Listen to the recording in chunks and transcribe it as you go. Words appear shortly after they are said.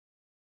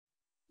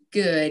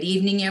Good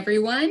evening,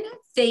 everyone.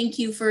 Thank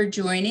you for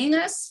joining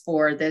us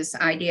for this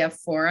IDF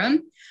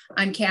Forum.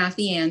 I'm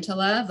Kathy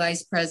Antela,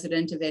 Vice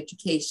President of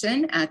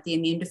Education at the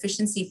Immune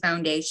Deficiency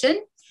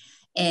Foundation,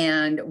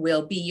 and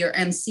will be your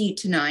MC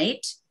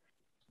tonight.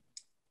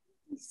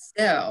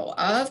 So,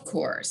 of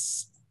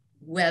course,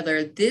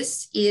 whether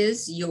this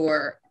is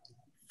your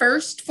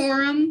first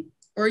forum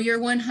or your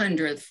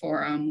 100th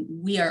forum,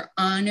 we are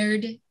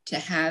honored to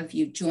have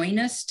you join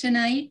us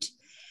tonight.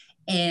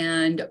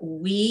 And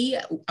we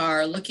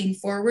are looking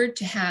forward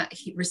to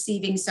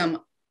receiving some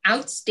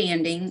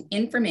outstanding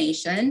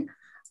information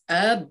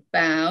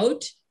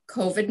about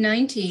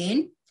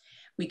COVID-19.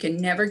 We can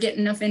never get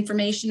enough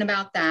information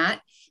about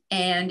that.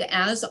 And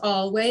as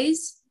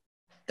always,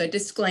 the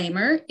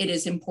disclaimer, it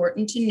is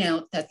important to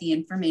note that the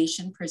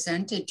information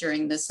presented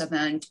during this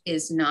event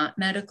is not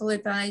medical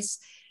advice,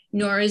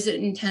 nor is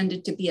it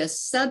intended to be a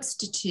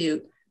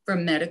substitute for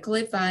medical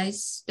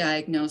advice,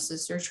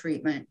 diagnosis, or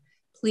treatment.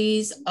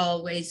 Please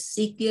always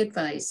seek the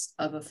advice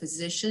of a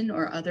physician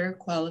or other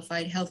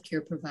qualified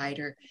healthcare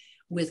provider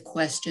with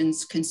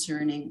questions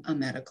concerning a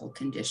medical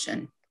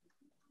condition.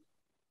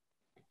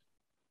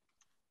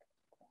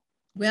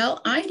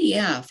 Well,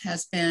 IDF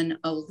has been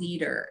a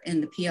leader in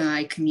the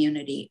PI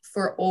community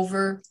for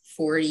over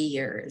 40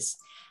 years,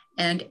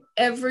 and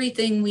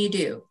everything we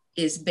do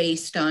is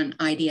based on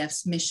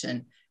IDF's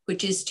mission,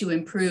 which is to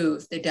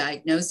improve the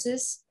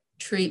diagnosis,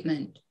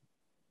 treatment,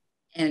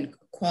 and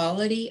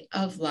quality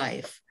of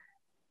life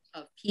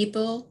of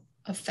people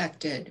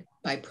affected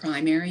by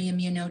primary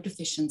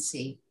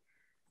immunodeficiency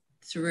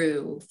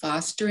through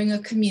fostering a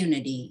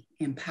community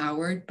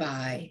empowered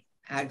by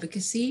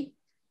advocacy,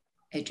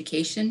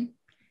 education,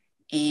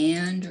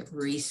 and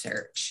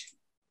research.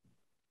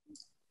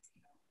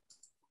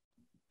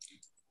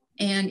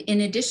 And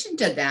in addition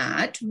to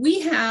that,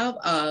 we have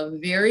a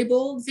very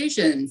bold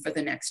vision for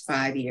the next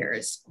 5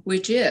 years,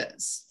 which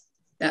is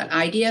that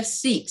IDF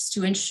seeks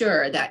to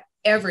ensure that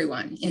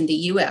everyone in the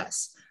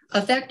US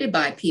affected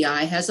by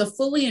PI has a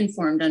fully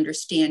informed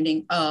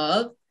understanding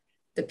of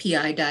the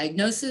PI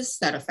diagnosis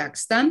that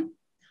affects them,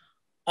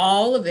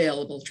 all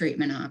available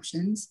treatment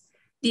options,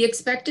 the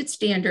expected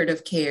standard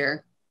of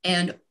care,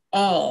 and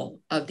all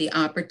of the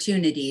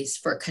opportunities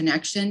for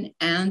connection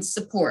and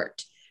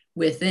support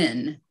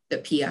within the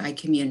PI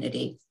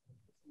community.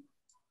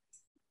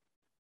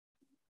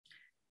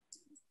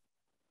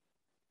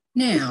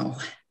 Now,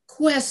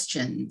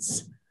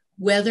 questions.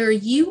 Whether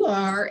you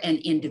are an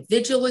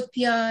individual with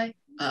PI,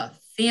 a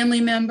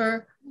family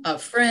member, a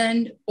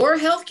friend, or a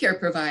healthcare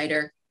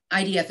provider,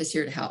 IDF is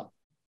here to help.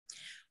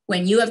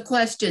 When you have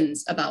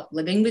questions about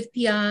living with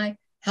PI,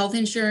 health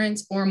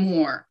insurance, or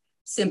more,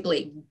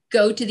 simply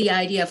go to the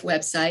IDF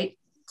website,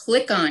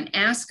 click on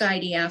Ask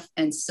IDF,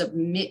 and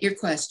submit your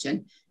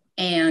question,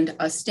 and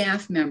a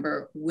staff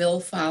member will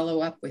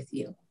follow up with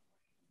you.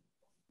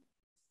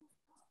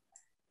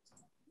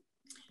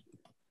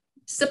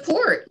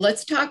 Support,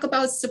 let's talk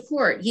about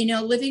support. You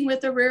know, living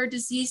with a rare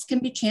disease can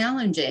be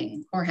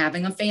challenging, or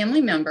having a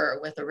family member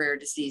with a rare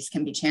disease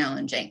can be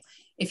challenging.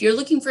 If you're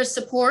looking for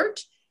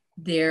support,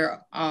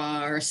 there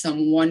are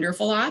some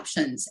wonderful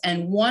options.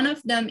 And one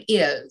of them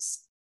is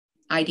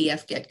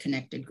IDF Get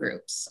Connected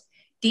groups.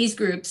 These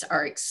groups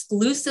are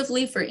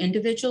exclusively for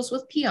individuals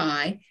with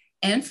PI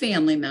and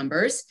family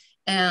members,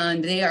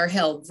 and they are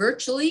held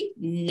virtually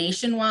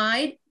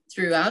nationwide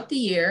throughout the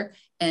year,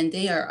 and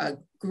they are a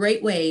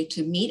great way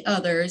to meet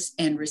others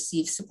and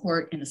receive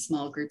support in a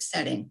small group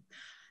setting.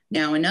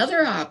 Now,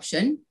 another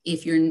option,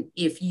 if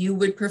you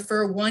would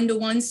prefer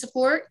one-to-one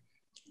support,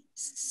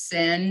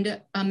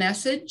 send a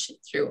message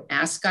through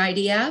Ask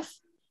IDF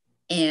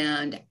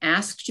and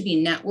ask to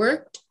be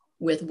networked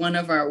with one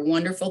of our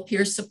wonderful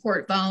peer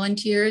support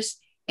volunteers,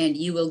 and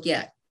you will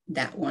get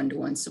that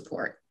one-to-one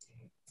support.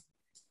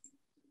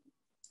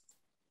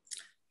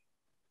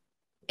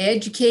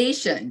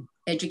 Education.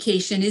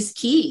 Education is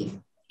key.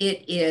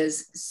 It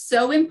is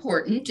so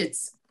important.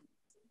 It's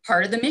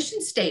part of the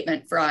mission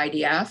statement for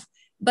IDF,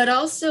 but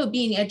also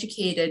being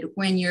educated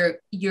when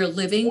you're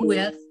living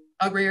with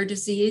a rare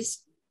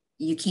disease,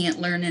 you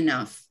can't learn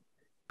enough.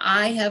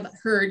 I have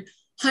heard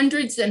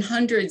hundreds and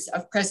hundreds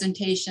of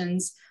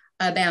presentations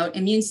about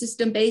immune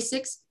system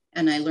basics,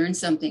 and I learn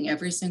something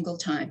every single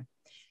time.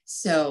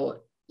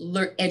 So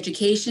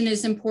education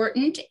is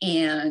important.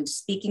 And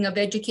speaking of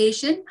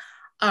education,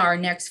 our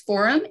next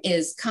forum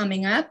is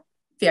coming up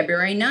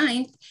February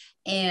 9th,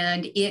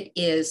 and it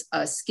is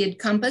a SCID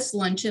Compass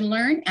Lunch and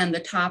Learn, and the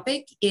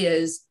topic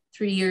is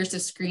 3 years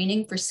of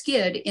screening for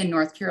SCID in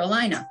North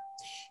Carolina.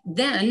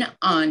 Then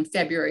on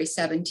February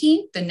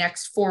 17th, the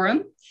next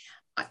forum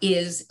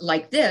is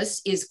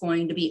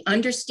going to be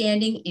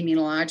understanding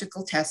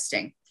immunological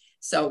testing.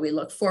 So we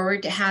look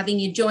forward to having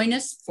you join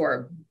us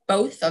for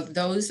both of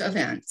those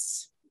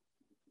events.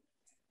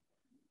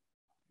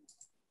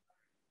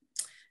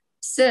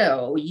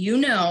 So,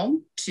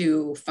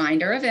 to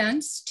find our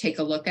events, take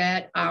a look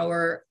at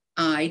our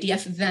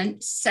IDF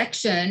event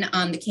section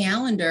on the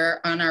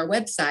calendar on our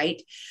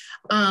website.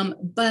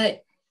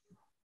 But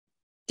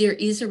there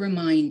is a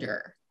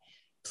reminder.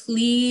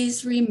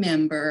 please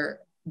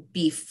remember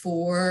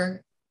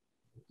before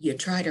you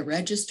try to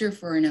register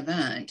for an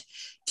event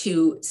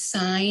to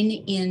sign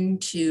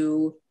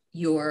into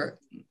your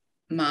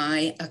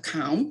My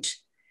account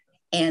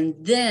and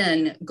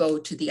then go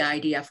to the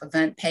IDF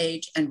event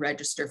page and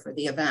register for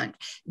the event.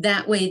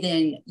 That way,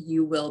 then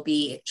you will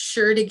be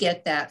sure to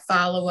get that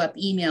follow-up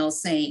email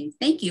saying,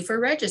 thank you for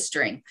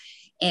registering.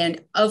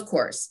 And of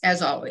course,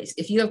 as always,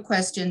 if you have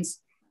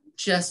questions,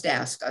 just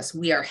ask us.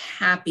 We are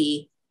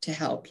happy to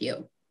help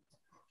you.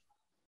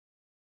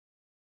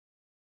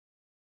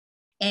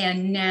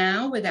 And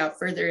now, without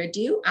further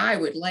ado, I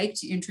would like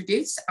to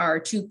introduce our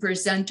two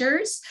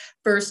presenters.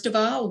 First of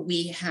all,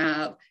 we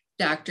have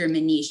Dr.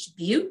 Manish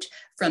Butte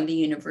from the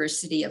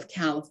University of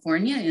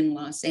California in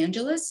Los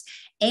Angeles.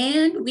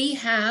 And we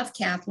have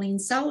Kathleen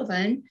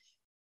Sullivan,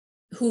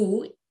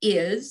 who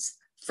is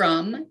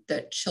from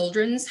the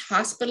Children's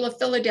Hospital of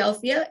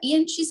Philadelphia,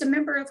 and she's a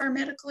member of our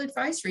Medical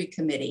Advisory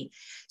Committee.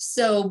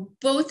 So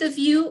both of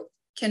you,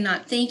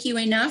 cannot thank you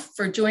enough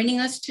for joining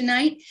us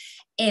tonight.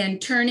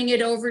 And turning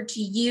it over to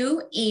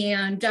you.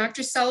 And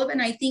Dr. Sullivan,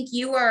 I think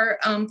you are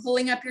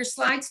pulling up your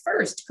slides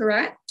first,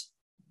 correct?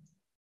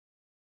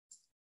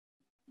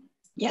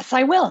 Yes,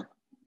 I will.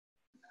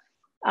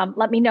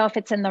 Let me know if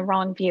it's in the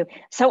wrong view.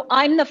 So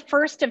I'm the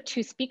first of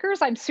two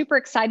speakers. I'm super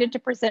excited to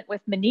present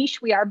with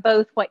Manish. We are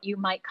both what you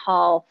might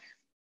call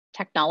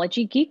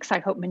technology geeks. I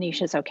hope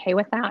Manish is okay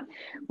with that.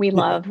 We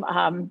love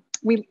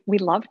we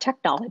love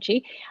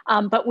technology,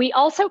 but we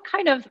also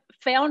kind of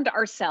found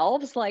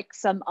ourselves, like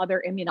some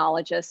other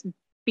immunologists,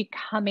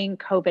 becoming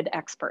COVID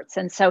experts.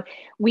 And so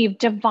we've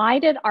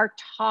divided our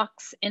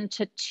talks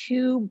into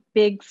two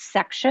big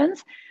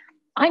sections.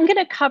 I'm going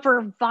to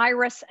cover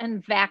virus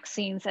and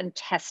vaccines and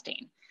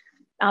testing.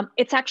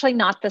 It's actually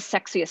not the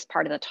sexiest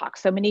part of the talk.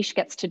 So Manish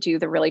gets to do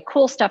the really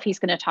cool stuff. He's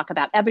going to talk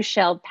about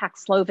Evusheld,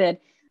 Paxlovid,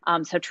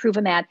 so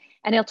Truvimab,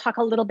 and he'll talk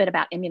a little bit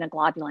about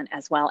immunoglobulin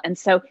as well. And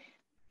so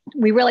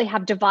we really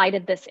have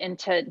divided this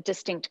into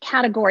distinct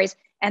categories,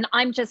 and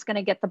I'm just going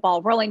to get the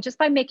ball rolling just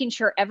by making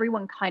sure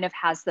everyone kind of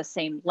has the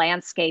same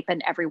landscape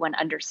and everyone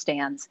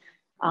understands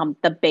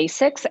the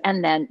basics,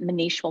 and then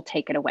Manish will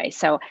take it away.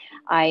 So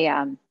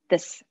I'll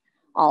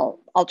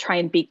try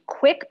and be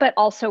quick, but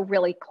also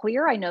really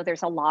clear. I know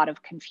there's a lot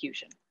of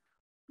confusion.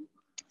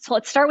 So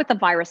let's start with the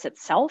virus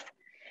itself.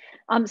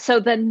 So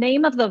the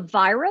name of the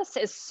virus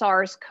is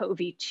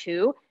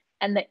SARS-CoV-2,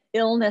 and the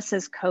illness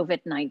is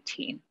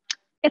COVID-19.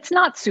 It's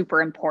not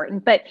super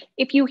important, but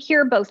if you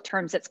hear both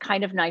terms, it's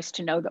kind of nice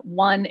to know that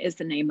one is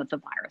the name of the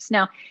virus.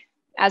 Now,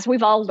 as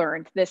we've all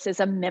learned, this is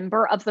a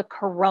member of the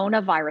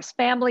coronavirus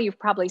family. You've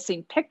probably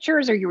seen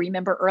pictures, or you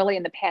remember early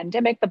in the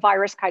pandemic, the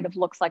virus kind of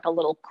looks like a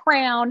little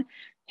crown,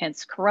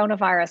 hence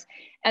coronavirus.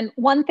 And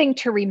one thing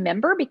to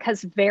remember,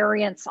 because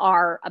variants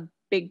are a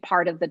big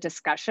part of the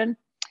discussion,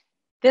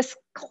 this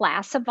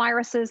class of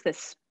viruses,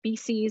 this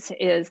species,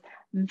 is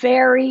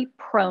very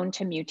prone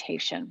to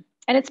mutation.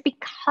 And it's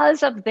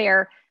because of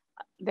their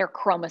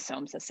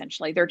chromosomes,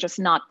 essentially. They're just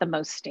not the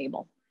most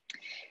stable.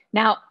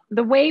 Now,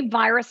 the way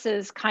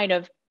viruses kind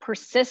of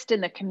persist in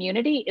the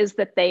community is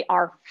that they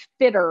are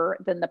fitter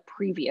than the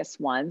previous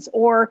ones,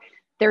 or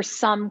there's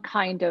some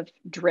kind of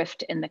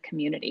drift in the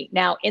community.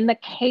 Now, in the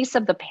case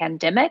of the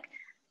pandemic,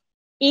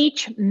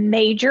 each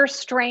major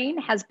strain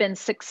has been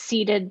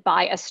succeeded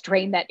by a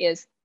strain that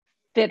is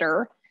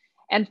fitter.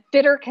 And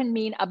fitter can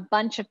mean a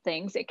bunch of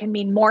things. It can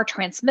mean more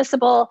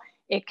transmissible.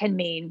 It can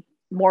mean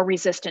more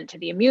resistant to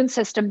the immune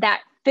system.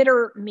 That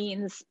fitter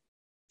means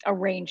a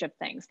range of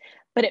things,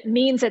 but it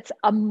means it's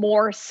a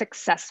more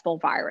successful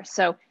virus.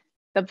 So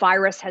the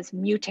virus has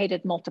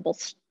mutated multiple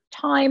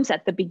times.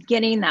 At the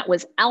beginning, that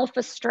was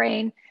alpha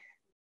strain.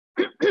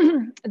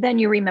 Then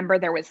you remember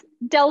there was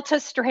Delta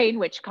strain,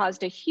 which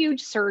caused a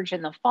huge surge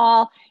in the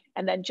fall.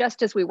 And then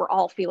just as we were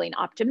all feeling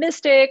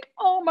optimistic,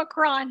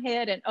 Omicron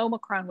hit, and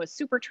Omicron was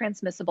super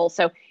transmissible.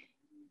 So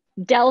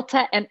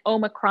Delta and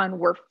Omicron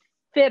were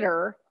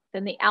fitter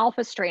than the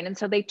alpha strain. And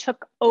so they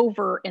took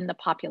over in the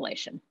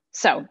population.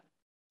 So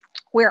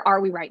where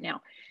are we right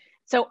now?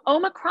 So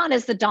Omicron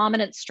is the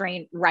dominant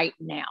strain right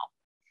now.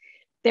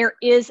 There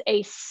is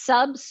a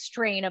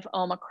substrain of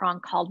Omicron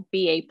called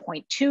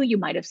BA.2. You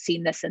might have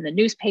seen this in the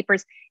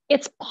newspapers.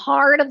 It's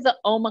part of the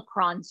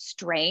Omicron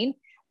strain,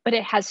 but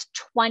it has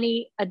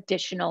 20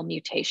 additional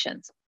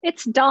mutations.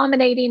 It's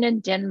dominating in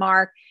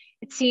Denmark.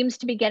 It seems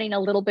to be getting a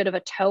little bit of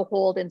a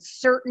toehold in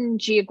certain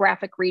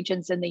geographic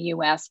regions in the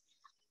US.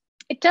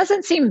 It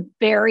doesn't seem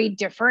very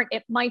different.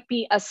 It might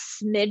be a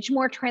smidge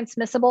more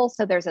transmissible.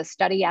 So there's a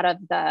study out of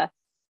the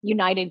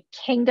United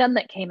Kingdom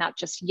that came out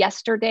just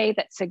yesterday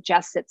that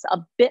suggests it's a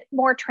bit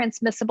more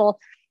transmissible,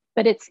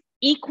 but it's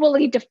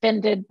equally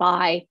defended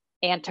by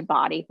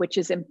antibody, which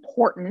is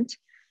important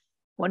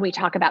when we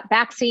talk about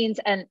vaccines,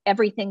 and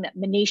everything that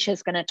Manish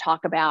is going to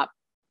talk about.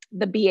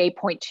 The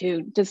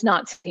BA.2 does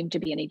not seem to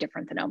be any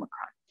different than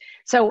Omicron.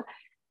 So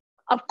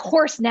of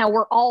course, now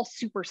we're all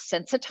super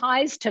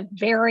sensitized to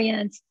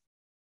variants.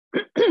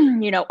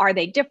 You know, are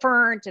they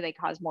different? Do they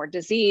cause more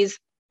disease?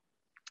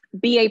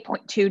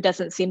 BA.2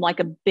 doesn't seem like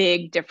a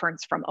big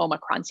difference from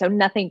Omicron, so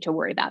nothing to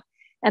worry about.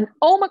 And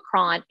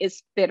Omicron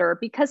is fitter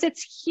because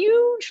it's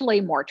hugely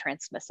more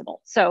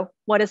transmissible. So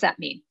what does that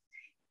mean?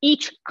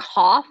 Each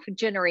cough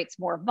generates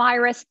more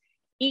virus.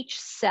 Each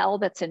cell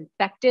that's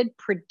infected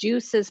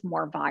produces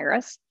more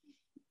virus.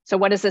 So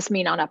what does this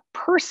mean on a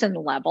person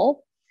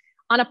level?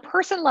 On a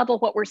person level,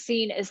 what we're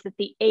seeing is that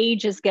the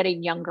age is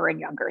getting younger and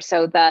younger.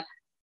 So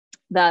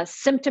the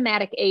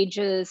symptomatic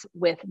ages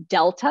with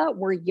Delta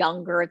were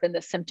younger than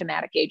the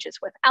symptomatic ages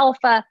with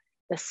Alpha.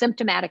 The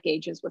symptomatic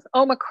ages with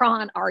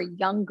Omicron are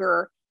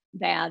younger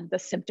than the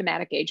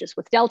symptomatic ages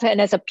with Delta. And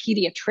as a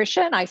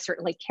pediatrician, I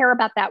certainly care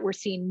about that. We're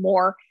seeing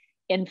more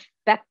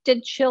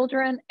infected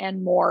children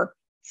and more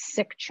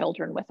sick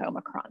children with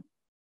Omicron.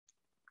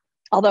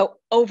 Although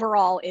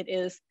overall, it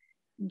is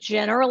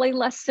generally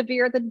less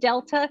severe than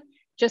Delta,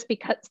 just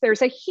because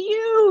there's a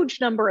huge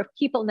number of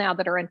people now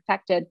that are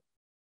infected.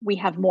 We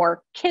have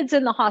more kids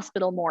in the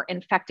hospital, more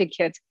infected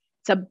kids.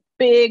 It's a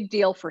big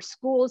deal for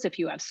schools. If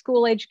you have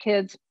school-age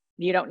kids,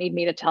 you don't need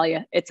me to tell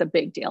you, it's a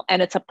big deal.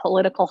 And it's a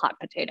political hot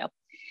potato.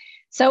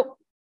 So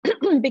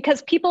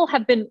because people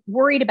have been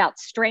worried about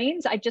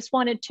strains, I just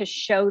wanted to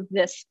show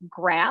this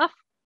graph.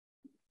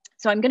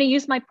 So I'm going to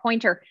use my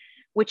pointer,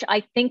 which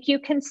I think you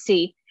can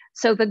see.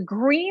 So the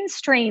green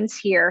strains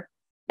here,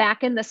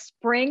 back in the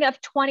spring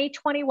of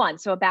 2021,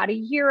 so about a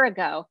year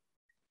ago,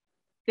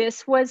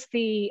 this was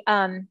the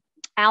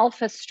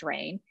Alpha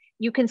strain.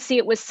 You can see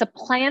it was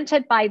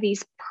supplanted by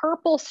these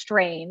purple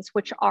strains,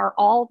 which are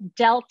all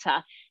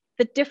Delta.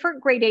 The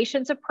different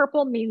gradations of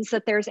purple means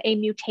that there's a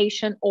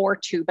mutation or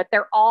two, but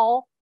they're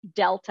all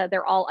Delta.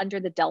 They're all under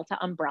the Delta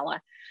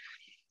umbrella.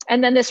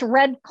 And then this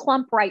red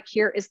clump right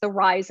here is the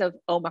rise of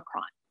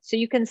Omicron. So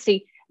you can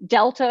see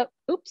Delta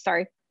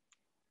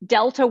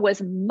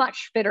was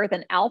much fitter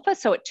than Alpha,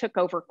 so it took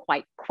over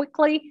quite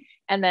quickly.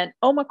 And then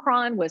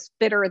Omicron was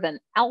fitter than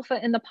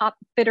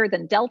fitter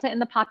than Delta in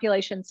the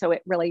population, so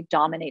it really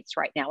dominates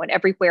right now. And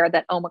everywhere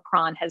that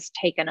Omicron has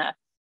taken a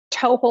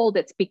toehold,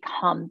 it's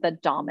become the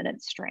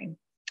dominant strain.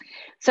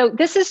 So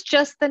this is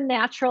just the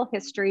natural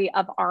history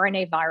of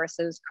RNA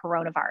viruses,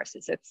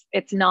 coronaviruses.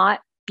 It's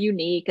not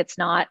unique. It's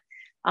not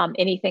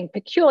anything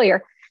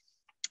peculiar.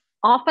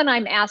 Often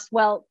I'm asked,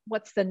 well,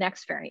 what's the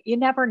next variant? You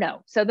never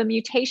know. So the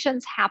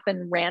mutations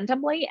happen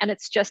randomly, and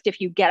it's just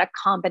if you get a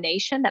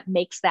combination that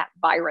makes that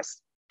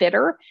virus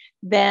fitter,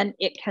 then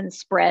it can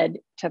spread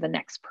to the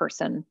next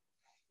person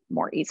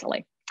more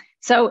easily.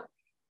 So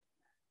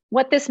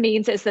what this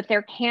means is that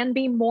there can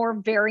be more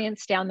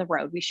variants down the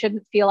road. We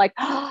shouldn't feel like,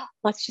 oh,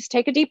 let's just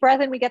take a deep breath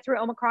and we get through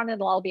Omicron and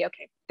it'll all be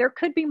okay. There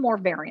could be more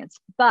variants,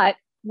 but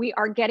we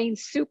are getting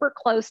super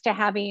close to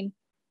having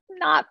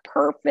not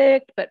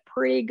perfect, but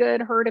pretty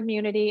good herd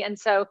immunity. And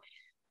so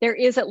there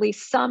is at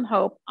least some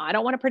hope. I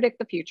don't want to predict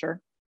the future.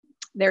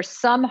 There's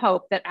some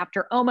hope that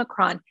after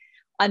Omicron,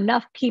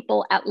 enough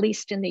people, at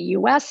least in the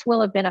US, will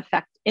have been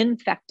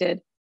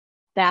infected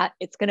that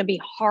it's going to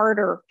be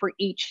harder for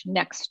each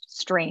next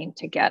strain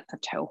to get a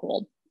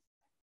toehold.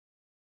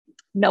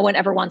 No one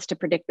ever wants to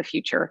predict the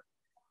future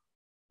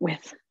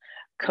with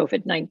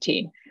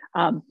COVID-19.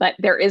 But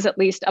there is at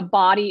least a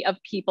body of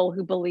people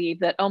who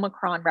believe that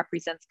Omicron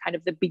represents kind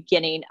of the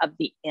beginning of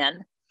the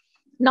end.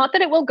 Not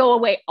that it will go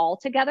away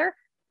altogether,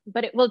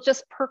 but it will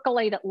just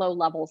percolate at low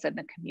levels in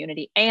the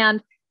community.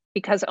 And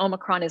because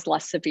Omicron is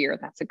less severe,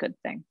 that's a good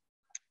thing.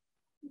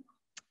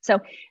 So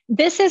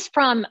this is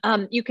from,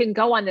 you can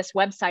go on this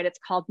website, it's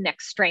called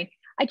Next Strain.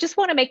 I just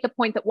want to make the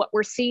point that what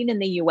we're seeing in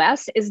the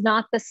US is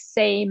not the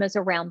same as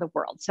around the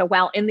world. So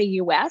while in the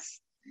US,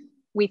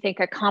 we think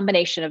a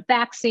combination of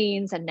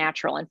vaccines and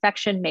natural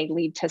infection may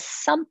lead to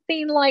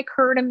something like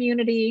herd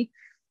immunity,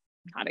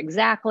 not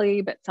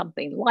exactly, but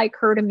something like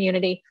herd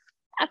immunity.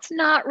 That's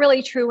not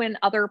really true in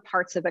other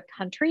parts of the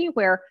country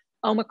where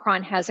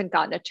Omicron hasn't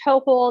gotten a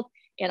toehold.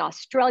 In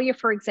Australia,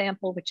 for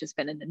example, which has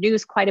been in the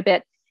news quite a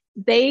bit,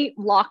 they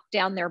locked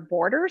down their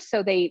borders.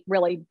 So they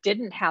really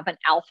didn't have an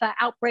Alpha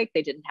outbreak.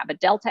 They didn't have a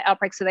Delta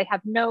outbreak. So they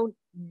have no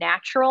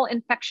natural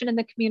infection in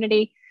the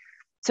community.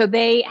 So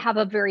they have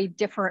a very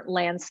different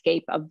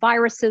landscape of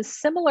viruses.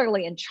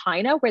 Similarly in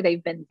China, where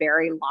they've been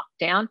very locked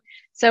down.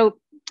 So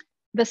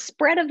the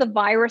spread of the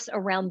virus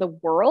around the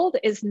world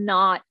is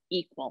not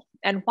equal.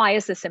 And why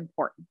is this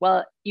important?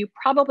 Well, you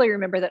probably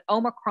remember that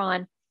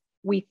Omicron,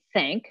 we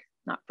think,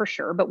 not for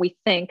sure, but we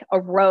think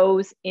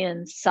arose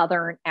in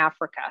Southern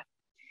Africa.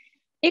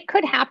 It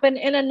could happen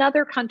in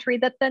another country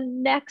that the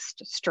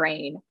next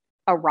strain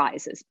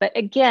arises. But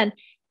again,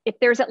 if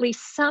there's at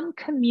least some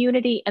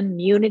community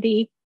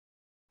immunity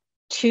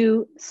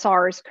to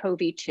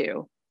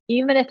SARS-CoV-2,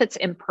 even if it's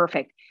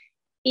imperfect,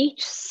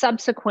 each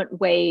subsequent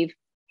wave,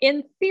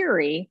 in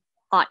theory,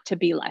 ought to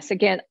be less.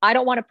 Again, I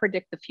don't want to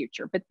predict the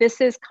future, but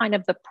this is kind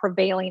of the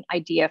prevailing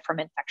idea from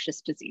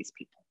infectious disease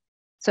people.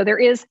 So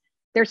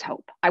there's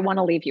hope. I want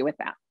to leave you with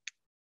that.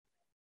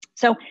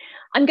 So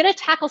I'm going to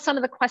tackle some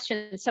of the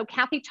questions. So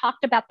Kathy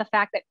talked about the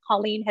fact that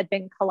Colleen had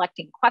been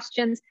collecting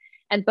questions,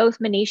 and both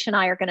Manish and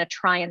I are going to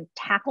try and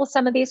tackle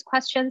some of these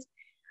questions.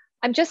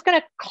 I'm just going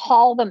to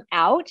call them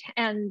out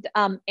and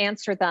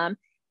answer them.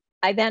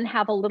 I then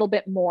have a little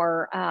bit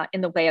more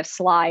in the way of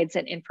slides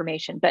and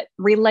information, but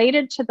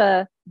related to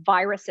the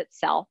virus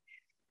itself,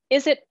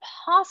 is it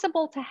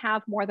possible to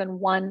have more than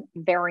one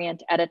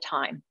variant at a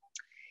time?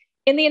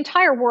 In the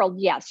entire world,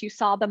 yes. You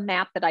saw the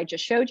map that I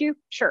just showed you.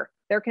 Sure,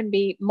 there can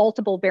be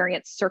multiple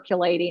variants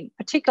circulating,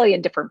 particularly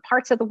in different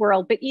parts of the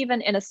world, but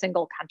even in a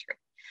single country.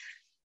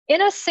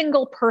 In a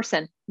single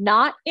person,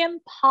 not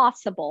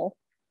impossible,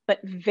 but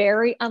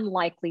very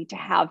unlikely to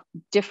have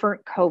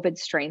different COVID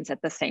strains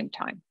at the same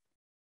time.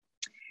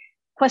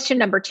 Question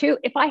number 2,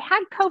 if I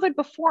had COVID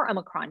before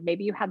Omicron,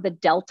 maybe you had the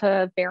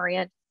Delta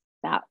variant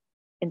that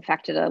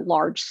infected a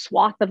large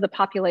swath of the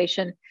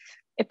population.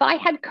 If I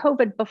had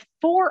COVID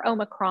before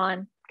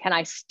Omicron, can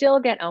I still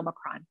get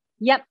Omicron?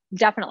 Yep,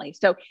 definitely.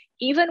 So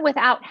even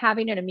without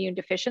having an immune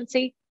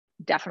deficiency,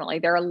 definitely.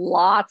 There are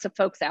lots of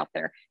folks out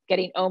there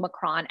getting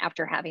Omicron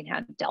after having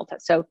had Delta.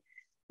 So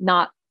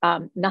not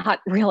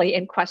really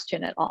in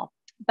question at all.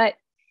 But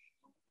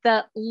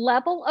the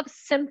level of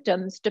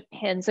symptoms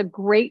depends a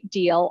great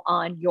deal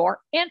on your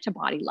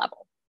antibody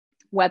level,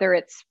 whether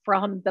it's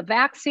from the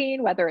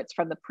vaccine, whether it's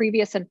from the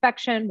previous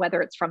infection,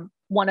 whether it's from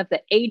one of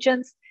the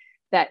agents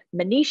that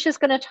Manish is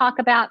going to talk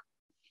about.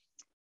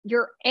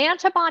 Your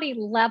antibody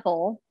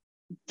level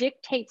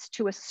dictates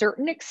to a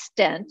certain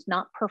extent,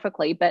 not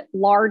perfectly, but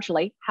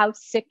largely how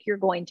sick you're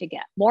going to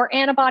get. More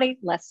antibody,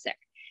 less sick.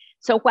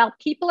 So while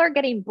people are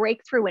getting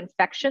breakthrough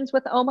infections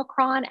with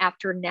Omicron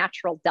after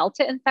natural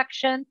Delta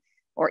infection,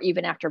 or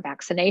even after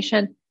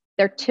vaccination,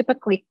 they're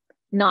typically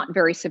not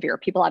very severe.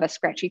 People have a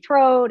scratchy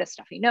throat, a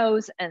stuffy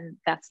nose, and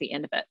that's the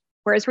end of it.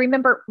 Whereas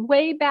remember,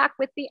 way back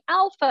with the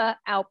Alpha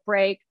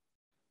outbreak,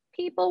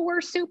 people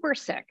were super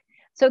sick.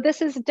 So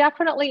this is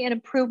definitely an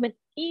improvement,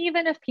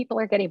 even if people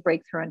are getting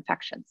breakthrough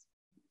infections.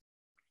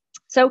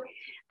 So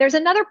there's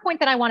another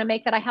point that I want to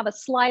make that I have a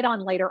slide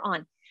on later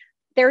on.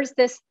 There's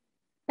this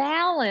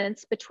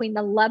balance between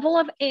the level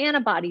of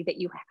antibody that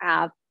you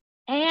have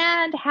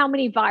and how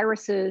many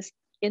viruses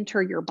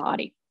enter your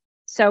body.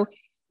 So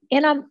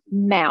in a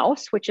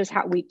mouse, which is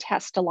how we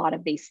test a lot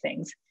of these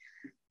things,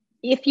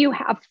 if you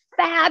have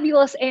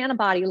fabulous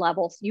antibody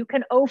levels, you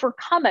can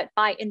overcome it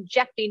by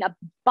injecting a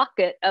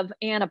bucket of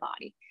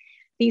antibody.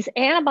 These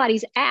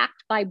antibodies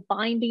act by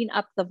binding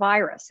up the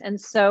virus.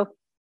 And so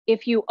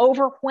if you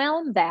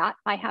overwhelm that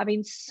by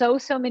having so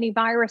many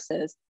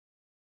viruses,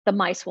 the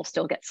mice will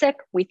still get sick.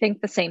 We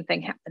think the same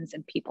thing happens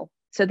in people.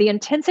 So the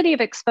intensity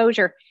of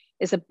exposure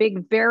is a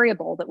big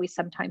variable that we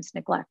sometimes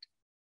neglect.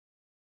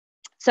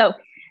 So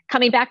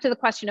coming back to the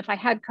question, if I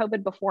had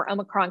COVID before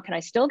Omicron, can I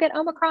still get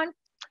Omicron?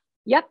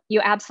 Yep, you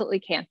absolutely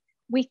can.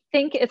 We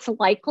think it's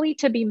likely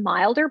to be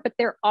milder, but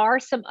there are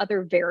some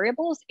other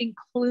variables,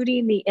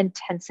 including the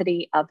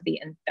intensity of the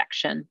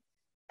infection,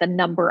 the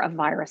number of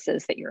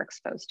viruses that you're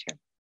exposed to.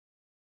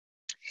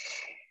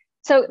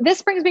 So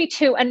this brings me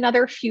to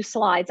another few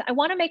slides. I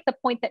want to make the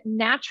point that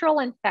natural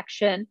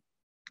infection,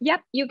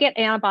 yep, you get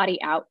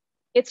antibody out.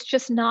 It's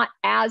just not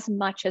as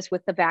much as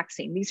with the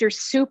vaccine. These are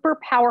super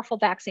powerful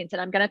vaccines,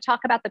 and I'm going to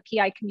talk about the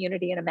PI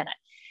community in a minute.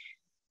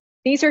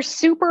 These are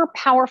super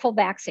powerful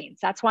vaccines.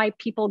 That's why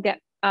people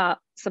get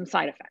some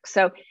side effects.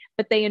 So,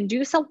 but they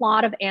induce a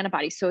lot of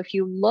antibodies. So if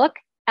you look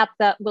at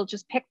we'll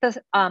just pick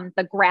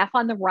the graph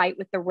on the right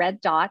with the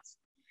red dots.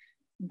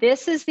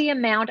 This is the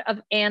amount of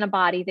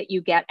antibody that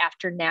you get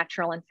after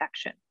natural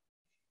infection.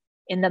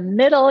 In the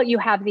middle, you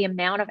have the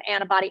amount of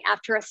antibody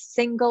after a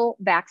single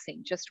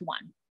vaccine, just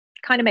one.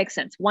 Kind of makes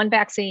sense. One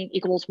vaccine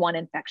equals one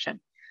infection.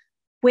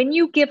 When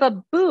you give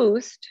a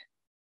boost,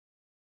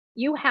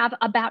 you have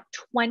about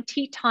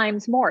 20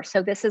 times more.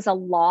 So this is a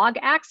log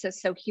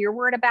axis. So here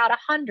we're at about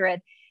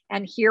 100,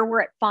 and here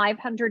we're at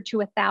 500 to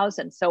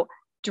 1,000. So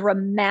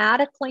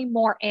dramatically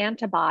more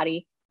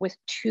antibody with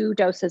 2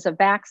 doses of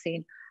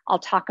vaccine. I'll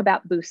talk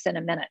about boosts in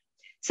a minute.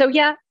 So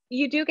yeah,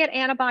 you do get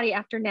antibody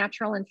after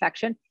natural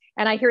infection.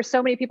 And I hear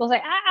so many people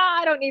say,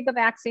 I don't need the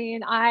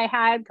vaccine. I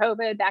had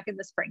COVID back in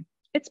the spring.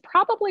 It's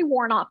probably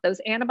worn off. Those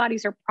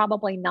antibodies are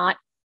probably not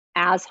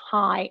as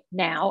high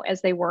now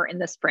as they were in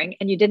the spring,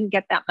 and you didn't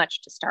get that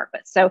much to start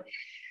with. So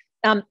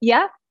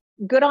yeah,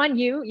 good on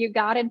you. You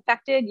got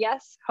infected.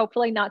 Yes,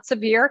 hopefully not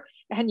severe,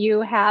 and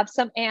you have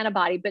some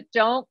antibody, but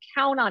don't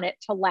count on it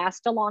to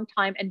last a long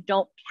time, and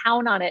don't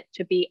count on it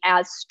to be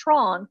as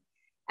strong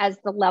as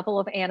the level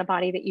of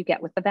antibody that you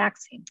get with the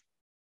vaccine.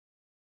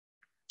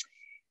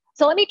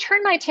 So let me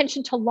turn my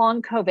attention to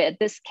long COVID.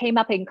 This came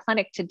up in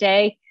clinic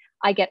today.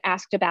 I get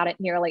asked about it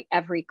nearly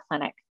every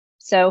clinic.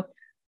 So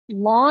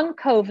long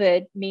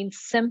COVID means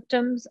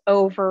symptoms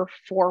over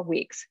 4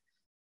 weeks.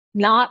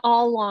 Not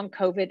all long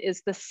COVID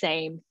is the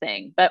same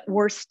thing, but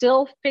we're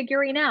still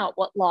figuring out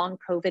what long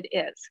COVID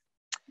is.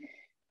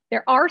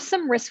 There are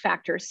some risk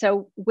factors.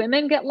 So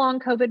women get long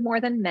COVID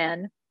more than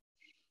men.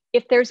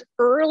 If there's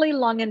early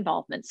lung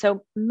involvement,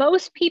 so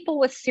most people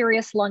with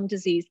serious lung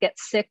disease get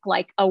sick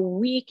like a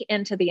week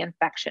into the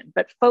infection,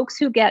 but folks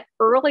who get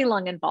early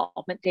lung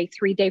involvement, day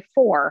 3, day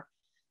 4,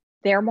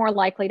 they're more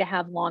likely to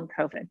have long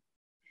COVID.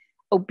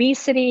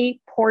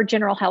 Obesity, poor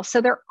general health.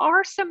 So there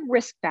are some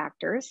risk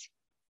factors.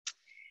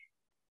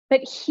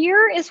 But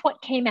here is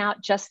what came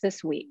out just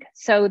this week.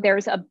 So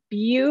there's a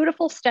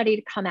beautiful study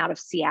to come out of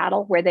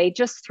Seattle where they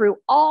just threw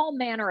all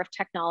manner of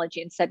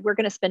technology and said, we're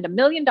going to spend $1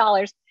 million.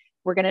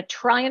 We're going to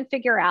try and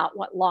figure out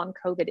what long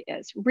COVID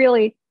is.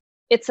 Really,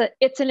 it's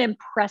an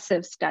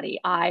impressive study.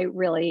 I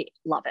really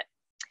love it.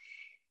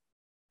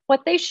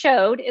 What they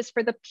showed is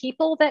for the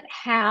people that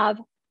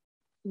have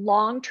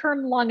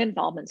long-term lung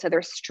involvement, so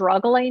they're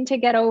struggling to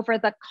get over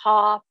the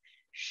cough,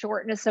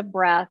 shortness of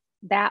breath,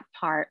 that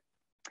part,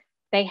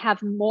 they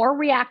have more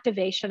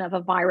reactivation of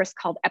a virus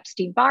called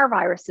Epstein-Barr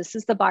virus. This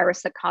is the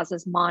virus that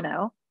causes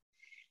mono.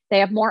 They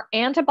have more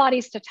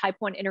antibodies to type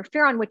 1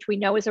 interferon, which we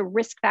know is a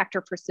risk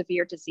factor for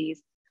severe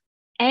disease.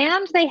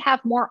 And they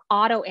have more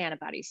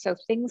autoantibodies. So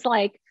things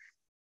like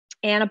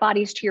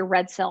antibodies to your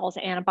red cells,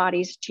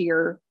 antibodies to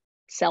your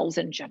cells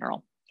in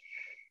general.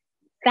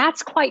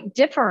 That's quite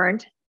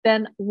different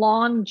than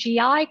long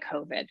GI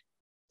COVID.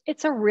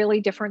 It's a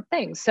really different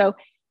thing. So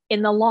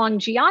in the long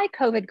GI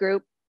COVID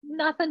group,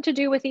 nothing to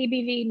do with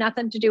EBV,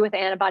 nothing to do with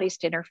antibodies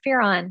to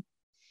interferon.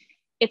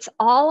 It's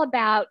all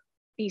about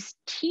these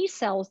T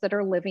cells that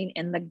are living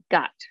in the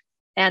gut.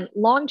 And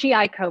long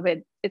GI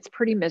COVID, it's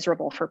pretty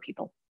miserable for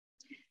people.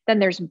 Then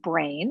there's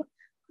brain.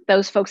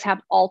 Those folks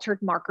have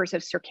altered markers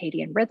of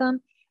circadian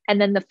rhythm.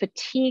 And then the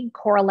fatigue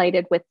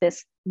correlated with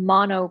this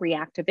mono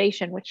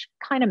reactivation, which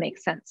kind of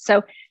makes sense.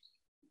 So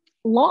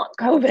long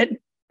COVID,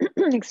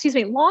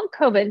 long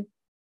COVID,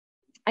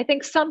 I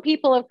think some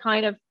people have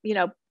kind of,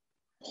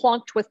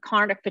 plunked with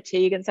chronic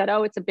fatigue and said,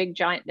 oh, it's a big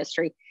giant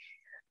mystery.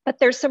 But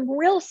there's some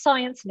real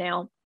science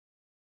now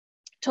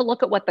to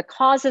look at what the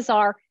causes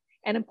are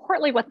and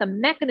importantly, what the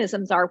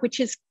mechanisms are,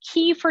 which is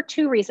key for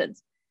two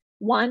reasons.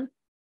 One,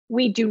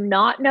 we do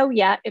not know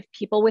yet if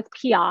people with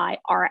PI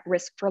are at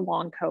risk for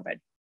long COVID.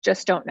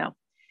 Just don't know.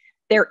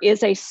 There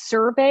is a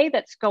survey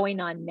that's going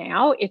on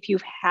now. If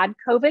you've had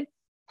COVID,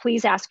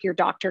 please ask your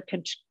doctor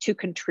to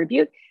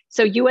contribute.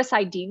 So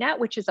USIDNet,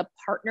 which is a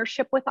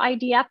partnership with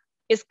IDF,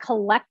 is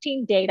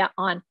collecting data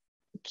on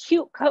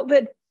acute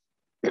COVID,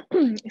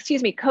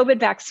 COVID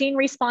vaccine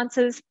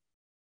responses,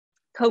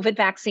 COVID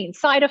vaccine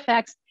side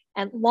effects,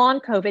 and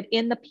long COVID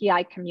in the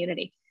PI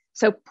community.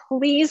 So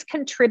please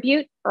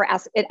contribute, or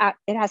it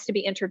has to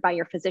be entered by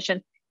your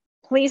physician.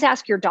 Please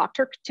ask your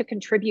doctor to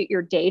contribute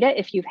your data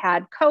if you've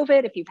had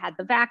COVID, if you've had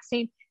the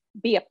vaccine,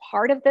 be a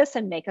part of this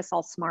and make us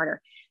all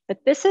smarter.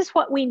 But this is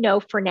what we know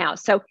for now.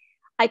 So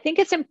I think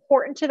it's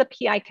important to the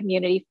PI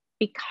community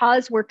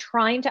because we're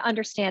trying to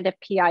understand if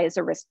PI is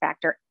a risk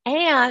factor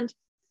and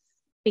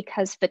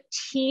because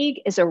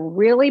fatigue is a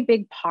really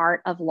big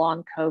part of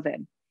long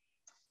COVID.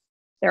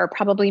 There are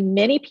probably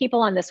many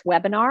people on this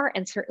webinar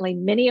and certainly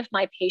many of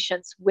my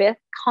patients with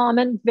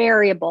common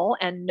variable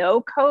and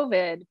no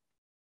COVID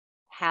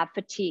have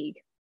fatigue.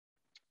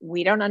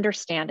 We don't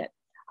understand it.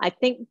 I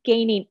think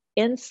gaining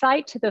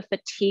insight to the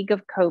fatigue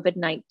of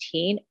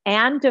COVID-19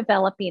 and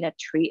developing a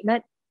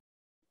treatment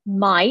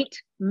might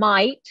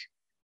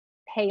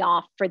pay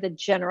off for the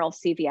general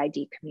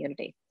CVID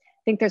community.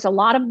 I think there's a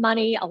lot of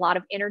money, a lot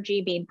of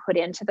energy being put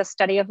into the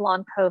study of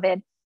long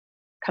COVID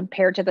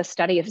compared to the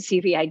study of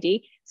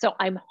CVID. So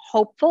I'm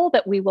hopeful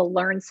that we will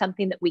learn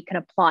something that we can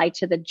apply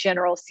to the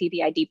general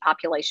CVID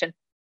population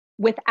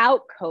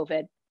without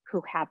COVID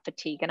who have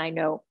fatigue. And I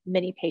know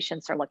many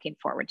patients are looking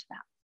forward to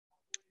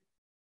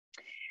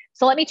that.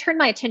 So let me turn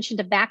my attention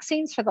to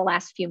vaccines for the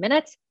last few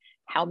minutes.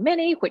 How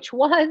many, which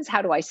ones,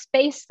 how do I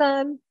space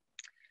them?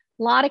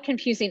 A lot of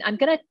confusing. I'm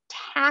going to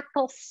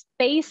tackle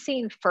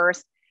spacing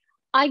first.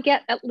 I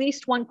get at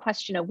least one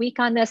question a week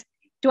on this.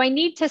 Do I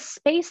need to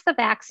space the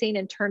vaccine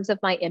in terms of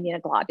my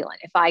immunoglobulin?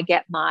 If I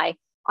get my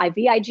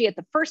IVIG at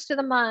the first of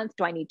the month,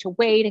 do I need to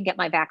wait and get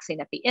my vaccine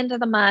at the end of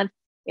the month?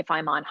 If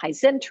I'm on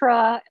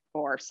Hizentra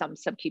or some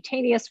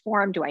subcutaneous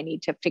form, do I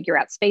need to figure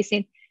out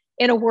spacing?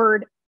 In a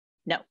word,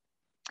 no.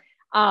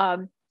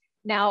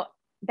 Now,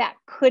 that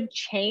could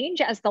change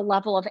as the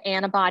level of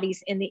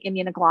antibodies in the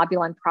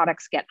immunoglobulin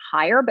products get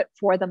higher, but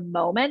for the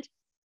moment,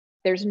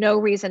 there's no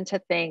reason to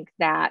think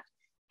that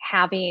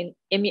having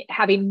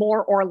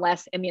more or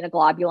less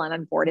immunoglobulin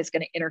on board is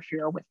going to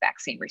interfere with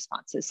vaccine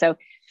responses. So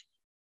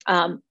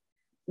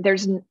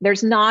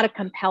there's not a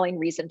compelling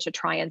reason to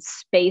try and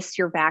space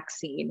your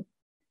vaccine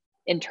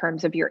in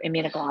terms of your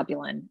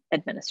immunoglobulin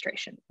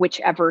administration,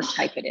 whichever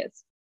type it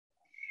is.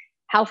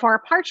 How far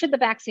apart should the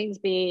vaccines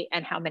be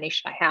and how many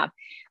should I have?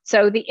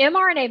 So the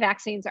mRNA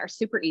vaccines are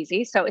super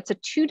easy. So it's a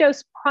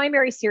 2-dose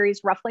primary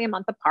series, roughly a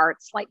month apart,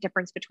 slight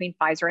difference between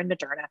Pfizer and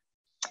Moderna.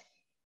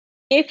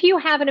 If you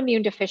have an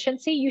immune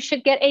deficiency, you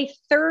should get a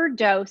 3rd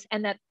dose,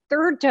 and that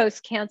 3rd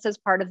dose counts as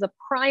part of the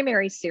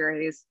primary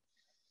series.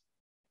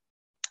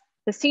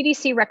 The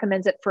CDC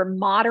recommends it for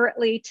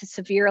moderately to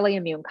severely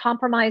immune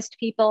compromised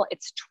people.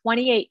 It's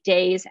 28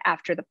 days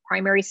after the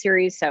primary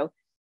series. So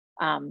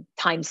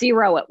times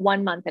 0 at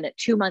 1 month and at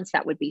 2 months,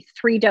 that would be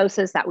 3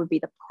 doses. That would be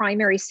the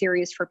primary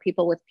series for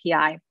people with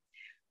PI.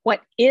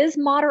 What is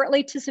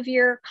moderately to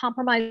severe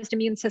compromised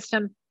immune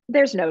system?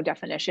 There's no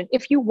definition.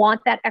 If you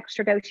want that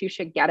extra dose, you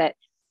should get it.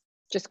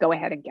 just go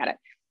ahead and get it.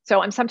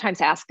 So I'm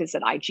sometimes asked, is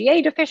it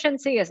IgA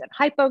deficiency? Is it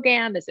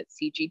hypogam? Is it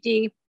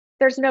CGD?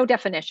 There's no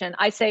definition.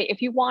 I say,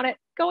 if you want it,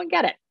 go and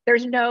get it.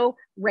 There's no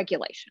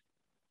regulation.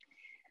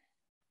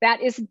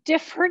 That is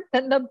different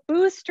than the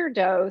booster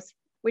dose,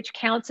 which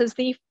counts as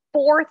the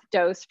 4th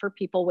dose for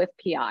people with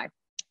PI.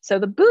 So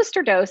the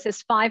booster dose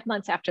is 5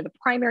 months after the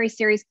primary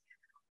series.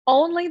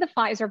 Only the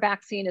Pfizer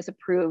vaccine is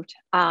approved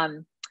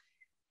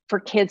for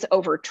kids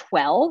over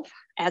 12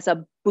 as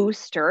a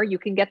booster. You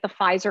can get the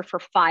Pfizer for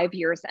 5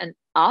 years and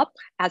up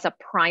as a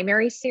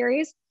primary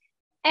series.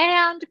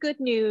 And good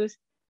news,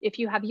 if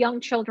you have young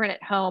children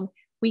at home,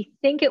 we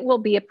think it will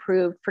be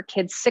approved for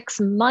kids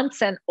 6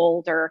 months and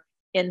older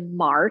in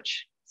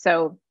March.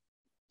 So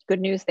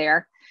good news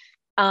there.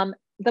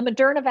 The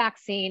Moderna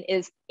vaccine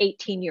is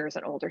 18 years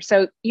and older.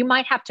 So you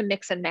might have to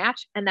mix and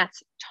match, and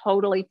that's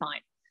totally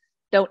fine.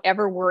 Don't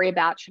ever worry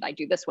about, should I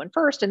do this one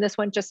first and this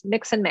one? Just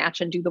mix and match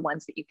and do the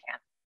ones that you can.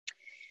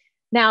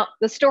 Now,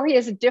 the story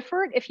is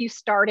different if you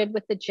started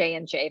with the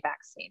J&J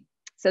vaccine.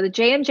 So the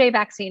J&J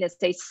vaccine is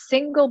a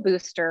single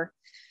booster.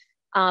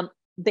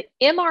 The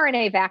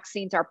mRNA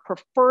vaccines are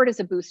preferred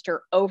as a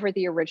booster over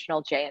the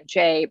original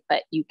J&J,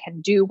 but you can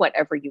do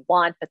whatever you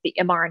want, but the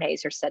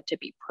mRNAs are said to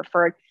be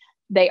preferred.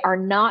 They are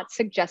not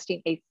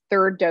suggesting a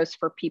 3rd dose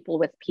for people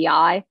with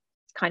PI.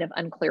 It's kind of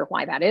unclear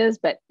why that is,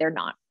 but they're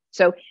not.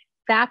 So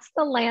that's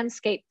the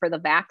landscape for the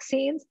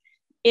vaccines.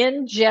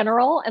 In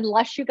general,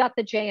 unless you got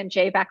the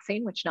J&J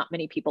vaccine, which not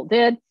many people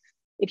did,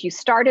 if you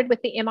started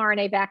with the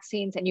mRNA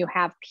vaccines and you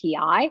have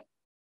PI,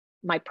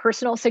 my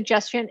personal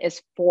suggestion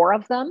is 4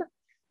 of them.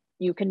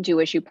 You can do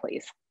as you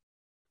please.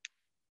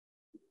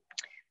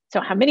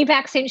 So how many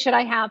vaccines should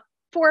I have?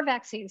 4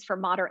 vaccines for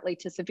moderately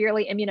to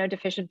severely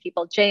immunodeficient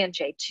people,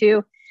 J&J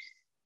 2.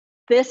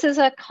 This is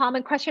a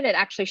common question. It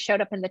actually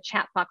showed up in the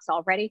chat box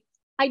already.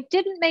 I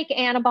didn't make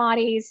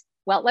antibodies.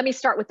 Well, let me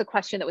start with the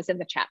question that was in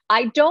the chat.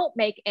 I don't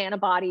make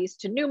antibodies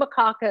to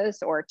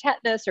pneumococcus or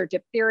tetanus or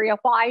diphtheria.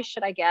 Why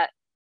should I get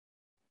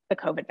the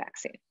COVID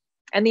vaccine?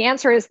 And the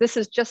answer is this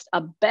is just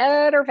a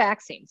better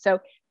vaccine. So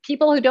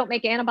people who don't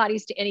make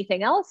antibodies to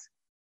anything else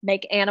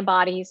make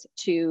antibodies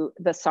to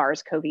the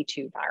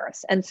SARS-CoV-2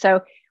 virus. And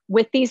so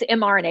with these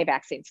mRNA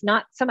vaccines,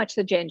 not so much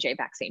the J&J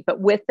vaccine, but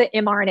with the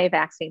mRNA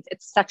vaccines,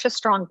 it's such a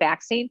strong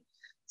vaccine.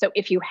 So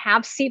if you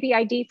have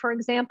CVID, for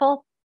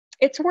example,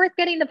 it's worth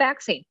getting the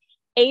vaccine.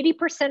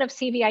 80% of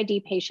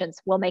CVID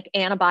patients will make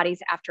antibodies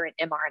after an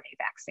mRNA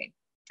vaccine.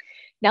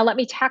 Now, let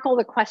me tackle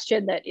the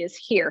question that is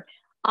here.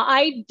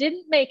 I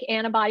didn't make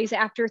antibodies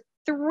after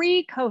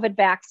 3 COVID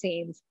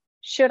vaccines.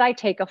 Should I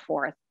take a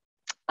 4th?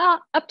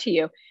 Up to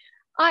you.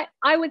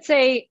 I would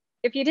say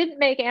if you didn't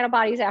make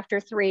antibodies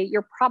after 3,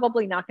 you're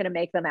probably not going to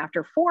make them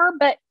after 4,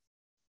 but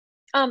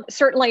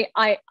certainly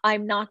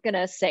I'm not going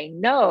to say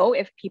no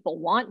if people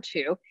want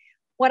to.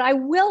 What I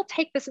will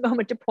take this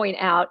moment to point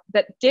out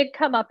that did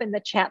come up in the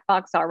chat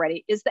box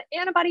already is the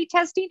antibody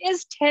testing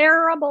is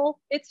terrible.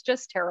 It's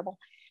just terrible.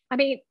 I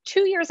mean,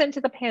 2 years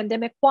into the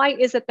pandemic, why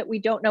is it that we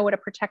don't know what a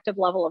protective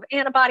level of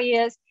antibody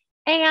is?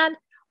 And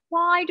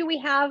why do we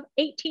have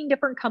 18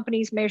 different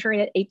companies measuring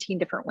it 18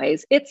 different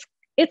ways? It's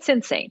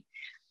insane.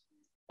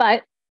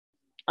 But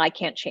I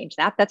can't change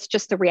that. That's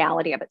just the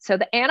reality of it. So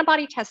the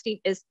antibody testing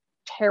is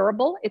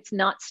terrible. It's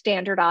not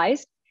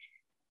standardized.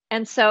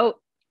 And so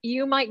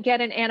you might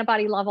get an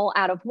antibody level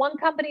out of one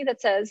company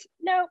that says,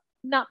 no,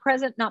 not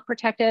present, not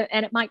protective.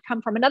 And it might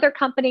come from another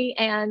company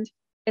and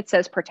it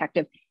says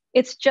protective.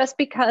 It's just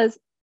because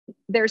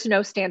there's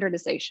no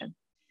standardization.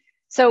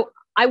 So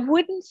I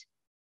wouldn't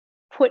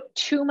put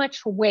too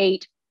much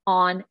weight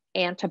on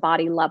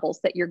antibody levels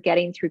that you're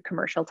getting through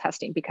commercial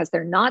testing because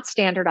they're not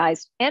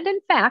standardized. And in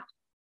fact,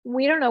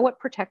 we don't know what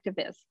protective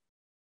is.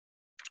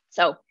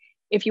 So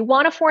if you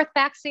want a 4th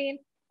vaccine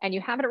and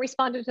you haven't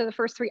responded to the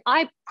first 3,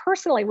 I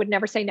personally would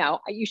never say no.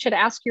 You should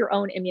ask your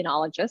own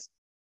immunologist.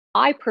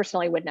 I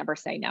personally would never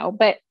say no,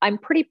 but I'm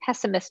pretty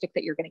pessimistic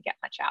that you're going to get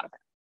much out of it.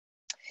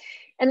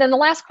 And then the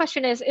last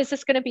question is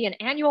this going to be an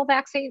annual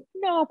vaccine?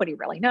 Nobody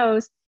really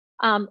knows.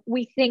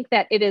 We think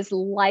that it is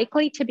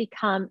likely to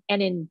become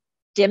an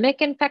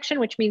endemic infection,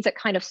 which means it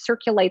kind of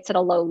circulates at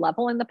a low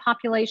level in the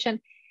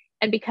population.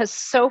 And because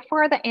so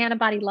far the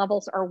antibody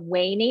levels are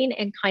waning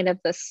in kind of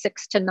the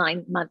 6 to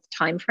 9 month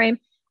timeframe,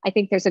 I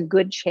think there's a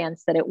good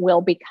chance that it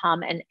will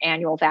become an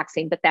annual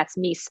vaccine, but that's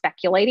me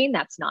speculating.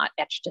 That's not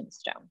etched in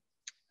stone.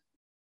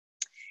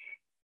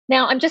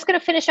 Now, I'm just going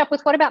to finish up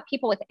with what about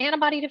people with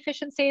antibody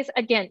deficiencies?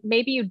 Again,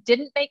 maybe you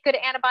didn't make good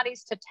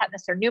antibodies to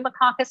tetanus or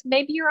pneumococcus.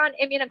 Maybe you're on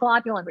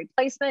immunoglobulin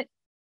replacement.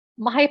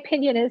 My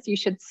opinion is you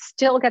should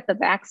still get the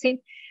vaccine.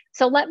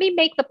 So let me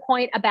make the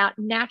point about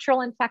natural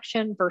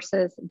infection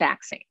versus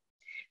vaccine.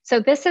 So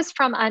this is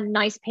from a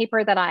nice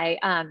paper that I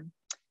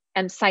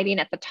am citing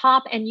at the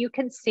top, and you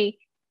can see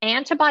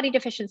antibody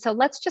deficient. So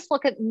let's just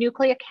look at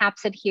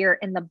nucleocapsid here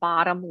in the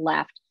bottom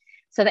left.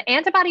 So the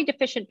antibody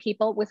deficient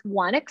people, with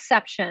one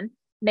exception,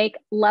 make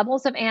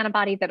levels of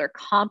antibody that are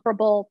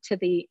comparable to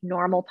the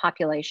normal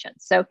population.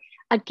 So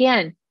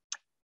again,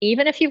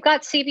 even if you've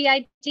got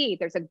CVID,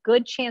 there's a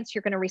good chance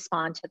you're going to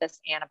respond to this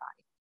antibody.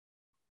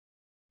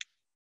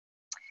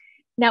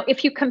 Now,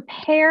 if you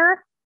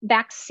compare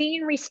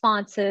vaccine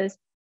responses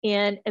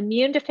in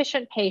immune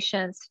deficient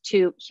patients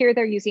to, here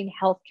they're using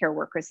healthcare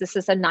workers. This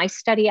is a nice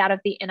study out of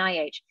the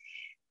NIH.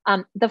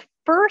 The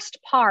first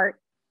part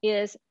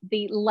is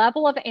the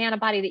level of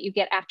antibody that you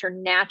get after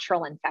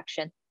natural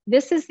infection.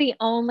 This is the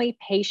only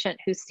patient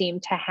who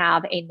seemed to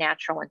have a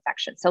natural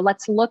infection. So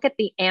let's look at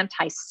the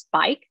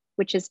anti-spike,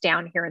 which is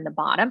down here in the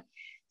bottom.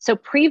 So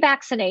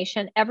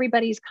pre-vaccination,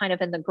 everybody's kind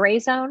of in the gray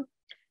zone,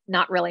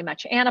 not really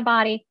much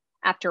antibody.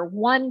 After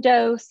one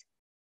dose,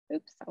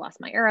 oops, I lost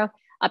my arrow.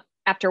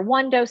 After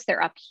one dose,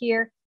 they're up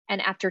here.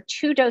 And after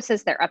 2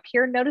 doses, they're up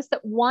here. Notice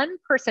that one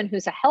person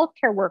who's a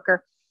healthcare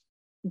worker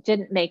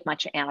didn't make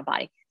much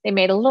antibody. They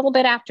made a little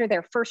bit after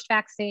their first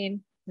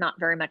vaccine, not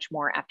very much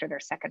more after their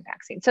second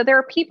vaccine. So there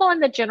are people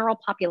in the general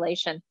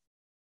population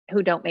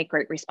who don't make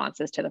great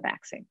responses to the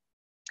vaccine.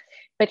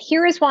 But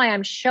here is why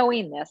I'm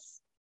showing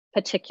this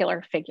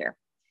particular figure.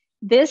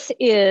 This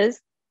is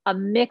a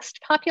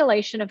mixed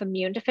population of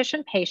immune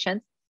deficient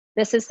patients.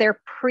 This is their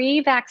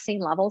pre-vaccine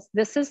levels.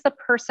 This is the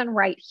person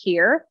right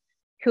here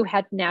who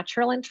had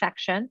natural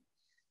infection.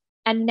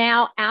 And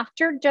now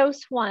after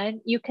dose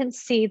 1, you can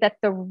see that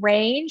the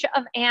range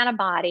of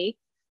antibody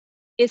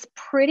is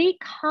pretty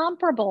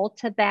comparable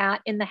to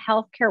that in the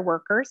healthcare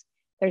workers.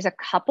 There's a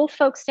couple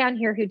folks down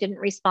here who didn't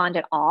respond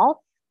at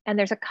all. And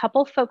there's a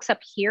couple folks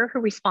up here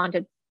who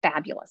responded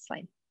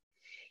fabulously.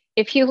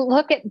 If you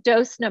look at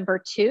dose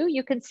number 2,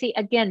 you can see,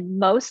 again,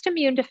 most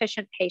immune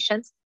deficient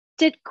patients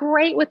did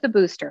great with the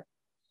booster.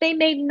 They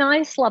made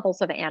nice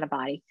levels of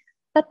antibody,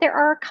 but there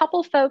are a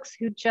couple folks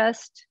who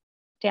just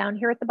down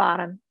here at the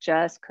bottom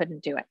just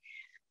couldn't do it.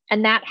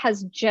 And that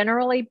has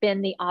generally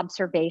been the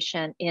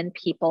observation in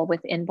people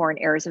with inborn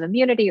errors of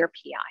immunity or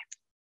PI.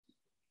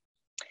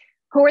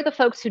 Who are the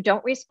folks who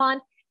don't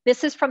respond?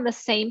 This is from the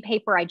same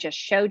paper I just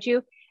showed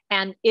you,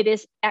 and it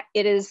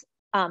is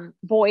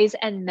boys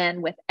and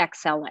men with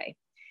XLA.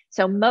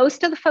 So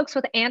most of the folks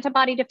with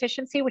antibody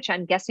deficiency, which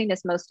I'm guessing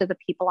is most of the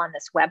people on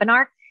this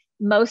webinar,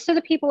 most of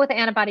the people with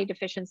antibody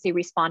deficiency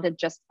responded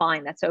just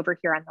fine. That's over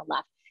here on the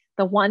left.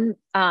 The one,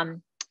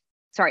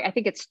 sorry, I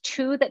think it's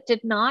 2 that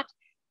did not.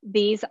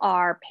 These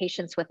are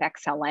patients with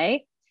XLA.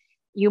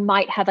 You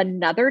might have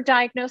another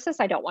diagnosis.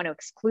 I don't want to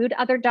exclude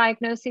other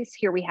diagnoses.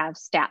 Here we have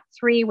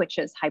STAT3, which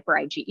is hyper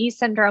IgE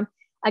syndrome.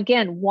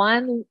 Again,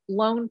 one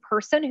lone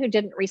person who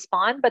didn't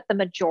respond, but the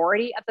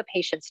majority of the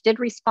patients did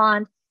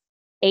respond.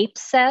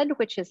 APSED,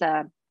 which is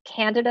a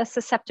Candida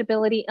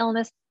susceptibility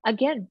illness,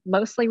 again,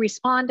 mostly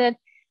responded.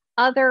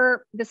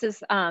 This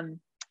is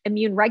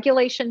immune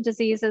regulation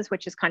diseases,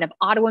 which is kind of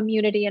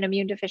autoimmunity and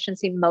immune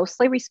deficiency,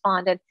 mostly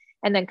responded,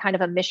 and then kind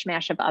of a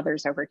mishmash of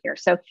others over here.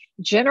 So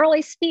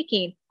generally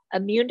speaking,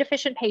 immune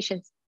deficient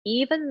patients,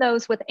 even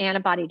those with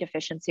antibody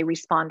deficiency,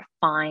 respond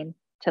fine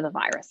to the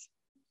virus.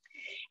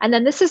 And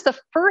then this is the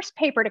first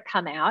paper to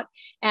come out.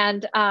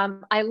 And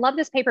I love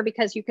this paper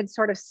because you can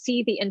sort of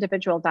see the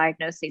individual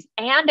diagnoses,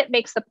 and it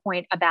makes the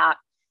point about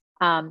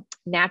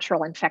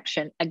natural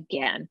infection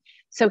again.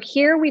 So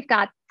here we've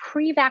got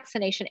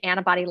pre-vaccination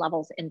antibody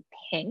levels in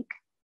pink.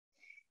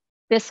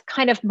 This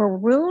kind of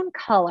maroon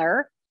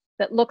color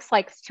that looks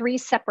like 3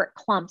 separate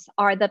clumps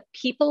are the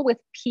people with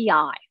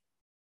PI.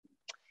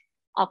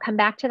 I'll come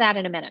back to that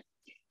in a minute.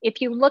 If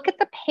you look at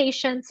the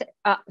patients,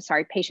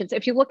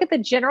 if you look at the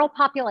general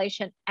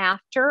population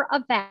after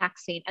a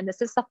vaccine, and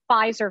this is the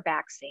Pfizer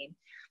vaccine,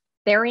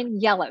 they're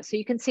in yellow. So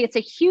you can see it's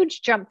a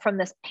huge jump from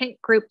this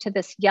pink group to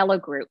this yellow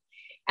group.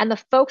 And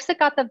the folks that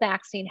got the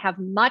vaccine have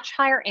much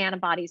higher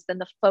antibodies than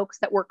the folks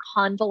that were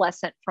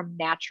convalescent from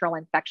natural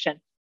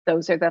infection.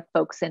 Those are the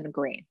folks in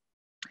green.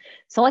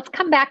 So let's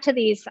come back to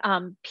these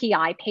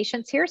PI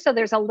patients here. So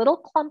there's a little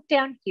clump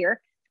down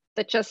here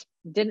that just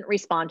didn't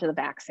respond to the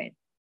vaccine.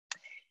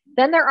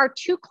 Then there are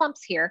 2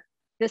 clumps here.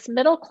 This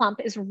middle clump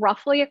is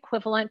roughly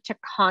equivalent to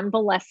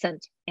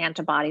convalescent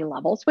antibody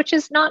levels, which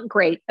is not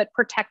great, but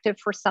protective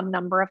for some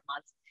number of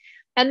months.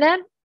 And then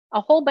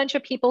a whole bunch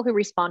of people who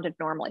responded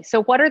normally.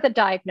 So what are the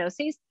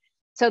diagnoses?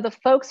 So the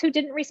folks who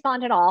didn't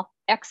respond at all,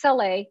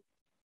 XLA,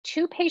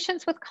 2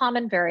 patients with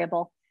common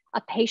variable,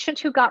 a patient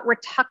who got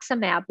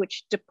rituximab,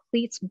 which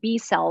depletes B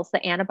cells,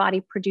 the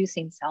antibody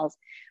producing cells,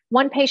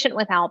 1 patient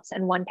with ALPS,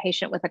 and 1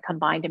 patient with a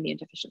combined immune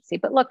deficiency.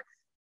 But look,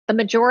 the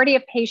majority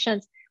of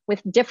patients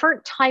with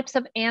different types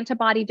of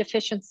antibody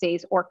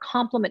deficiencies or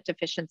complement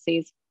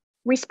deficiencies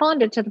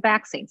responded to the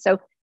vaccine. So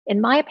in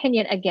my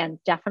opinion, again,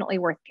 definitely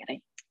worth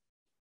getting.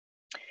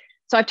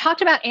 So I've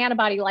talked about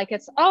antibody like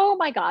it's, oh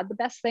my God, the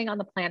best thing on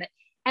the planet.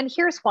 And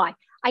here's why.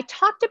 I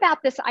talked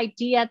about this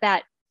idea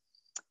that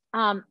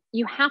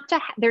you have to,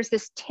 there's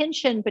this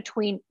tension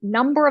between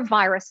number of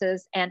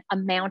viruses and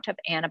amount of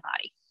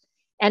antibody.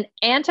 And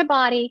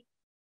antibody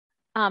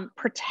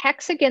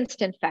protects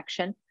against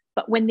infection,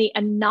 but when the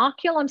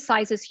inoculum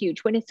size is huge,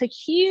 when it's a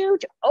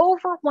huge,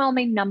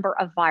 overwhelming number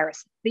of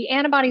viruses, the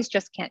antibodies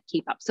just can't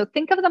keep up. So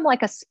think of them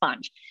like a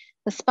sponge.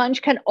 The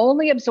sponge can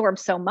only absorb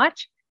so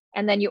much,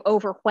 and then you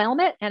overwhelm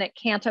it and it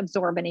can't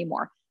absorb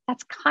anymore.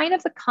 That's kind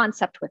of the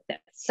concept with this.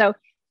 So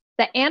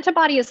the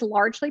antibody is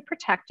largely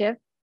protective.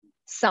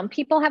 Some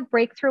people have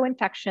breakthrough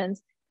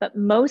infections, but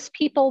most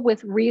people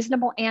with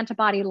reasonable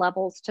antibody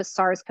levels to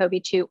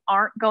SARS-CoV-2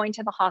 aren't going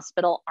to the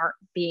hospital,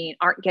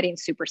 aren't getting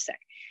super sick.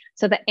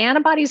 So the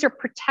antibodies are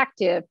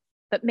protective,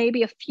 but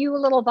maybe a few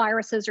little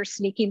viruses are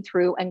sneaking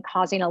through and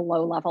causing a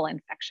low-level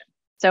infection.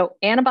 So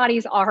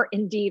antibodies are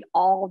indeed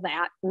all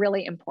that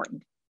really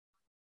important.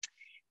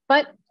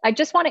 But I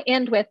just want to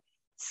end with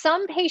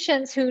some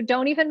patients who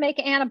don't even make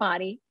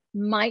antibody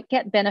might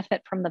get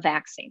benefit from the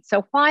vaccine.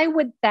 So why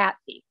would that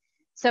be?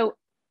 So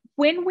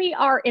when we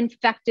are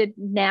infected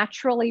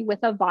naturally with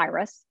a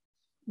virus,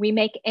 we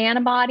make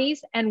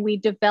antibodies and we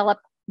develop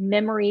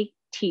memory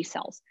T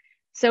cells.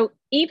 So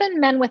even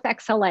men with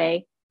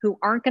XLA who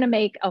aren't going to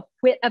make a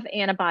whit of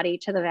antibody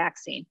to the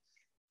vaccine,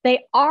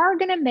 they are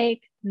going to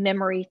make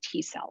memory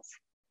T cells.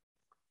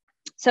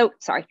 So,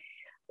 sorry,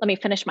 let me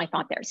finish my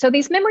thought there. So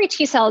these memory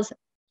T cells,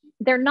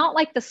 they're not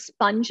like the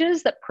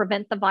sponges that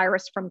prevent the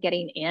virus from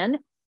getting in,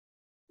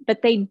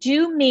 but they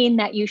do mean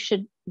that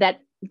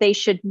they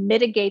should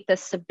mitigate the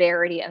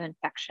severity of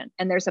infection.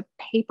 And there's a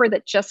paper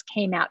that just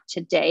came out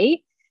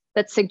today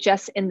that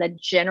suggests in the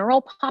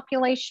general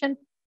population,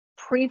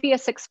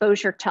 previous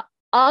exposure to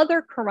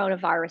other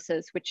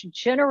coronaviruses, which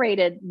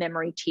generated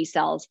memory T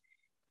cells,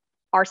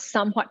 are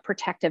somewhat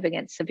protective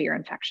against severe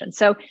infection.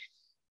 So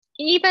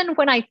even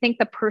when I think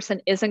the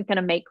person isn't going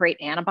to make great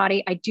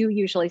antibody, I do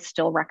usually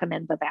still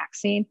recommend the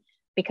vaccine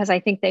because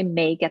I think they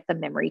may get the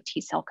memory T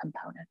cell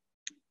component.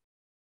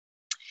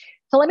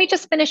 So let me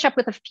just finish up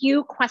with a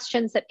few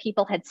questions that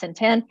people had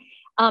sent in.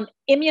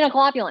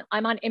 Immunoglobulin,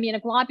 I'm on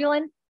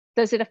immunoglobulin.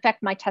 Does it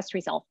affect my test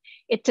result?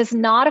 It does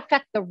not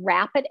affect the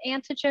rapid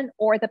antigen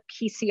or the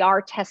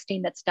PCR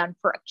testing that's done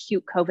for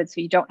acute COVID,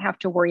 so you don't have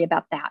to worry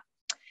about that.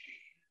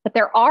 But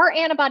there are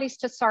antibodies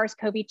to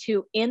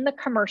SARS-CoV-2 in the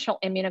commercial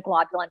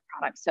immunoglobulin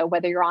products. So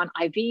whether you're on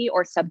IV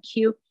or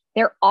sub-Q,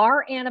 there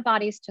are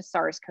antibodies to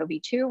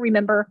SARS-CoV-2.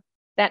 Remember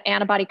that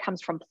antibody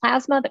comes from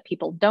plasma that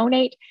people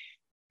donate.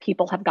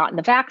 People have gotten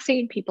the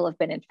vaccine, people have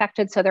been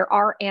infected. So there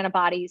are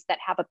antibodies that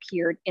have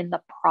appeared in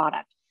the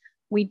product.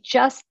 We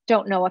just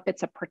don't know if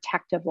it's a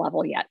protective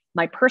level yet.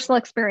 My personal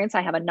experience,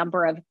 I have a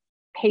number of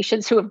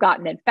patients who have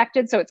gotten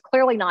infected. So it's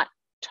clearly not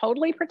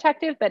totally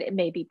protective, but it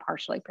may be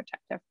partially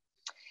protective.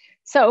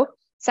 So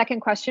second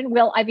question,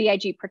 will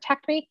IVIG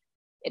protect me?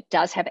 It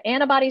does have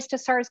antibodies to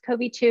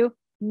SARS-CoV-2.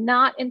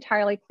 Not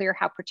entirely clear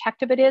how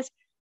protective it is,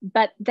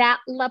 but that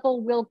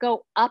level will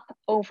go up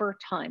over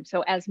time.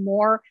 So as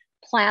more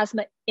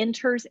plasma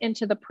enters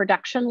into the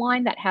production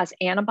line that has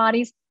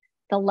antibodies,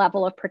 the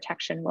level of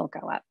protection will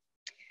go up.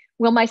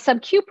 Will my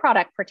sub-Q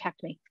product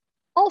protect me?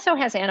 Also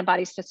has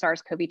antibodies to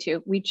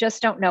SARS-CoV-2. We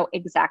just don't know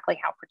exactly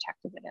how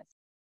protective it is.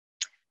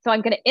 So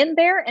I'm going to end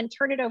there and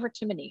turn it over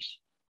to Manish.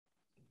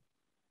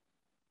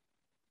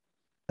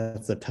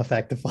 That's a tough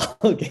act to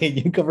follow,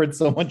 Kate. You covered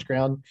so much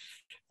ground.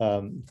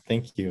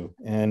 Thank you.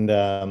 And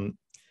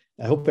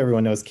I hope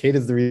everyone knows Kate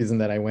is the reason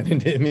that I went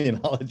into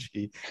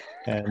immunology,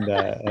 and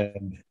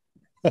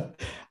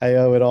I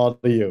owe it all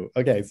to you.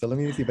 Okay, so let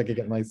me see if I can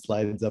get my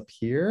slides up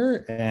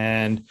here.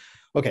 And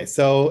okay,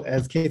 so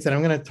as Kate said,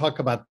 I'm going to talk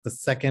about the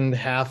second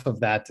half of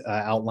that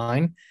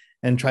outline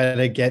and try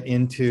to get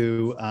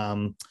into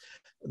the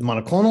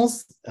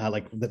monoclonals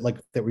like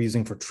that we're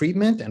using for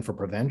treatment and for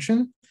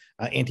prevention,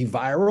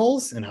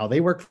 antivirals and how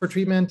they work for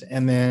treatment,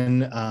 and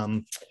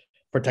then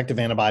protective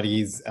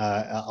antibodies.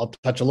 I'll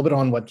touch a little bit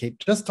on what Kate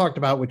just talked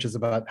about, which is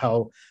about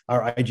how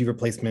our IG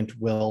replacement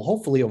will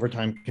hopefully over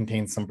time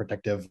contain some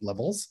protective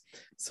levels.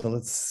 So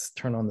let's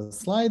turn on the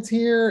slides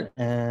here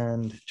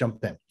and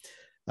jump in.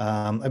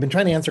 I've been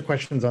trying to answer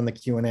questions on the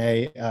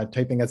Q&A,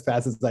 typing as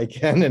fast as I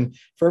can. And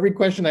for every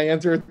question I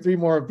answer, 3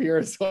 more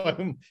appear.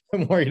 So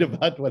I'm worried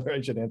about whether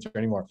I should answer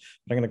anymore.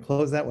 But I'm going to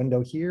close that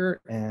window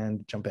here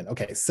and jump in.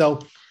 Okay, so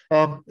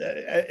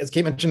as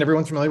Kate mentioned,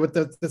 everyone's familiar with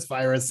this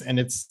virus and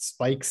its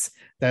spikes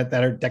that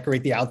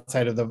decorate the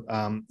outside of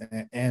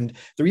the, and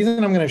the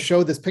reason I'm going to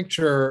show this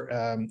picture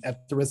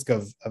at the risk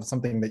of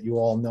something that you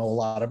all know a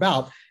lot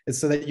about is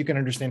so that you can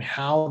understand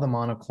how the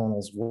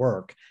monoclonals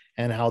work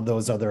and how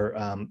those other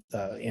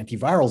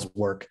antivirals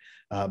work,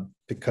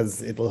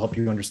 because it will help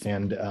you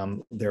understand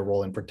their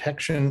role in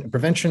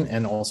prevention,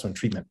 and also in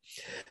treatment.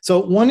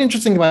 So one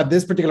interesting about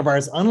this particular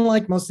virus,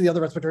 unlike most of the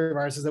other respiratory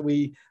viruses that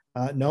we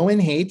know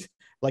and hate,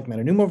 like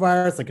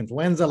metapneumovirus, like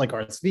influenza, like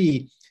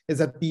RSV, is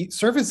that the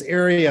surface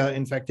area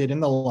infected in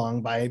the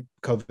lung by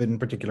COVID in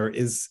particular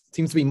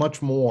seems to be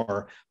much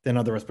more than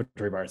other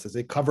respiratory viruses.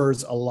 It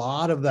covers a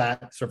lot of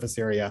that surface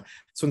area.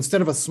 So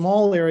instead of a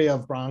small area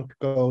of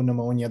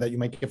bronchopneumonia that you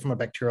might get from a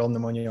bacterial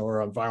pneumonia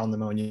or a viral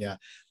pneumonia,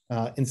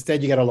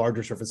 instead you get a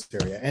larger surface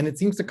area. And it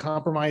seems to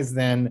compromise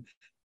then,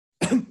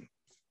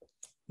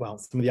 well,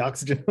 some of the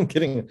oxygen, I'm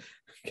getting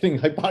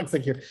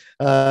hypoxic here,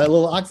 a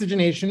little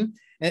oxygenation.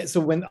 And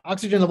so when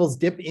oxygen levels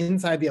dip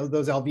inside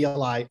those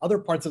alveoli, other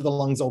parts of the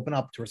lungs open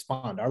up to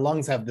respond. Our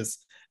lungs have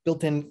this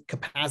built-in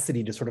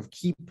capacity to sort of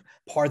keep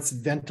parts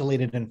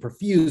ventilated and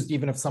perfused,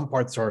 even if some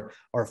parts are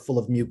full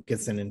of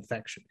mucus and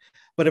infection.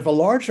 But if a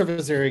large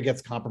surface area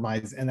gets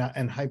compromised and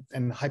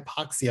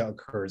hypoxia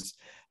occurs,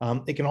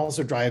 it can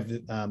also drive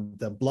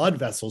the blood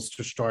vessels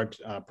to start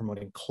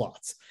promoting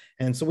clots.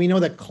 And so we know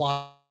that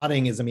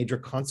clotting is a major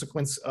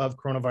consequence of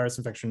coronavirus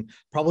infection,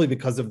 probably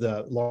because of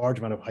the large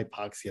amount of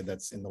hypoxia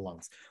that's in the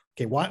lungs.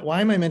 Okay,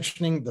 why am I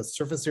mentioning the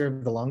surface area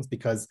of the lungs?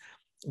 Because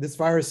this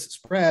virus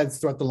spreads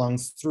throughout the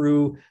lungs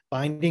through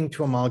binding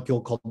to a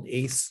molecule called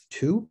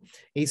ACE2.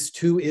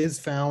 ACE2 is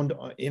found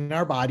in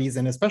our bodies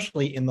and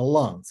especially in the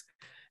lungs.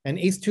 And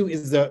ACE2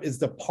 is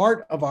the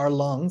part of our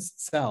lungs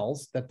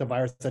cells that the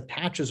virus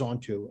attaches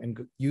onto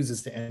and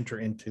uses to enter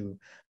into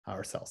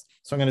our cells.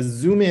 So I'm going to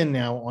zoom in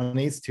now on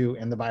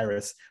ACE2 and the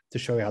virus to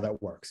show you how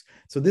that works.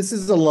 So this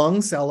is a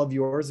lung cell of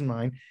yours and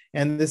mine,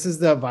 and this is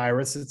the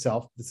virus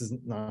itself. This is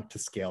not to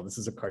scale. This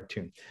is a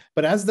cartoon.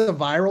 But as the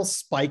viral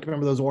spike,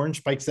 remember those orange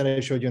spikes that I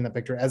showed you in that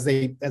picture, as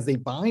they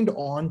bind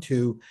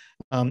onto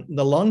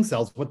the lung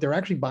cells, what they're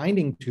actually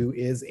binding to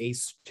is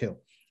ACE2.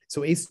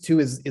 So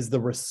ACE2 is the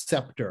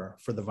receptor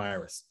for the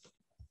virus.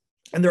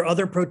 And there are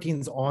other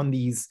proteins on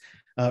these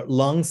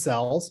lung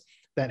cells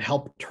that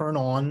help turn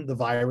on the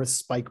virus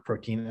spike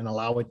protein and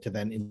allow it to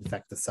then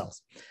infect the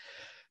cells.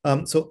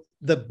 So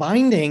the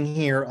binding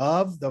here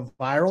of the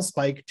viral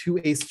spike to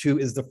ACE2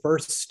 is the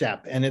first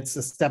step, and it's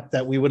a step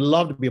that we would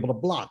love to be able to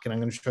block, and I'm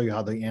going to show you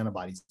how the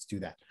antibodies do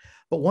that.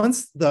 But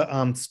once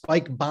the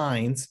spike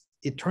binds,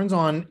 it turns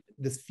on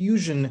this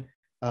fusion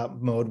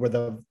mode where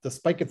the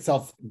spike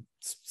itself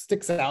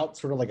sticks out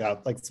sort of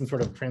like some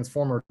sort of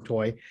transformer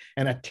toy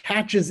and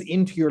attaches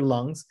into your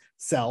lungs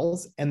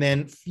cells and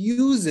then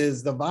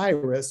fuses the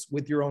virus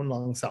with your own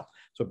lung cell.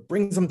 So it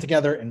brings them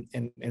together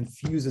and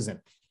fuses in.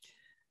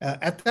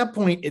 At that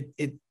point,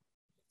 it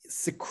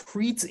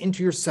secretes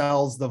into your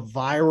cells the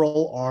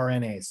viral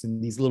RNAs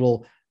and these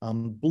little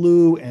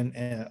blue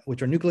and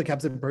which are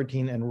nucleocapsid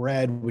protein and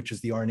red, which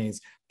is the RNAs.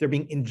 They're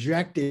being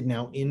injected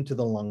now into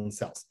the lung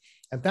cells.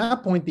 At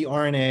that point, the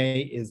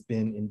RNA has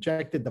been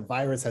injected, the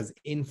virus has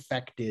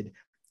infected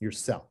your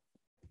cell.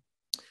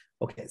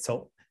 Okay,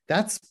 so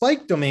that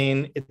spike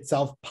domain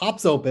itself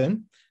pops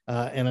open.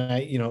 And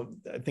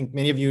I think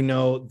many of you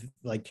know,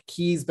 like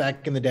keys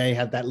back in the day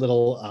had that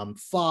little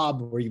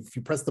fob where if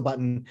you press the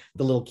button,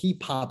 the little key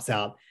pops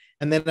out.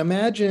 And then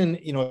imagine,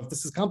 if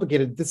this is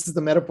complicated, this is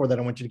the metaphor that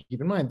I want you to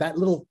keep in mind. That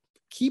little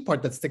key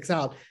part that sticks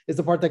out is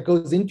the part that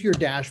goes into your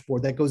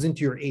dashboard, that goes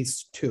into your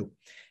ACE2.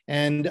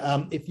 And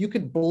if you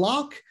could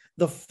block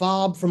the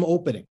fob from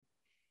opening,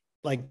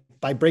 like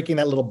by breaking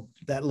that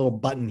little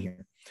button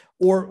here,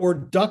 or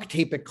duct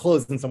tape it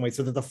closed in some way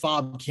so that the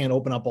fob can't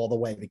open up all the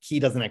way, the key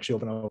doesn't actually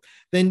open up,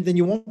 then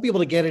you won't be able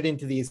to get it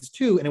into the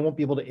ACE2 and it won't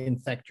be able to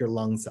infect your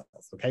lung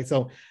cells, okay?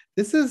 So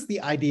this is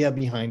the idea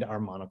behind our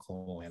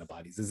monoclonal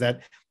antibodies, is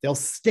that they'll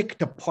stick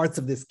to parts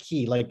of this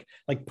key, like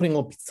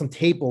putting some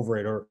tape over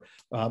it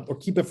or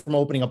keep it from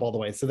opening up all the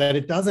way so that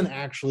it doesn't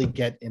actually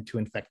get into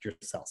infect your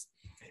cells.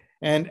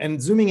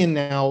 And zooming in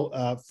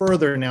now,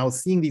 further now,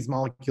 seeing these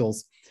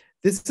molecules,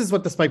 this is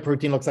what the spike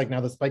protein looks like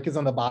now. The spike is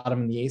on the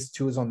bottom and the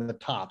ACE2 is on the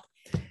top.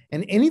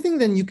 And anything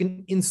then you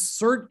can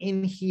insert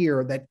in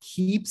here that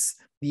keeps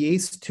the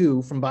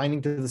ACE2 from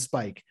binding to the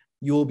spike,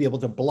 you will be able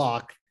to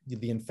block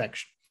the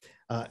infection.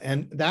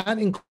 And that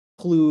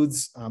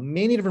includes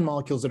many different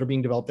molecules that are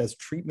being developed as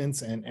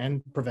treatments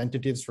and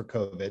preventatives for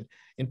COVID,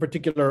 in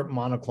particular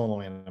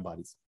monoclonal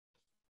antibodies.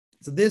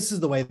 So this is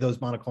the way those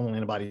monoclonal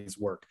antibodies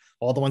work.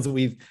 All the ones that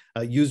we've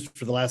used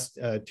for the last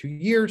 2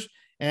 years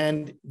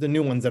and the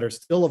new ones that are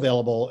still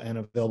available and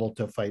available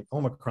to fight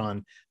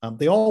Omicron,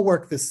 they all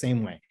work the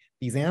same way.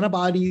 These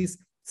antibodies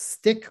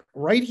stick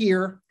right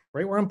here,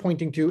 right where I'm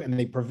pointing to, and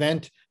they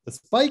prevent the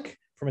spike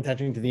from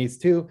attaching to the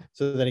ACE2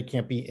 so that it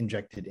can't be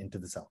injected into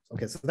the cells.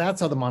 Okay, so that's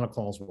how the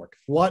monoclonals work.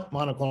 What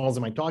monoclonals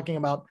am I talking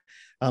about?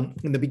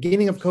 In the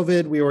beginning of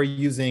COVID, we were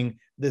using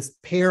this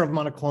pair of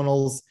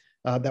monoclonals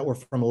that were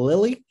from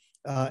Lilly.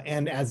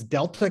 And as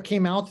Delta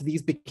came out,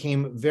 these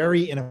became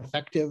very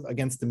ineffective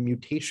against the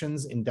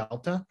mutations in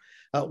Delta.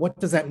 What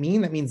does that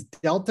mean? That means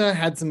Delta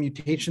had some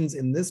mutations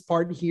in this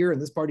part here,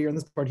 and this part here, and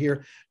this part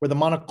here, where the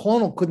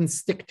monoclonal couldn't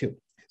stick to.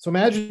 So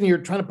imagine you're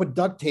trying to put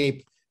duct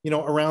tape,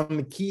 around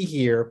the key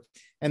here,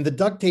 and the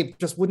duct tape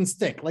just wouldn't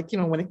stick. Like,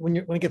 when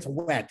it gets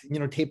wet,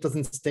 tape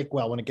doesn't stick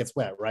well when it gets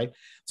wet, right?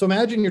 So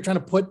imagine you're trying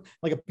to put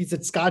like a piece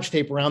of Scotch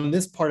tape around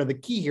this part of the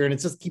key here, and it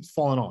just keeps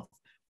falling off.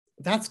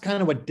 That's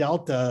kind of what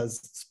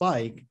Delta's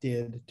spike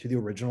did to the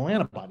original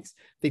antibodies.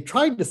 They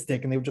tried to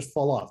stick and they would just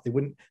fall off. They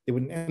wouldn't,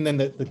 and then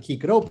the key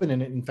could open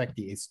and infect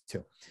the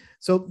ACE2.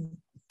 So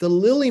the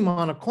Lilly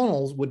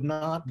monoclonals would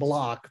not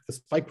block the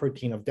spike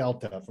protein of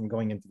Delta from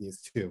going into the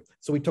ACE2.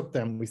 So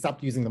we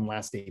stopped using them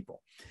last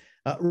April.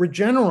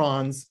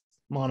 Regeneron's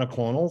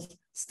monoclonals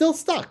still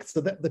stuck.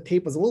 So that the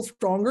tape was a little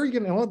stronger, you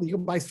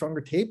can buy stronger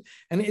tape,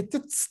 and it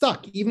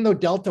stuck. Even though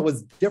Delta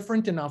was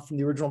different enough from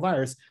the original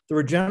virus, the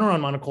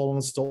Regeneron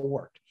monoclonals still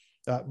worked.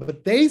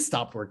 But they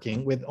stopped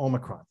working with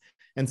Omicron.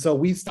 And so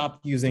we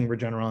stopped using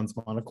Regeneron's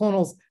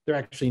monoclonals. They're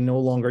actually no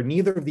longer,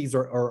 neither of these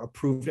are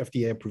approved,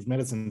 FDA approved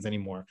medicines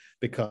anymore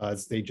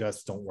because they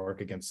just don't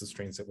work against the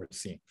strains that we're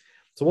seeing.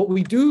 So what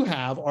we do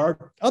have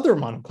are other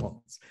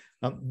monoclonals.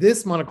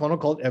 This monoclonal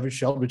called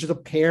Evusheld, which is a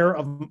pair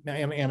of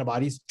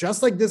antibodies,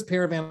 just like this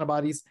pair of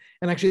antibodies.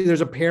 And actually,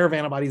 there's a pair of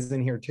antibodies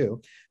in here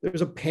too.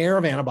 There's a pair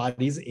of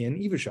antibodies in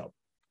Evusheld.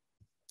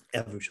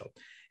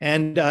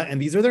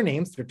 And these are their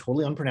names. They're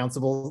totally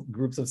unpronounceable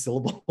groups of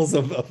syllables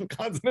of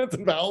consonants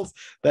and vowels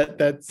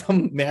that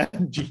some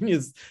mad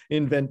genius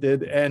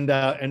invented.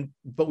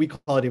 But we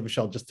call it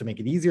Evusheld just to make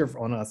it easier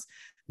on us.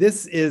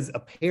 This is a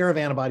pair of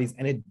antibodies,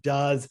 and it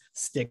does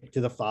stick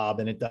to the fob,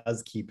 and it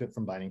does keep it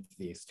from binding to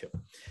the ACE2.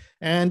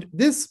 And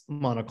this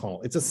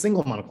monoclonal, it's a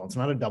single monoclonal. It's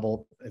not a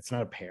double. It's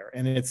not a pair.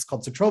 And it's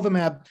called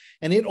sotrovimab,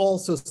 and it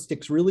also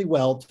sticks really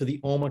well to the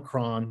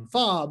Omicron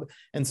fob,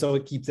 and so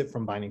it keeps it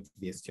from binding to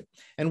the ACE2.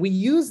 And we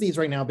use these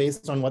right now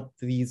based on what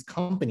these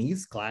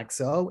companies,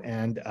 Glaxo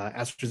and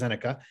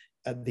AstraZeneca,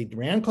 they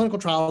ran clinical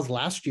trials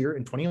last year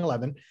in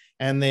 2011,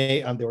 and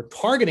they were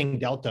targeting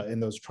Delta in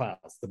those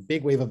trials. The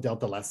big wave of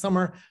Delta last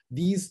summer,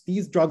 these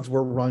drugs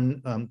were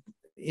run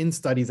in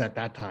studies at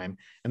that time,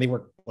 and they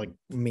worked like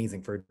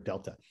amazing for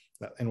Delta,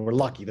 and we're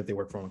lucky that they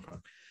work for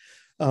Omicron.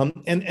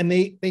 And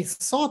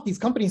these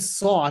companies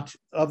sought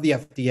of the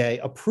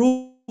FDA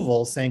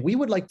approval, saying we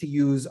would like to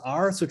use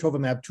our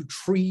sotrovimab to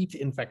treat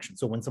infection.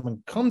 So when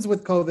someone comes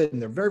with COVID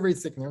and they're very, very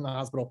sick and they're in the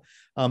hospital,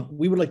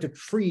 we would like to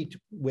treat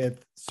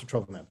with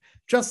sotrovimab,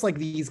 just like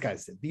these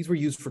guys did. These were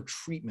used for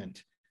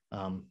treatment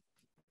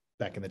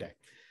back in the day.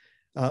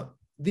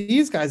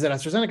 These guys at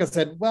AstraZeneca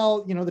said,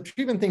 well, you know, the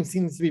treatment thing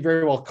seems to be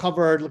very well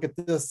covered. Look at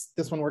this.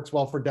 This one works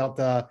well for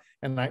Delta.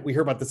 And we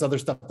hear about this other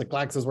stuff that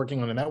Glaxo is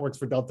working on, and that works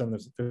for Delta.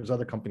 And there's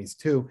other companies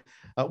too.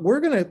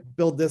 We're going to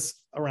build this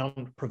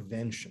around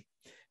prevention.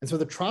 And so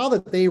the trial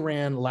that they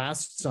ran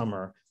last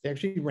summer, they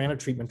actually ran a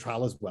treatment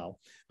trial as well,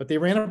 but they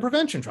ran a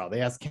prevention trial. They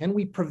asked, can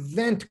we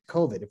prevent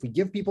COVID? If we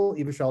give people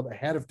Evusheld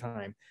ahead of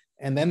time,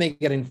 and then they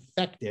get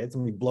infected,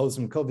 and we blow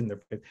some COVID in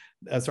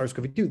their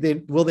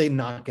SARS-CoV-2, will they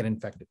not get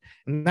infected?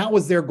 And that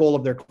was their goal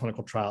of their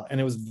clinical trial,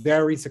 and it was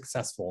very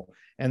successful.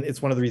 And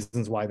it's one of the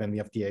reasons why then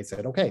the FDA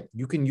said, okay,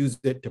 you can use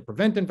it to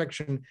prevent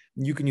infection,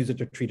 you can use it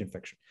to treat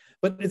infection.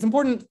 But it's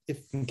important,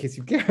 in case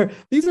you care,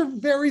 these are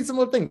very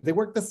similar things. They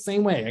work the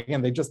same way.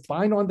 Again, they just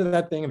bind onto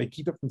that thing and they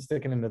keep it from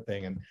sticking in the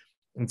thing.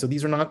 And so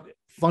these are not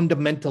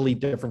fundamentally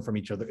different from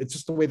each other. It's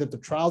just the way that the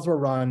trials were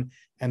run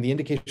and the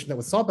indication that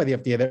was sought by the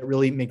FDA that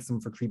really makes them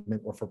for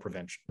treatment or for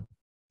prevention.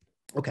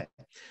 Okay,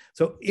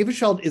 so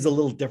Evusheld is a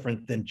little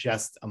different than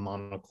just a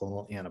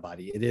monoclonal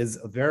antibody. It is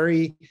a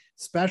very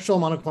special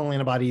monoclonal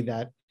antibody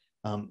that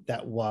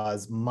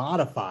was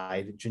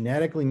modified,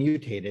 genetically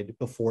mutated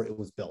before it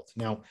was built.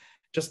 Now,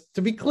 just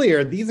to be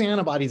clear, these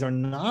antibodies are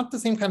not the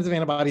same kinds of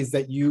antibodies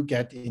that you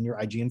get in your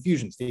IG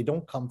infusions. They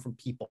don't come from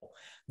people.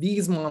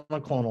 These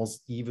monoclonals,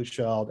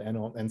 Evusheld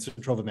and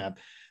sotrovimab,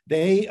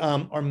 they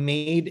are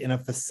made in a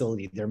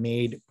facility. They're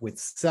made with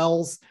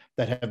cells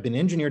that have been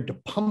engineered to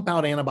pump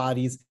out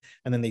antibodies,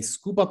 and then they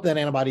scoop up that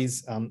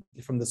antibodies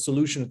from the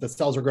solution that the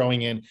cells are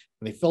growing in, and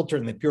they filter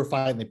it and they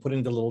purify it and they put it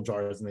into little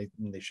jars and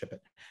they ship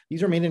it.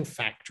 These are made in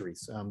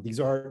factories.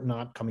 These are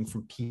not coming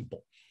from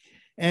people.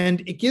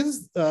 And it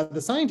gives the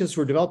scientists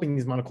who are developing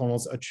these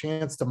monoclonals a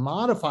chance to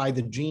modify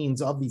the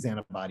genes of these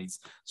antibodies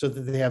so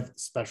that they have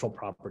special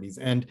properties.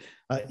 And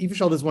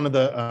Evusheld is one of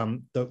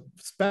the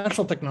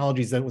special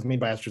technologies that was made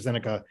by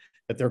AstraZeneca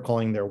that they're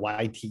calling their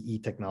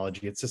YTE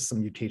technology. It's just some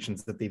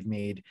mutations that they've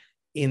made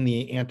in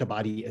the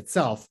antibody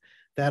itself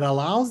that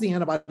allows the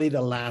antibody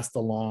to last a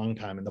long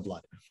time in the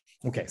blood.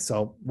 Okay,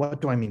 so what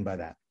do I mean by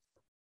that?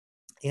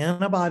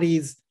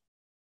 Antibodies,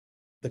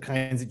 the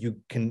kinds that you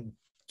can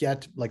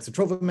get, like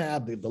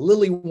sotrovimab, the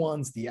Lilly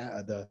ones, the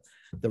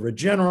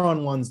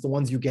Regeneron ones, the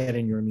ones you get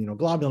in your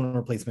immunoglobulin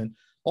replacement,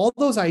 all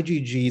those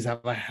IgGs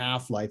have a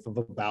half-life of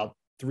about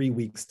 3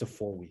 weeks to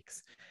 4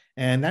 weeks.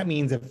 And that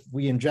means if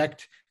we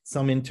inject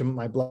some into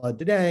my blood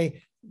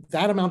today,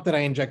 that amount that I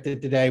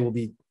injected today will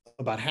be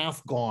about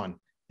half gone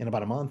in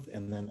about a month,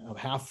 and then a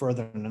half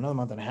further in another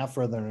month, and a half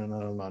further in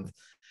another month.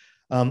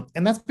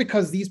 And that's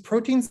because these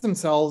proteins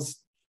themselves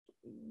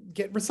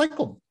get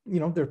recycled.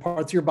 There are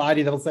parts of your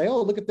body that'll say,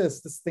 oh, look at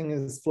this thing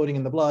is floating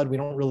in the blood. We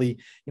don't really,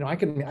 I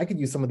could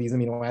use some of these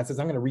amino acids.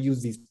 I'm going to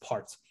reuse these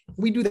parts.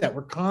 We do that.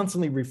 We're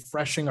constantly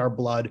refreshing our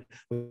blood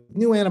with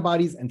new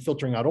antibodies and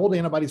filtering out old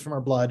antibodies from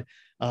our blood.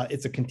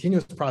 It's a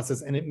continuous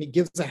process, and it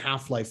gives a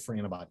half-life for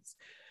antibodies.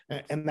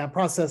 And that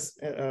process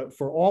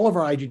for all of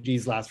our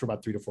IgGs lasts for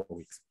about 3 to 4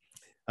 weeks.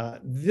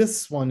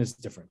 This one is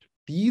different.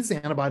 These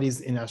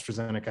antibodies in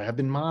AstraZeneca have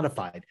been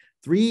modified.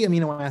 3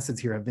 amino acids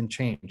here have been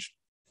changed.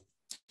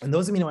 And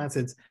those amino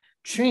acids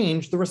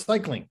change the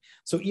recycling.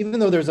 So even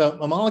though there's a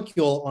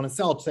molecule on a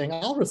cell saying,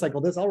 I'll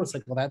recycle this, I'll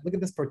recycle that, look at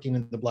this protein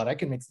in the blood, I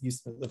can make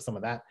use of some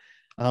of that.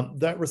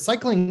 That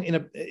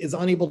recycling is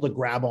unable to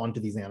grab onto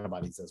these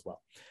antibodies as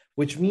well,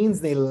 which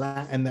means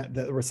and that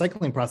the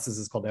recycling process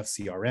is called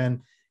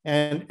FcRn.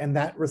 And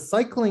that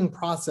recycling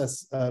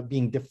process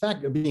being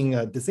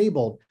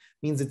disabled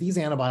means that these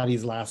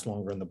antibodies last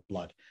longer in the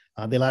blood.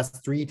 They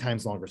last 3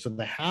 times longer. So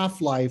the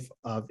half-life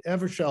of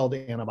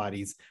Evusheld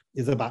antibodies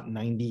is about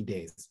 90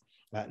 days.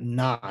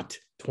 not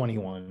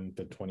 21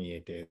 to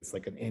 28 days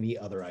like in any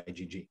other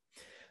IgG.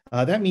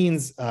 That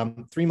means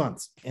 3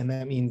 months, and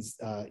that means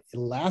it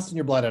lasts in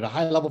your blood at a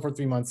high level for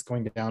 3 months,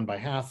 going down by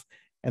half,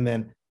 and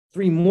then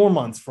 3 more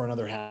months for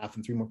another half,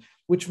 and 3 more,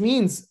 which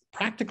means,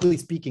 practically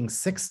speaking,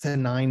 6 to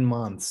 9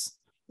 months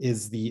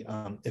is the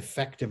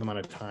effective amount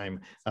of time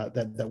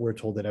that we're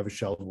told that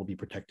Evusheld will be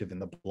protective in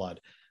the blood.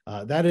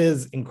 That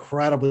is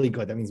incredibly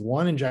good. That means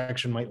one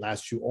injection might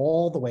last you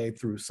all the way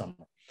through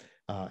summer,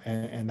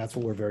 and that's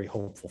what we're very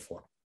hopeful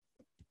for.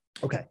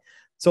 Okay,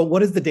 so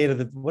what is the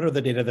data what are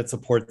the data that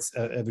supports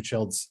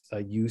Evusheld's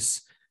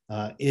use?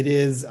 It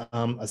is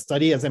a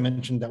study, as I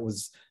mentioned, that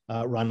was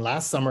run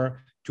last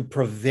summer to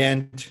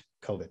prevent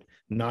COVID,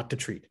 not to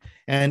treat.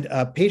 And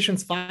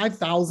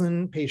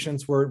 5,000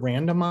 patients were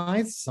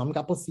randomized. Some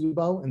got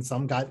placebo and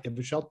some got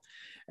Evusheld.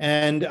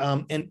 And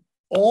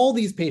all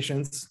these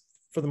patients,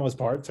 for the most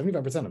part,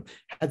 75% of them,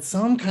 had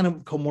some kind of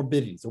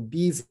comorbidities: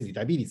 obesity,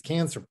 diabetes,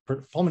 cancer,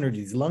 pulmonary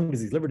disease, lung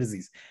disease, liver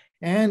disease,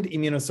 and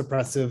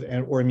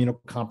immunosuppressive or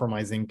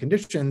immunocompromising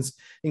conditions,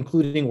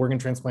 including organ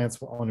transplants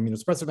on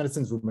immunosuppressive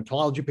medicines,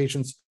 rheumatology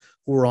patients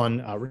who are on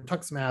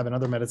rituximab and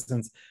other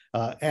medicines,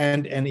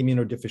 and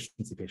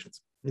immunodeficiency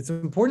patients. It's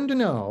important to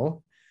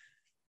know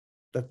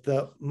that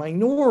the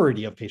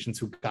minority of patients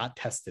who got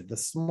tested, the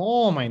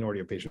small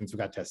minority of patients who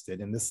got tested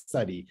in this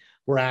study,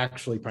 were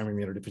actually primary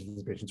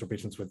immunodeficiency patients or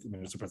patients with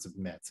immunosuppressive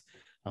meds.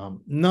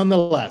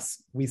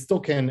 Nonetheless, we still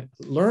can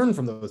learn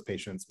from those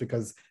patients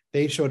because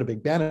they showed a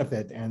big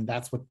benefit, and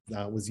that's what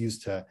was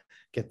used to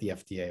get the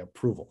FDA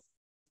approval.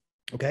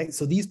 Okay,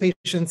 so these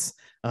patients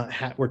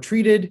were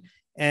treated,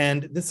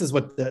 and this is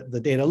what the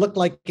data looked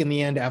like in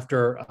the end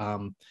after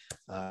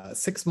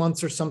 6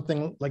 months or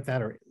something like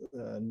that, or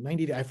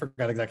 90 days. I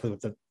forgot exactly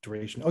what the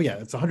duration. Oh yeah,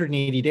 it's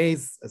 180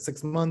 days,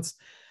 6 months.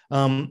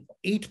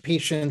 8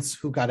 patients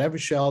who got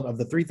Evusheld. Of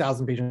the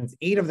 3,000 patients,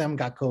 8 of them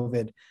got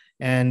COVID.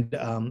 And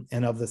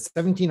of the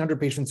 1,700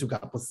 patients who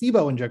got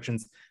placebo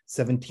injections,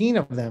 17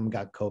 of them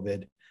got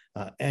COVID.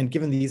 And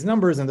given these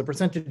numbers and the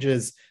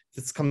percentages,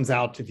 this comes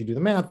out, if you do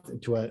the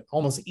math, to an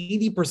almost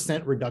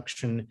 80%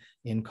 reduction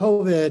in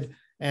COVID.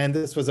 And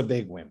this was a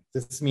big win.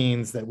 This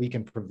means that we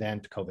can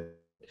prevent COVID.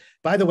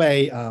 By the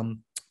way,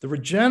 the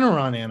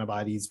Regeneron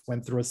antibodies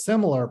went through a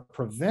similar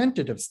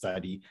preventative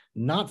study,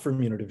 not for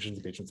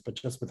immunodeficiency patients, but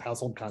just with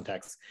household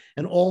contacts,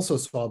 and also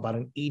saw about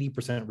an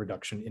 80%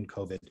 reduction in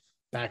COVID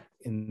back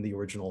in the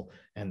original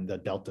and the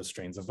Delta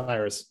strains of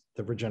virus.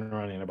 The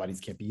Regeneron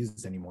antibodies can't be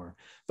used anymore.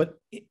 But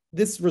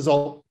this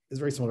result is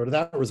very similar to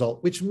that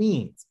result, which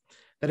means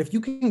that if you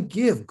can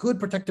give good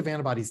protective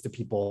antibodies to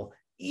people,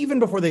 even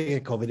before they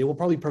get COVID, it will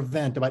probably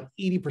prevent about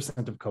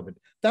 80% of COVID.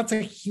 That's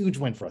a huge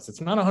win for us.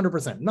 It's not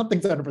 100%.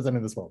 Nothing's 100%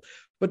 in this world.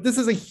 But this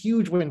is a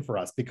huge win for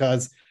us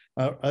because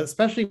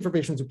especially for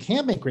patients who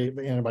can't make great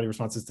antibody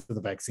responses to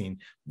the vaccine,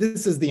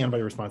 this is the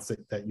antibody response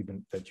that you've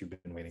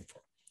been waiting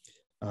for.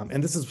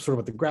 And this is sort of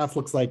what the graph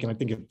looks like. And I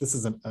think this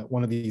is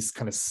one of these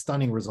kind of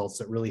stunning results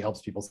that really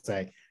helps people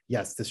say,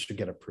 yes, this should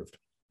get approved.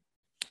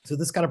 So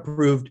this got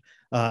approved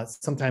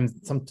sometime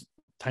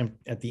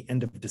at the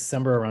end of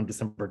December, around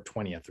December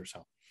 20th or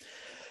so.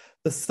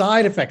 The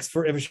side effects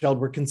for Evusheld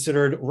were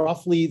considered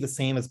roughly the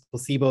same as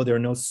placebo. There are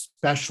no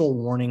special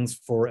warnings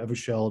for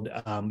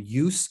Evusheld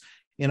use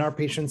in our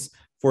patients.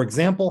 For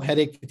example,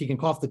 headache, fatigue, and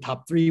cough, the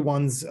top 3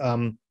 ones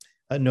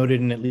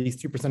noted in at least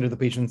 3% of the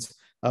patients,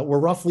 were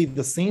roughly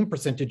the same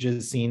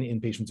percentages seen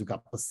in patients who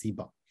got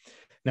placebo.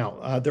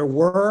 Now, there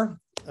were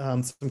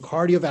some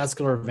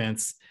cardiovascular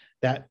events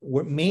that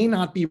may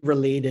not be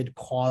related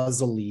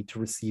causally to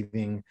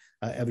receiving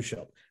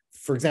Evusheld.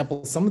 For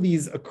example, some of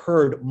these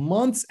occurred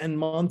months and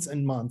months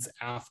and months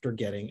after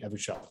getting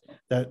Evusheld.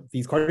 That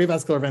these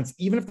cardiovascular events,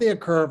 even if they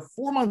occur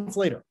 4 months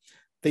later,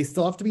 they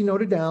still have to be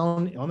noted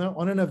down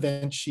on an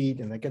event sheet,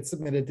 and that gets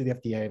submitted to the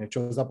FDA, and it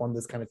shows up on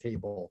this kind of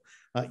table,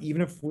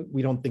 even if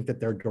we don't think that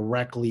they're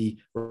directly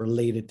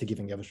related to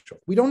giving Evusheld.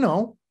 We don't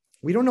know.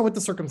 We don't know what the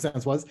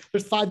circumstance was.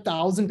 There's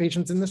 5,000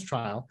 patients in this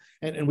trial,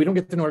 and we don't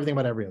get to know everything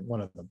about every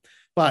one of them.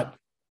 But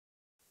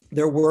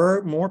there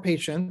were more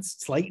patients,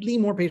 slightly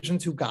more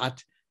patients who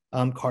got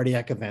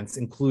cardiac events,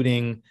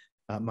 including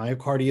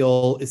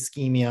myocardial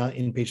ischemia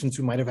in patients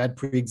who might have had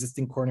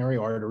pre-existing coronary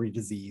artery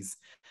disease.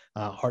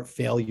 Heart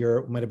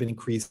failure might have been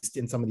increased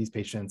in some of these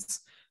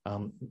patients.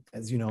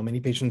 As you know, many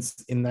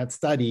patients in that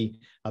study,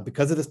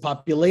 because of this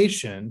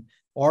population,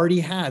 already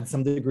had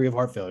some degree of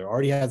heart failure,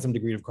 already had some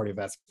degree of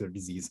cardiovascular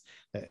disease,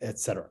 et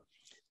cetera.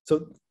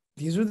 So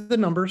these are the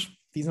numbers.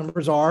 These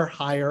numbers are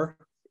higher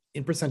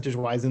in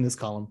percentage-wise in this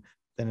column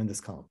than in this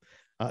column.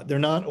 They're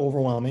not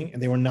overwhelming,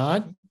 and they were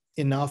not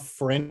enough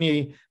for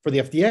the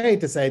FDA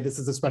to say this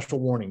is a special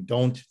warning.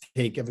 Don't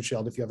take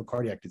Evusheld if you have a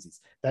cardiac disease.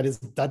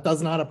 That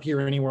does not appear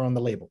anywhere on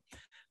the label.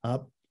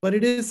 But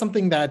it is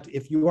something that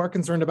if you are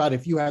concerned about,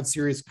 if you have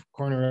serious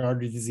coronary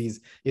artery disease,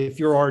 if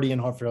you're already in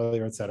heart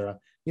failure, et cetera,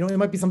 it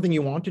might be something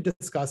you want to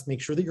discuss.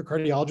 Make sure that your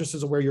cardiologist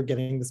is aware you're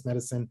getting this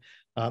medicine.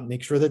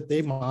 Make sure that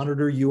they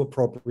monitor you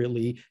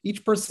appropriately.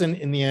 Each person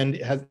in the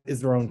end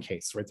is their own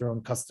case, right? Their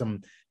own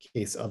custom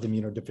case of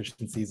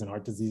immunodeficiencies and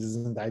heart diseases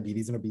and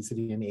diabetes and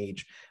obesity and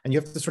age. And you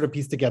have to sort of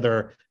piece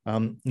together,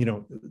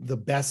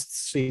 the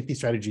best safety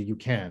strategy you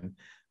can.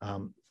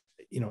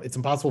 It's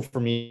impossible for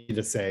me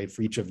to say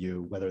for each of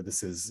you whether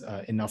this is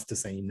enough to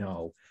say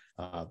no,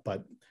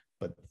 but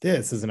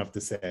this is enough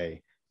to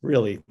say,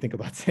 really think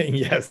about saying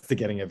yes to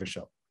getting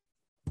Evusheld.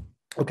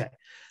 Okay,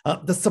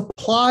 the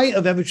supply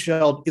of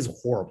Evusheld is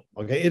horrible.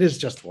 Okay, it is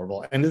just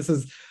horrible, and this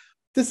is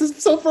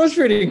so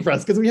frustrating for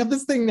us because we have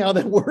this thing now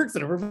that works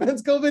and it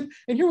prevents COVID,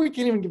 and here we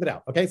can't even give it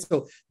out. Okay,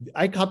 so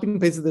I copied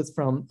and pasted this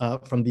from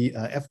the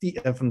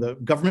FD from the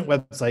government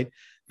website.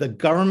 The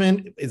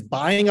government is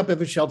buying up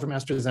Evusheld from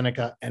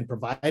AstraZeneca and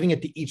providing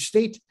it to each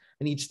state,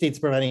 and each state's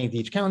providing it to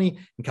each county.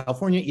 In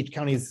California, each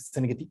county is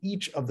sending it to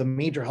each of the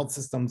major health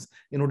systems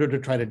in order to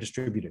try to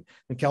distribute it.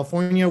 In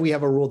California, we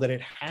have a rule that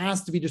it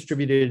has to be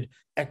distributed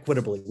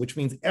equitably, which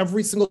means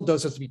every single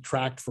dose has to be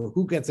tracked for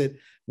who gets it,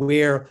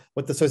 where,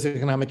 what the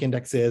socioeconomic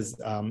index is.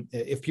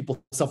 If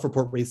people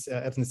self-report race,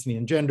 ethnicity,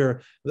 and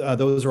gender,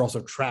 those are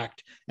also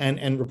tracked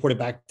and reported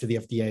back to the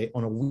FDA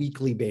on a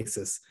weekly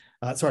basis.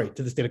 To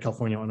the state of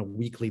California on a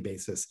weekly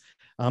basis.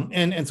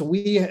 And so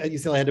we at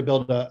UCLA had to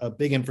build a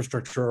big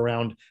infrastructure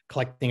around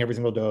collecting every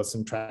single dose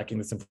and tracking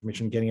this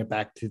information, getting it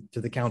back to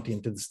the county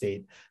and to the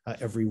state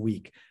every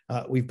week.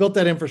 We've built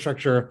that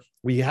infrastructure.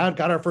 We got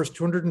our first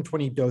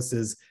 220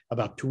 doses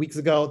about 2 weeks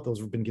ago.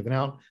 Those have been given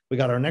out. We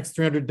got our next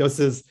 300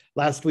 doses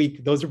last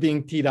week. Those are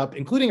being teed up,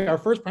 including our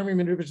first primary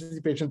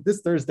immunodeficiency patient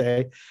this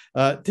Thursday.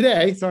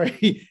 Today,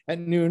 at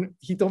noon.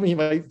 He told me he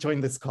might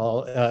join this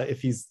call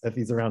if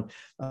he's around.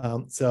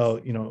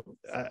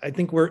 I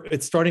think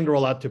it's starting to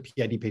roll out to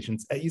PID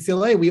patients. At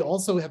UCLA, we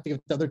also have to give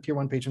other tier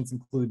 1 patients,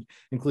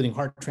 including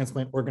heart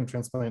transplant, organ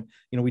transplant.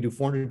 We do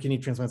 400 kidney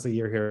transplants a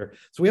year here.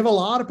 So we have a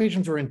lot of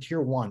patients who are in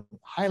tier 1,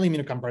 highly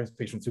immunocompromised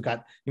patients who got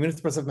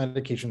immunosuppressive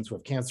medications, who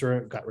have cancer,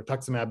 got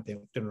rituximab, they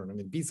don't run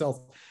immune B cells.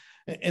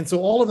 And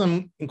so all of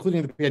them,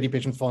 including the PID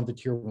patients, fall into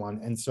tier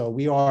 1. And so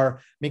we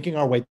are making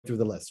our way through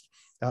the list.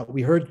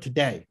 We heard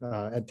today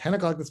at 10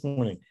 o'clock this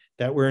morning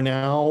that we're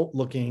now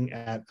looking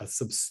at a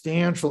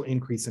substantial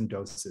increase in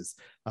doses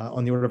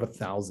on the order of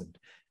 1,000.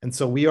 And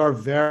so we are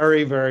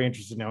very, very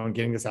interested now in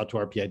getting this out to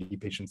our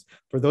PID patients.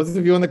 For those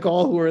of you on the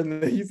call who are in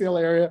the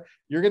UCLA area,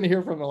 you're going to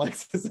hear from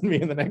Alexis and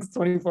me in the next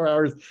 24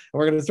 hours, and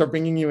we're going to start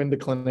bringing you into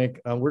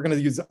clinic. We're going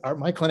to use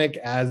my clinic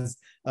as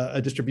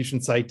a distribution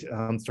site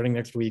starting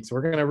next week. So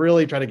we're going to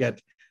really try to get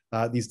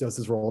these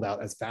doses rolled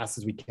out as fast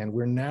as we can.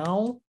 We're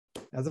now,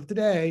 as of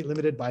today,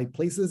 limited by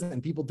places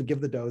and people to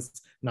give the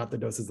dose, not the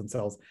doses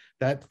themselves.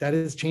 That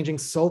is changing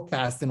so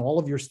fast in all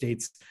of your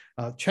states.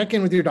 Check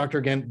in with your doctor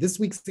again. This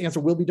week's answer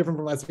will be different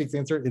from last week's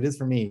answer. It is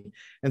for me.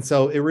 And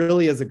so it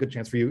really is a good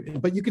chance for you.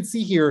 But you can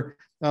see here,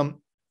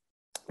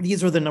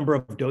 these are the number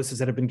of doses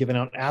that have been given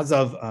out as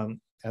of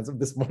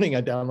this morning.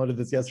 I downloaded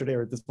this yesterday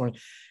or this morning.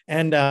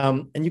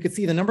 And you can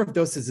see the number of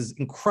doses is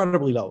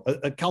incredibly low.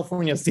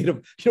 California, a state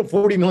of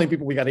 40 million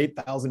people, we got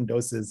 8,000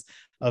 doses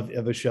of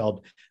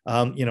Evusheld.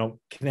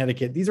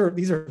 Connecticut, these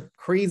are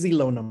crazy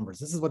low numbers.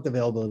 This is what the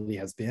availability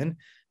has been.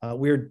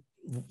 We're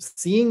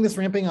seeing this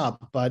ramping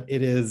up, but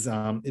it is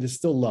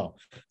still low.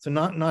 So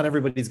not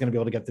everybody's going to be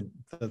able to get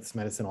this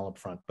medicine all up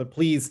front. But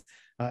please,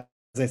 as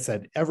I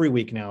said, every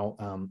week now,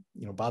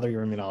 bother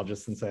your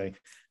immunologist and say,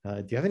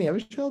 do you have any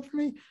Evusheld for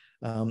me?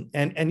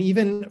 And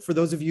even for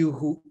those of you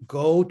who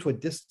go to a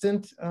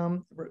distant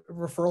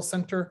referral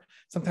center,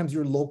 sometimes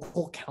your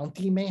local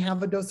county may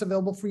have a dose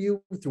available for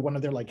you through one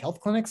of their health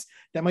clinics.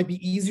 That might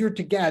be easier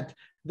to get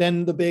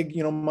than the big,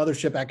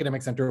 mothership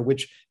academic center,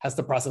 which has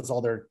to process all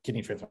their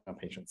kidney transplant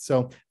patients.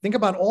 So think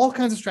about all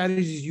kinds of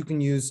strategies you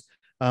can use.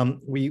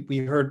 We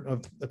heard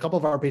of a couple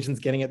of our patients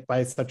getting it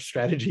by such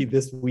strategy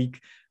this week.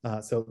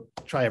 So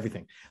try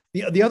everything.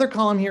 The other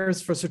column here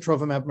is for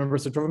sotrovimab. Remember,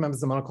 sotrovimab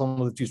is the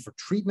monoclonal that's used for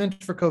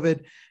treatment for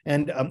COVID,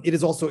 and it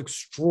is also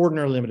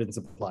extraordinarily limited in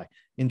supply.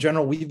 In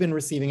general, we've been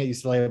receiving at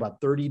UCLA about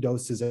 30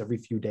 doses every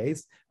few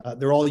days.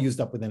 They're all used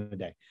up within a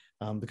day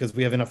because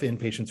we have enough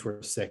inpatients who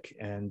are sick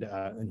and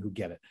who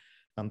get it.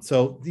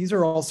 So these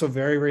are also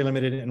very, very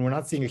limited, and we're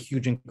not seeing a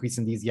huge increase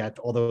in these yet,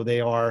 although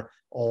they are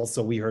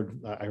also,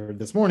 I heard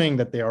this morning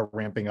that they are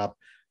ramping up.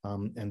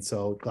 And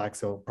so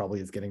Glaxo probably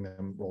is getting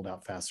them rolled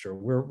out faster.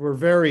 We're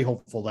very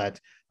hopeful that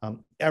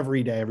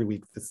every day, every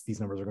week, these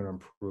numbers are going to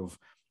improve,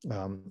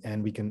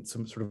 and we can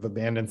sort of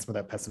abandon some of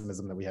that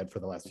pessimism that we had for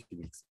the last few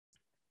weeks.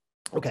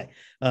 Okay.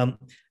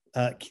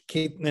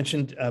 Kate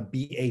mentioned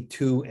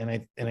BA2,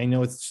 and I know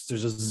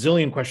there's a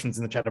zillion questions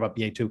in the chat about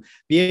BA2.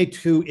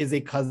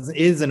 BA2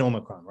 is an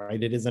Omicron,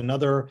 right? It is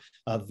another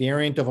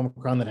variant of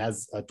Omicron that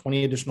has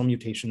 20 additional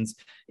mutations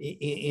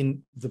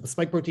in the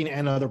spike protein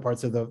and other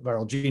parts of the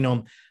viral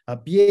genome.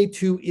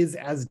 BA2 is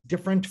as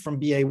different from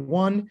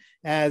BA1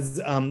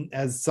 as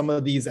some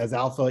of these, as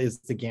alpha is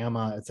to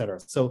gamma, et cetera.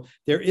 So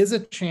there is a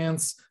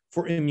chance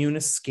for immune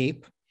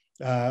escape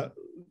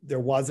there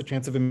was a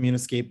chance of immune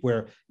escape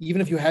where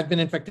even if you had been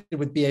infected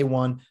with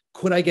BA1,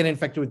 could I get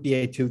infected with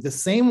BA2? The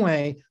same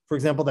way, for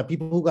example, that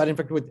people who got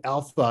infected with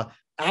alpha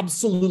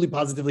absolutely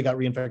positively got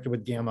reinfected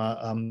with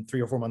gamma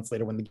 3 or 4 months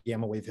later when the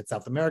gamma wave hit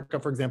South America,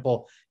 for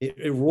example.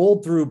 It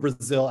rolled through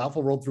Brazil,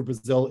 alpha rolled through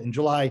Brazil in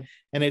July,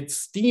 and it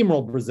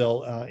steamrolled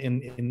Brazil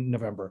in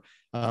November.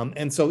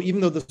 And so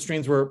even though the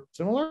strains were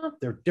similar,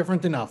 they're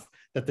different enough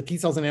that the T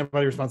cells and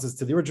antibody responses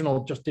to the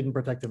original just didn't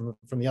protect them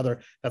from the other.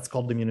 That's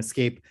called immune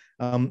escape.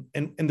 And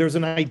there's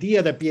an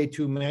idea that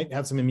BA2 might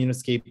have some immune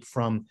escape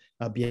from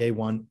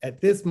BA1. At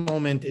this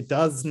moment, it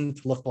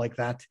doesn't look like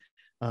that.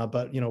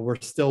 But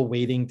we're still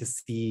waiting to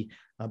see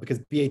because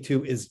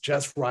BA2 is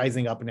just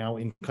rising up now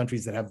in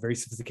countries that have very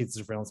sophisticated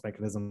surveillance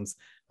mechanisms,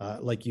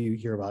 like you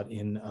hear about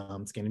in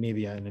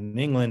Scandinavia and in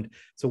England.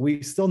 So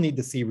we still need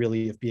to see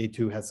really if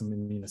BA2 has some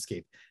immune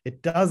escape.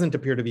 It doesn't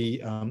appear to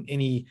be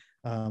any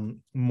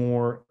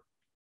more.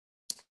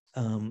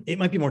 It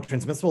might be more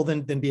transmissible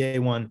than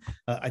BA1.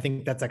 I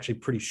think that's actually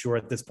pretty sure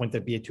at this point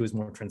that BA2 is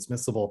more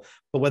transmissible,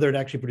 but whether it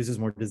actually produces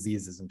more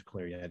disease isn't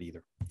clear yet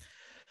either.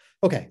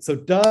 Okay, so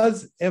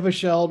does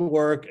Evusheld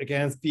work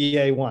against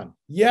BA1?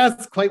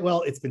 Yes, quite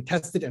well. It's been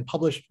tested and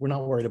published. We're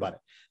not worried about it.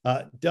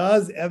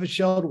 Does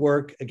Evusheld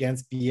work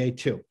against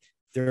BA2?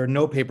 There are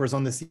no papers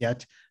on this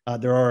yet.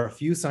 There are a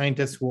few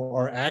scientists who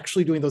are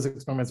actually doing those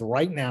experiments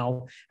right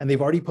now, and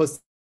they've already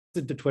posted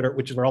to Twitter,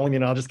 which is where all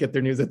immunologists get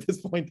their news at this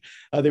point.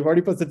 They've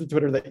already posted to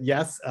Twitter that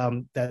yes,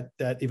 that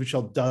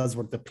Evusheld does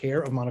work. The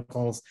pair of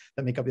monoclonals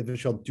that make up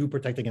Evusheld do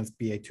protect against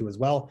BA2 as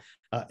well.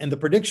 And the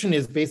prediction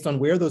is based on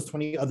where those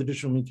 20 other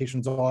additional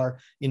mutations are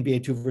in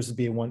BA2 versus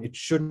BA1. It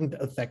shouldn't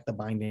affect the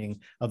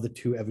binding of the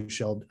two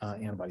Evusheld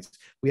antibodies.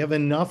 We have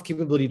enough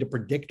capability to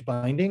predict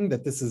binding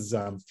that this is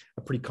a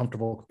pretty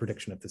comfortable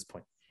prediction at this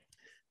point.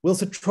 Will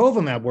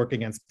sotrovimab work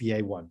against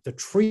BA1? The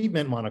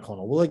treatment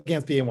monoclonal, will it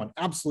against BA1?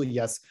 Absolutely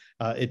yes,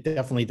 it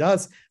definitely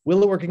does.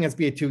 Will it work against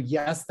BA2?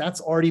 Yes, that's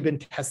already been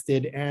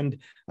tested, and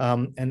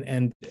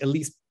at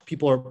least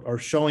people are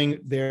showing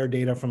their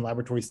data from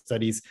laboratory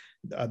studies.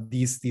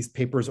 These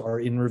papers are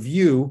in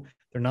review.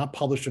 They're not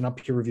published, they're not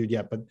peer reviewed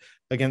yet, but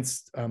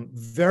against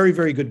very,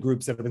 very good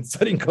groups that have been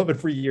studying COVID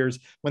for years,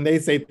 when they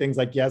say things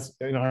like, yes,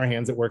 in our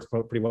hands, it works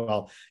pretty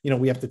well,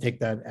 we have to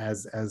take that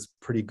as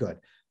pretty good.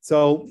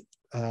 So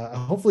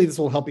hopefully this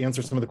will help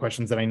answer some of the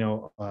questions that I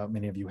know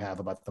many of you have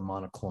about the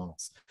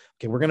monoclonals.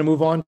 Okay, we're gonna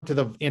move on to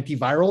the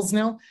antivirals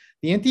now.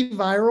 The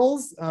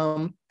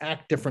antivirals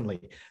act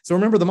differently. So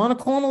remember, the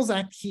monoclonals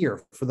act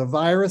here for the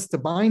virus to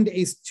bind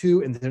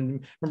ACE2, and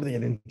then remember,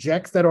 it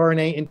injects that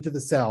RNA into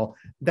the cell.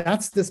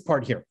 That's this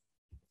part here.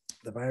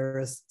 The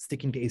virus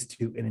sticking to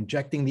ACE2 and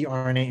injecting the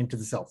RNA into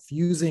the cell,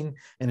 fusing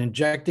and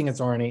injecting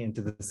its RNA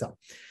into the cell.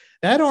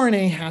 That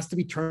RNA has to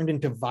be turned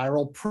into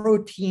viral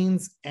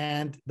proteins,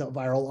 and the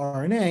viral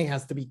RNA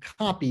has to be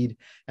copied,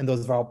 and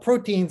those viral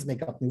proteins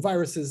make up new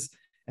viruses,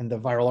 and the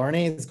viral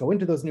RNAs go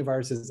into those new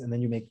viruses, and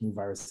then you make new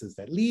viruses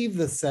that leave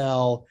the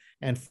cell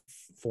and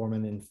form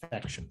an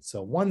infection.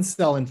 So one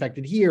cell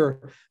infected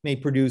here may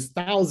produce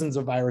thousands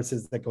of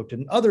viruses that go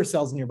to other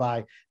cells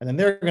nearby, and then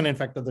they're going to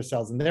infect other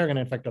cells, and they're going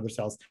to infect other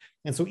cells.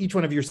 And so each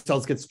one of your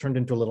cells gets turned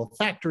into a little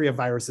factory of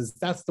viruses.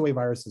 That's the way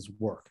viruses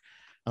work.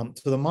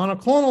 So the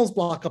monoclonals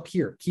block up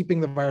here,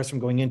 keeping the virus from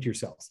going into your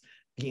cells.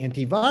 The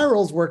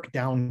antivirals work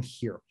down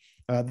here.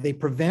 They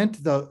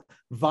prevent the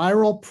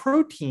viral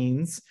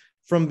proteins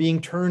from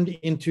being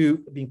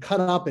cut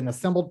up and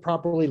assembled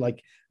properly,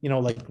 like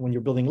when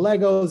you're building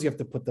Legos, you have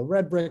to put the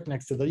red brick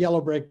next to the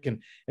yellow brick,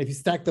 and if you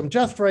stack them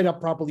just right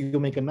up properly, you'll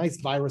make a nice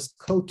virus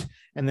coat,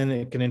 and then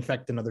it can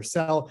infect another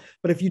cell.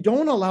 But if you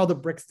don't allow the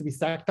bricks to be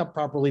stacked up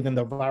properly, then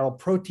the viral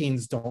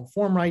proteins don't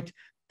form right.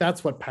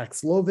 That's what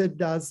Paxlovid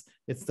does.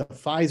 It's the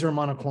Pfizer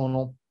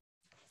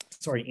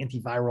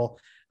antiviral.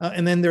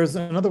 And then there's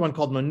another one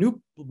called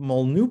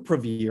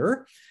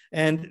molnupiravir,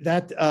 and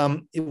that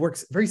it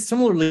works very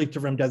similarly to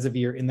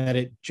remdesivir in that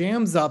it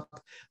jams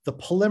up the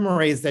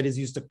polymerase that is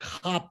used to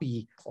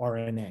copy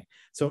RNA.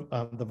 So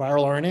the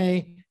viral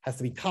RNA has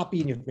to be copied,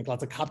 and you have to make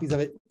lots of copies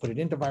of it, put it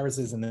into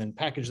viruses, and then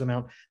package them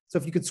out. So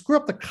if you could screw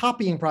up the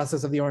copying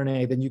process of the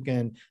RNA, then you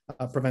can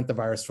prevent the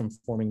virus from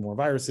forming more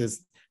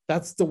viruses.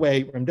 That's the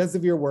way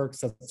remdesivir works.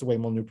 That's the way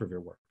molnupiravir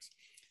works.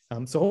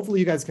 So hopefully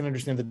you guys can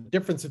understand the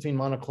difference between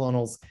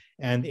monoclonals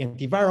and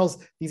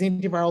antivirals. These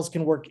antivirals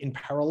can work in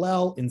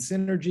parallel, in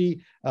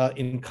synergy,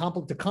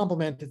 to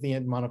complement the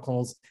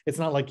monoclonals. It's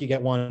not like you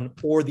get one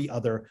or the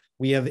other.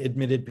 We have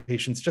admitted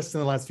patients just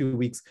in the last few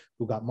weeks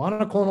who got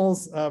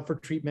monoclonals for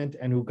treatment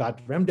and who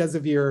got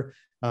remdesivir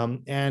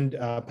and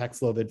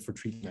Paxlovid for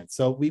treatment.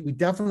 So we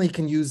definitely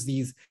can use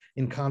these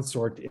in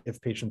consort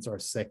if patients are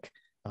sick.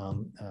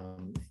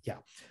 Yeah.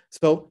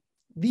 So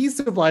these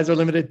supplies are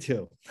limited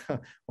too.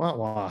 Wah,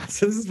 wah.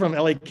 So this is from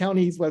LA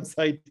County's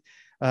website.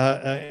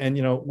 And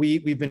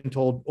we've been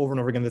told over and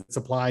over again that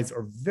supplies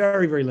are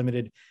very, very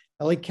limited.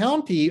 LA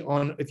County,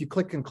 if you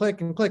click and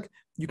click and click,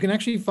 you can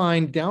actually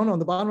find down on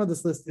the bottom of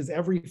this list is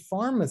every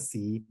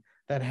pharmacy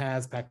that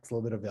has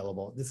Paxlovid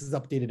available. This is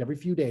updated every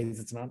few days.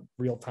 It's not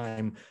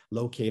real-time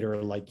locator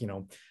like,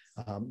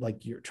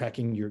 like you're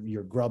tracking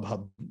your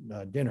Grubhub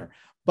dinner.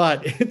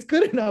 But it's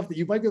good enough that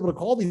you might be able to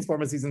call these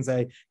pharmacies and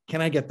say,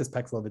 can I get this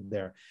Paxlovid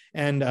there?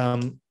 And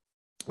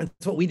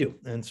that's what we do.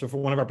 And so for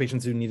one of our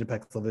patients who needed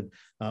Paxlovid,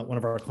 one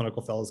of our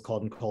clinical fellows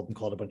called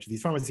a bunch of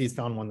these pharmacies,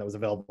 found one that was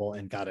available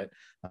and got it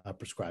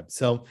prescribed.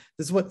 So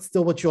this is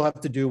still what you'll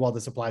have to do while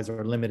the supplies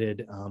are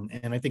limited.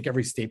 And I think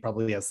every state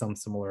probably has some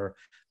similar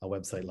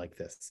website like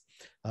this.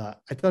 I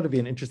thought it'd be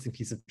an interesting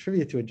piece of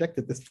trivia to inject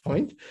at this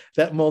point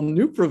that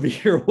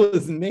molnupiravir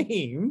was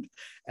named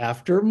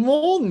after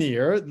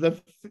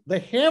Mjolnir, the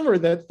hammer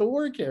that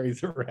Thor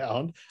carries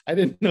around. I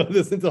didn't know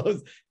this until I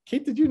was,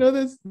 Kate, did you know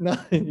this? No,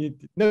 you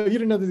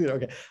didn't know this either.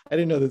 Okay, I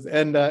didn't know this.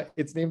 And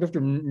it's named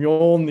after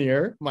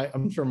Mjolnir.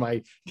 I'm sure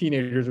my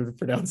teenagers would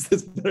pronounce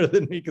this better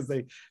than me because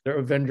they're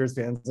Avengers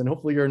fans. And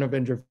hopefully you're an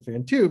Avenger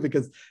fan too,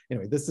 because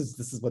anyway, this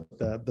is what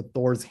the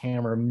Thor's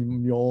hammer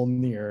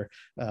Mjolnir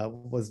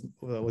was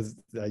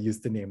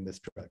used to name this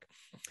drug.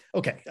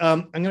 Okay,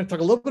 I'm going to talk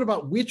a little bit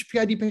about which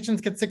PID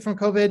patients get sick from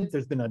COVID.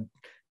 There's been a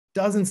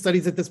dozen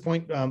studies at this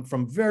point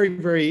from very,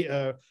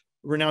 very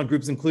renowned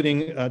groups,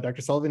 including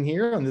Dr. Sullivan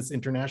here on this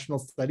international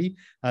study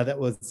that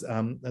was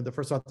the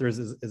first author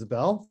is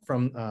Isabel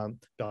from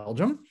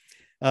Belgium.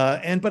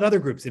 But other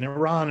groups in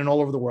Iran and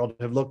all over the world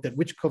have looked at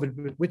which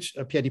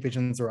PID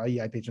patients or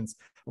IEI patients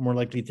are more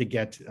likely to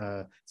get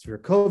severe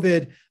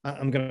COVID.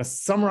 I'm going to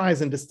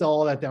summarize and distill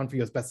all that down for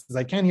you as best as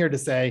I can here to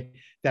say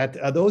that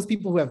those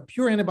people who have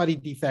pure antibody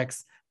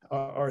defects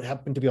or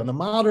happen to be on the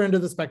milder end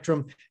of the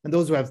spectrum, and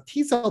those who have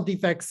T-cell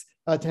defects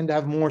tend to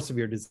have more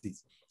severe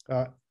disease.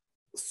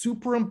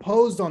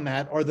 Superimposed on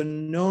that are the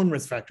known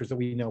risk factors that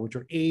we know, which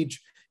are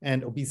age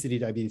and obesity,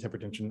 diabetes,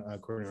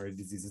 hypertension, coronary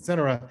disease, et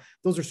cetera.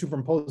 Those are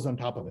superimposed on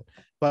top of it.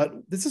 But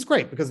this is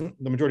great because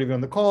the majority of you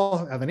on the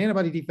call have an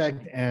antibody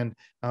defect and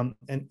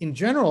in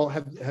general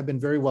have been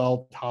very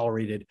well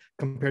tolerated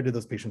compared to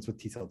those patients with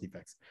T-cell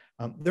defects.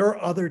 There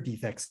are other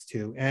defects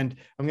too. And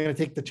I'm going to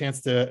take the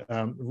chance to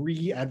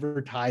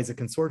re-advertise a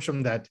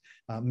consortium that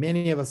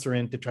many of us are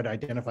in to try to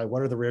identify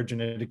what are the rare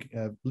genetic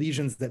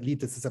lesions that lead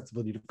to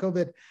susceptibility to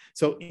COVID.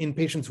 So in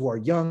patients who are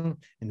young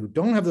and who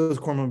don't have those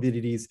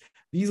comorbidities,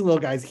 these little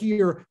guys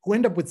here who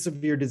end up with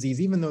severe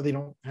disease, even though they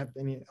don't have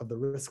any of the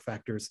risk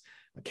factors,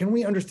 can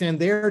we understand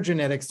their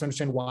genetics to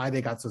understand why they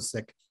got so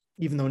sick,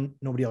 even though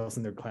nobody else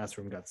in their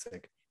classroom got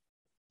sick?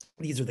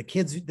 These are the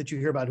kids that you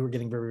hear about who are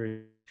getting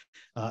very,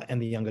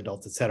 and the young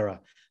adults, et cetera.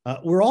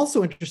 We're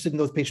also interested in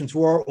those patients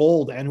who are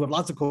old and who have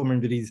lots of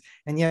comorbidities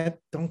and yet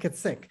don't get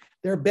sick.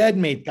 Their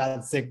bedmate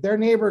got sick, their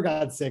neighbor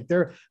got sick,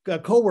 their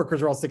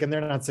coworkers are all sick and they're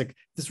not sick.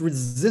 This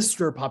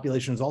resistor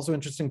population is also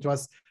interesting to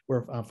us.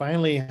 We're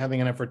finally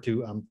having an effort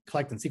to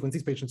collect and sequence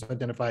these patients to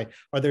identify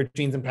are there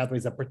genes and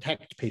pathways that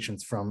protect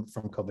patients from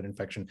COVID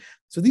infection.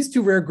 So these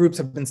two rare groups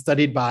have been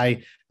studied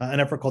by an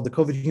effort called the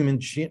COVID Human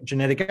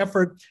Genetic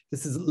Effort.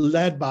 This is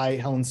led by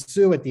Helen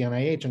Su at the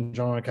NIH and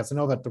John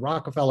Casanova at the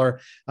Rockefeller.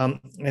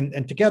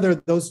 And together,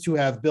 those two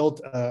have built,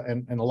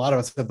 and a lot of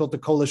us have built a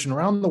coalition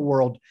around the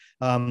world,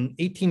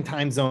 18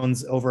 time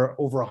zones over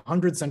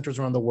 100 centers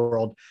around the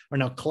world are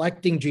now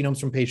collecting genomes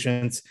from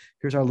patients.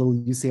 Here's our little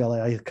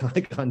UCLA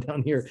icon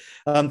down here.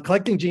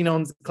 Collecting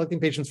genomes, collecting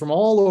patients from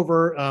all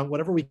over,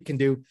 whatever we can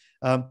do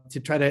to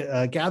try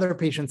to gather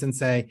patients and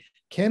say,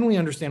 can we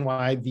understand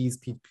why these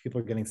people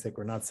are getting sick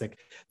or not sick?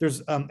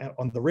 There's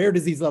on the rare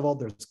disease level,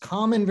 there's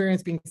common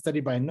variants being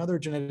studied by another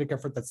genetic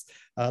effort that's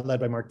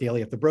led by Mark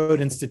Daly at the Broad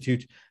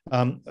Institute.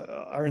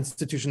 Our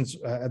institutions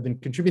have been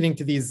contributing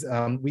to these.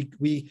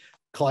 We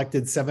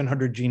collected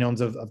 700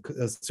 genomes of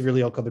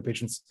severely ill COVID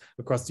patients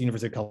across the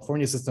University of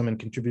California system and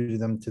contributed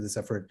them to this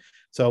effort.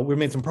 So we've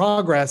made some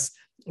progress.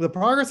 The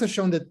progress has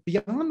shown that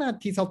beyond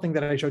that T-cell thing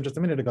that I showed just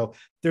a minute ago,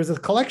 there's a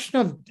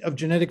collection of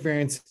genetic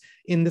variants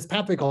in this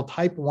pathway called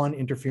type 1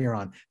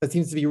 interferon that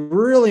seems to be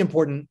really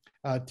important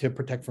to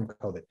protect from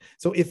COVID.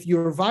 So if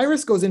your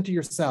virus goes into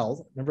your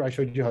cells, remember I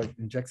showed you how it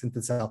injects into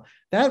the cell,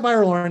 that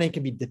viral RNA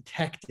can be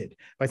detected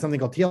by something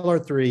called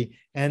TLR3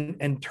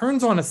 and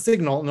turns on a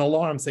signal, an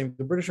alarm saying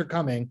the British are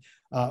coming,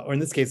 or in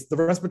this case, the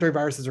respiratory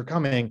viruses are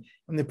coming,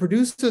 and they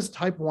produce this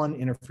type 1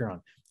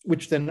 interferon,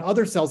 which then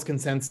other cells can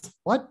sense,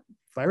 what?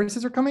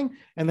 Viruses are coming,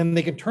 and then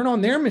they can turn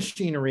on their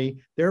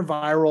machinery, their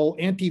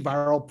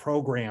antiviral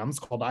programs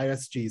called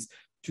ISGs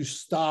to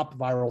stop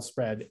viral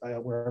spread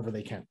wherever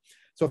they can.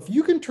 So if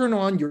you can turn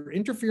on your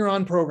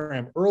interferon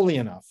program early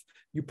enough,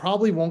 you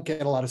probably won't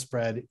get a lot of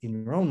spread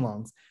in your own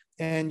lungs,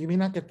 and you may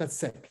not get that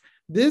sick.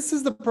 This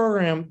is the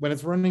program, when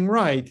it's running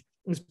right,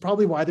 is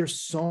probably why there's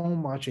so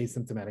much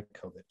asymptomatic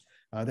COVID.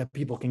 That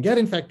people can get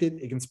infected,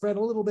 it can spread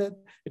a little bit,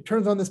 it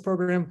turns on this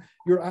program,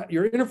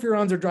 your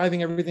interferons are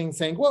driving everything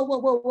saying, whoa, whoa,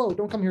 whoa, whoa,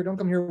 don't come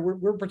here,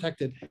 we're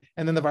protected.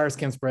 And then the virus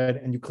can spread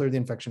and you clear the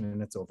infection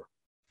and it's over.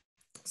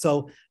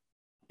 So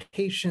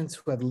patients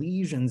who have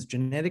lesions,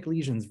 genetic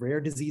lesions,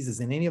 rare diseases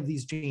in any of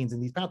these genes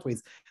and these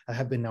pathways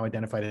have been now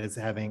identified as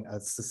having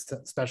a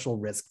special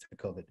risk to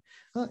COVID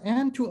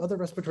and to other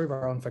respiratory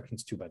viral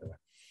infections too, by the way.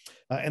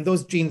 And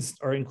those genes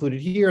are included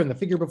here in the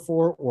figure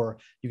before, or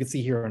you can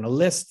see here on a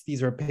list.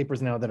 These are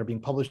papers now that are being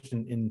published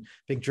in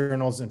big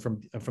journals and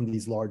from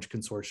these large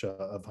consortia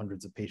of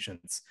hundreds of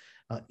patients.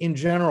 In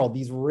general,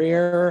 these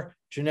rare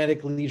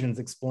genetic lesions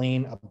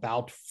explain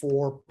about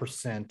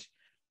 4%,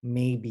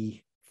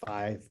 maybe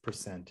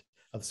 5%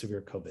 of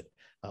severe COVID.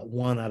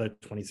 1 out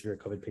of 20 severe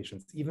COVID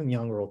patients, even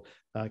young or old,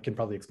 can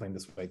probably explain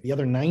this way. The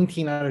other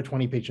 19 out of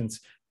 20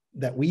 patients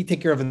that we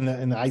take care of in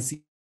the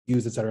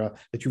ICUs, et cetera,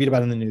 that you read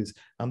about in the news,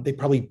 they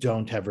probably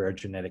don't have rare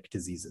genetic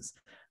diseases.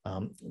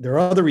 There are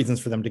other reasons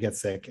for them to get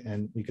sick,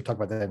 and we could talk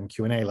about that in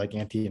Q&A, like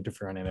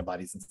anti-interferon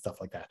antibodies and stuff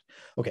like that.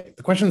 Okay,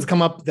 the questions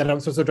come up that I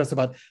was supposed to address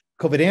about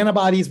COVID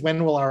antibodies.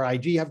 When will our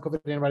IG have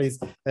COVID antibodies?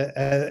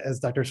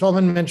 As Dr.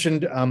 Sullivan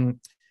mentioned,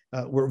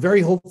 we're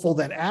very hopeful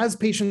that as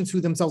patients who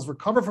themselves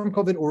recover from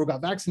COVID or who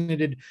got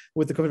vaccinated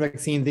with the COVID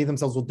vaccine, they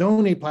themselves will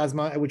donate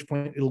plasma, at which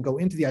point it'll go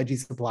into the IG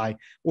supply,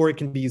 or it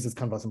can be used as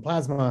convalescent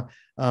plasma.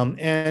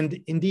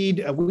 And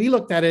indeed, we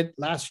looked at it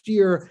last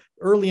year,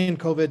 early in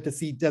COVID, to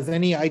see does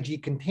any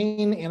IG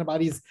contain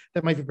antibodies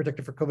that might be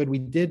protective for COVID. We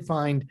did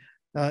find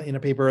in a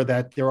paper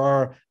that there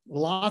are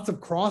lots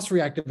of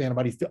cross-reactive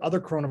antibodies to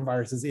other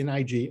coronaviruses in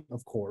IG,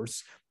 of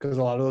course, because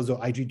a lot of those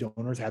IG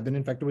donors have been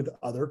infected with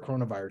other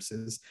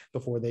coronaviruses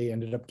before they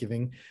ended up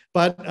giving.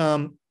 But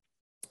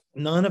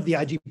none of the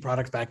IG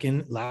products back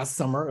in last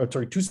summer, or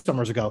sorry, 2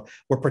 summers ago,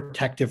 were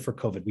protective for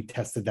COVID. We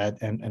tested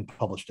that and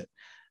published it.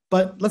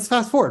 But let's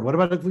fast forward. What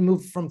about if we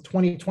move from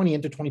 2020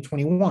 into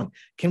 2021?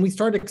 Can we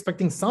start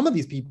expecting some of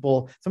these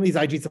people, some of these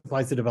IG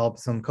supplies to develop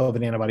some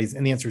COVID antibodies?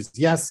 And the answer is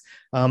yes.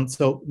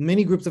 So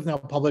many groups have now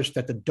published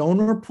that the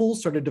donor pool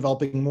started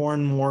developing more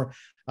and more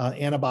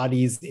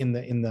antibodies in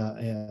the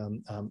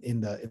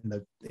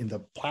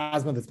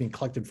plasma that's being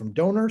collected from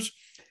donors.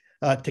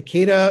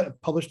 Takeda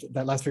published,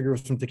 that last figure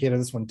was from Takeda,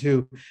 this one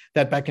too,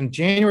 that back in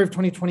January of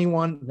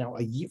 2021, now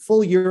a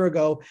full year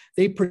ago,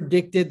 they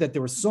predicted that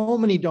there were so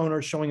many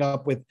donors showing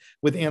up with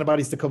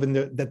antibodies to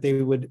COVID that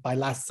they would, by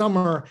last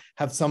summer,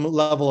 have some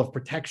level of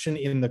protection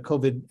in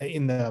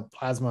the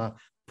plasma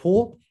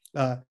pool.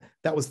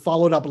 That was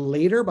followed up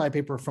later by a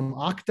paper from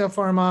IDF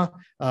Forum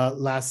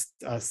last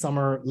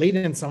summer, late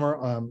in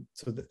summer.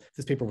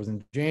 This paper was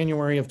in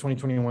January of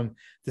 2021.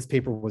 This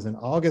paper was in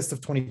August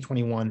of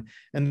 2021.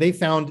 And they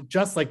found,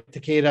 just like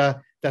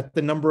Takeda, that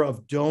the number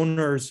of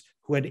donors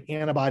who had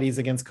antibodies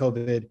against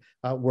COVID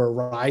were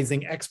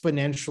rising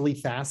exponentially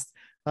fast.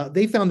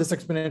 They found this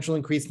exponential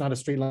increase, not a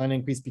straight line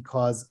increase,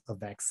 because of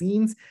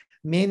vaccines.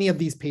 Many of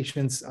these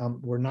patients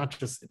were not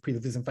just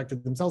previously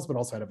infected themselves, but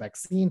also had a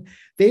vaccine.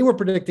 They were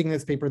predicting in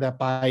this paper that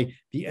by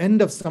the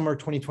end of summer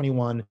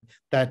 2021,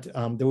 that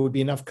there would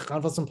be enough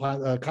convalescent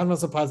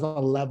plasma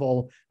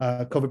level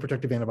COVID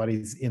protective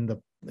antibodies in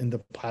the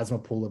plasma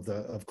pool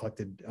of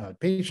collected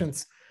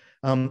patients.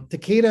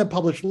 Takeda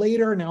published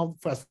later, now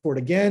fast forward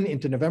again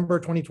into November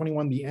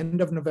 2021, the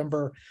end of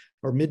November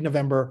or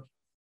mid-November.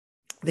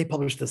 They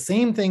published the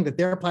same thing, that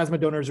their plasma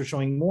donors are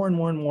showing more and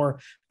more and more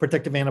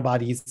protective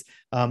antibodies.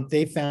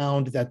 They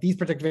found that these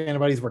protective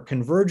antibodies were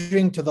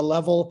converging to the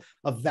level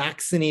of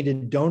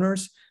vaccinated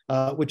donors,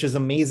 which is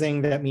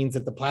amazing. That means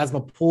that the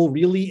plasma pool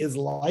really is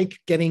like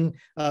being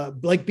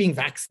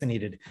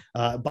vaccinated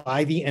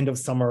by the end of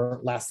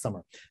summer, last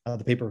summer.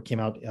 The paper came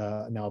out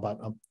now about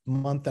a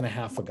month and a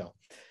half ago.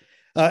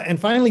 And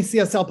finally,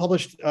 CSL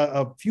published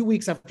a few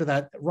weeks after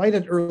that, right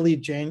at early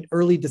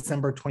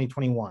December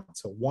 2021,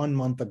 so 1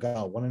 month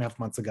ago, 1.5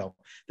 months ago,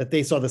 that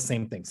they saw the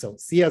same thing. So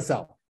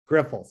CSL,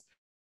 Grifols,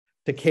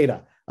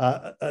 Takeda,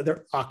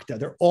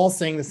 they're all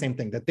saying the same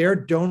thing, that their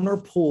donor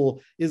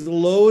pool is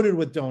loaded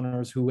with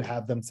donors who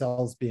have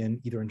themselves been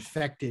either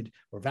infected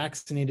or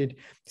vaccinated.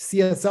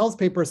 CSL's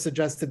paper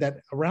suggested that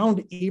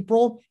around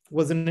April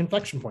was an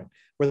inflection point,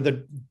 where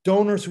the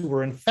donors who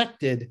were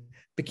infected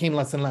became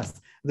less and less.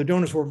 The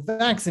donors who were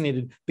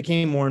vaccinated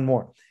became more and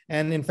more.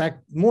 And in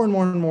fact, more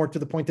and more to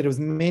the point that it was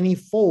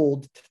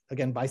many-fold,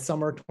 again, by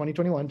summer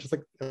 2021, just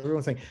like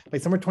everyone's saying, by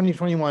summer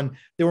 2021,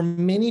 there were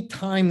many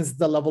times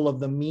the level of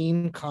the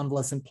mean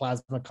convalescent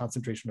plasma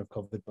concentration of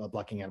COVID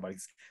blocking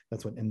antibodies.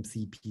 That's what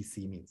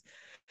MCPC means.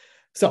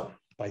 So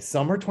by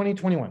summer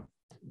 2021,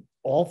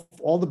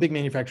 all the big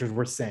manufacturers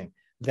were saying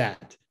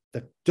that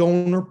the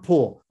donor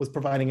pool was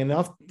providing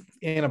enough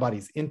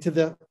antibodies into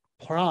the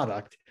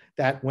product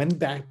that when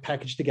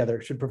packaged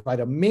together should provide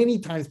a many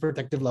times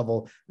protective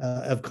level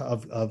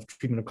of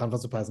treatment of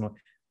convalescent plasma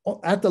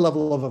at the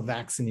level of a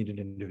vaccinated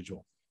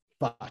individual.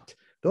 But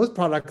those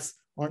products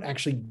aren't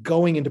actually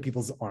going into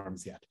people's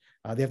arms yet.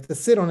 They have to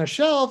sit on a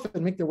shelf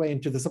and make their way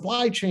into the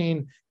supply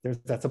chain. There's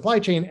that supply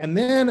chain, and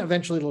then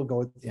eventually it'll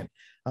go in.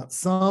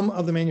 Some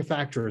of the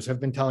manufacturers have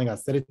been telling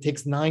us that it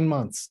takes 9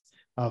 months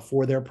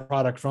for their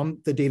product from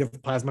the date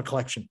of plasma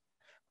collection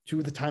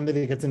to the time that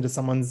it gets into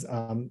someone's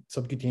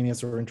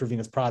subcutaneous or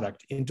intravenous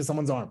product, into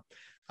someone's arm.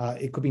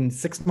 It could be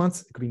 6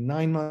 months, it could be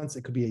 9 months,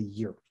 it could be a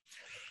year.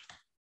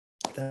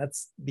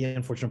 That's the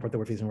unfortunate part that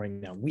we're facing right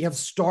now. We have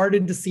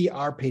started to see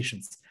our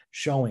patients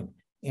showing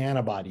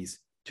antibodies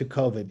to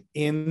COVID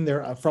in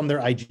their from their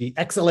IG.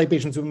 XLA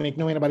patients who make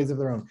no antibodies of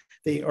their own,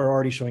 they are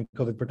already showing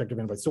COVID protective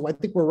antibodies. So I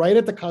think we're right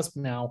at the cusp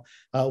now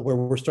where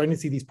we're starting to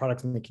see these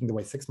products making their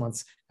way 6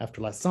 months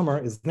after last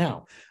summer is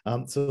now.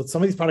 So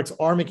some of these products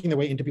are making their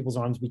way into people's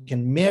arms. We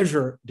can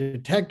measure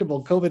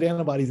detectable COVID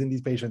antibodies in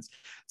these patients.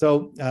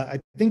 So I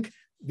think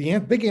the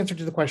big answer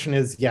to the question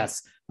is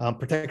yes,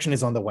 protection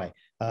is on the way.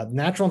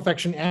 Natural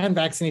infection and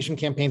vaccination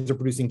campaigns are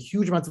producing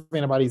huge amounts of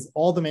antibodies.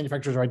 All the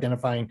manufacturers are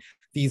identifying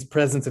these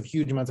presence of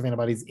huge amounts of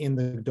antibodies in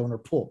the donor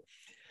pool.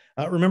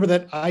 Remember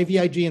that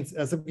IVIG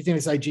and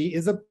subcutaneous IG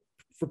is a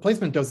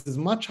replacement dose, is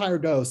much higher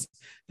dose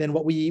than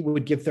what we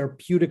would give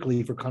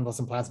therapeutically for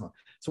convalescent plasma.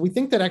 So we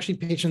think that actually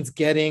patients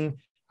getting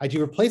IG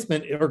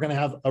replacement are going to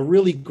have a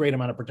really great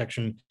amount of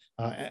protection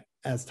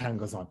as time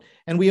goes on.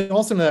 And we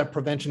also know that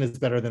prevention is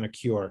better than a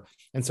cure.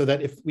 And so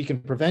that if we can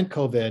prevent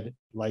COVID,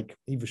 like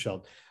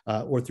Evusheld,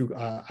 or through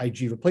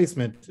IG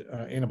replacement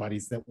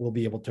antibodies, that we'll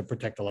be able to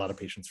protect a lot of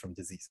patients from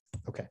disease.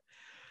 Okay.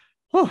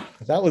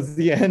 That was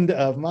the end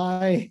of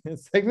my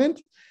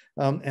segment.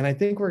 And I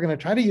think we're going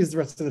to try to use the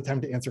rest of the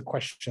time to answer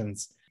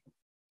questions.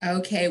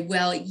 Okay,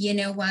 well, you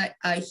know what?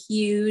 A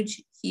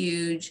huge,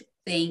 huge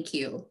thank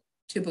you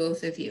to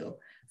both of you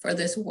for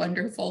this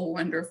wonderful,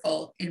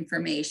 wonderful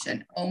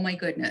information. Oh my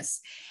goodness.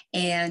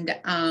 And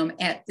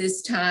at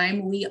this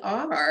time, we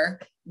are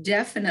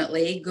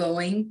definitely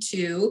going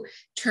to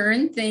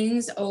turn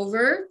things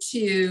over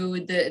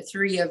to the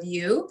three of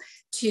you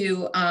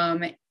to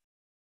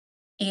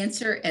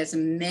answer as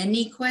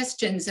many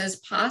questions as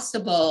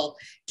possible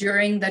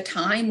during the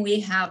time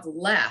we have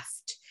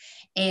left.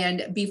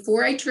 And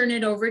before I turn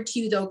it over to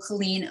you though,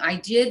 Colleen, I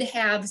did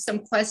have some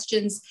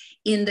questions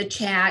in the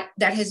chat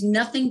that has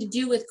nothing to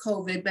do with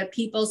COVID, but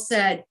people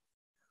said,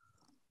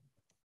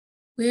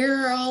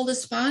 where are all the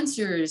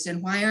sponsors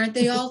and why aren't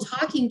they all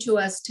talking to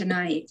us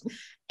tonight?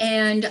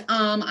 And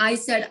I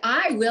said,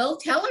 I will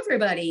tell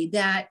everybody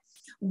that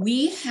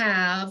we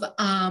have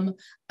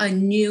a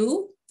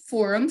new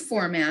forum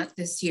format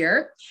this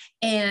year,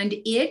 and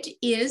it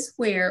is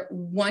where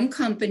one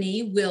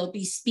company will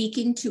be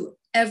speaking to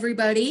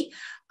everybody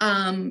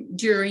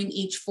during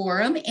each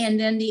forum. And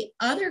then the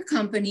other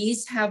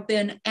companies have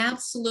been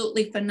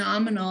absolutely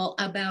phenomenal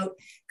about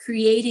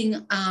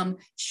creating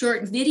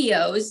short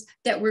videos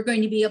that we're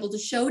going to be able to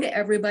show to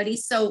everybody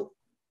so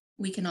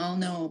we can all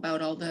know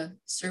about all the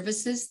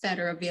services that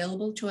are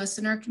available to us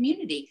in our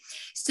community.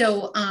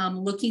 So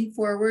looking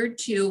forward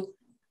to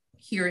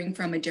hearing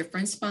from a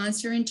different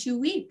sponsor in 2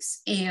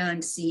 weeks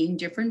and seeing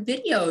different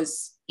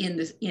videos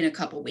in a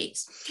couple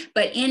weeks.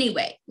 But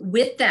anyway,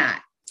 with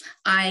that,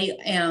 I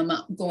am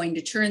going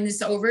to turn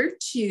this over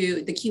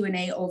to the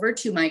Q&A over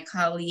to my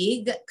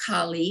colleague,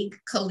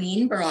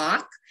 Colleen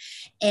Brock,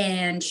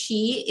 and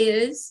she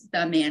is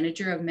the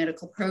manager of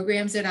medical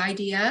programs at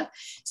IDF.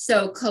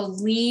 So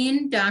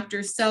Colleen,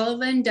 Dr.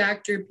 Sullivan,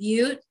 Dr.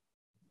 Butte,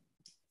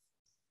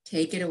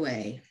 take it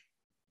away.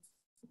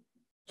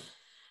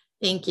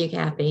 Thank you,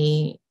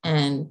 Kathy,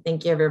 and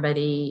thank you,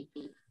 everybody.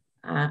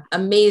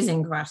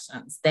 Amazing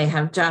questions. They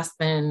have just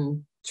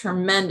been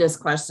tremendous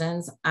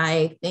questions.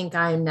 I think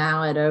I'm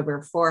now at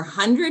over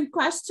 400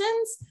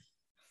 questions.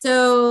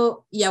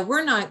 So yeah,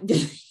 we're not going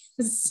to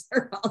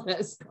answer all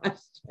those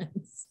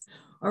questions,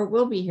 or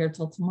we'll be here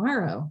till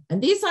tomorrow.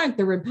 And these aren't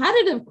the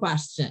repetitive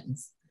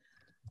questions.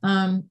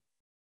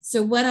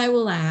 So what I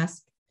will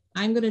ask,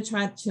 I'm going to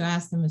try to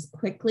ask them as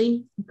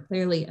quickly and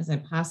clearly as I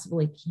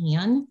possibly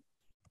can.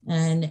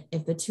 And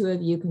if the two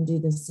of you can do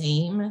the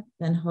same,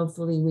 then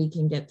hopefully we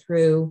can get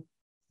through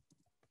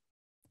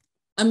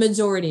a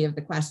majority of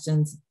the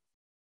questions.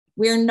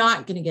 We're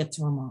not going to get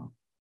to them all.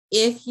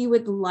 If you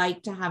would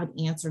like to have an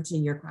answer to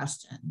your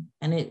question,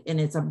 and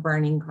it's a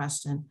burning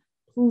question,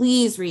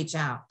 please reach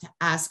out to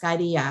Ask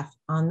IDF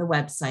on the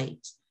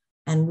website,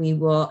 and we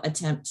will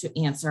attempt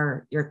to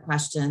answer your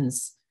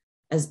questions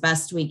as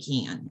best we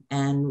can.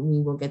 And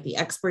we will get the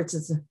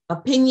experts'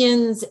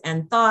 opinions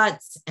and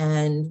thoughts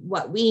and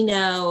what we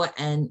know,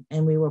 and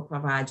we will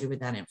provide you with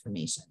that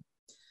information.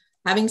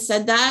 Having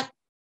said that,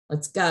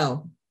 let's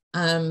go.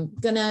 I'm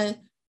gonna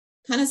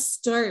kind of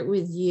start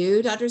with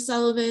you, Dr.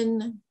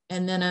 Sullivan,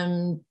 and then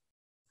I'm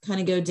kind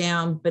of go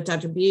down, but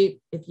Dr.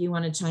 Butte, if you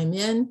want to chime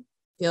in,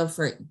 feel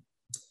free.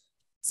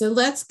 So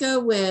let's go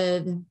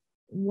with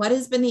what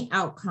has been the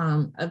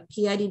outcome of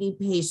PIDD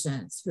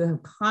patients who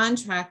have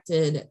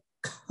contracted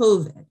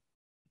COVID.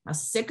 How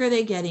sick are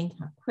they getting?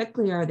 How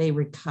quickly are they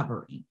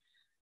recovering?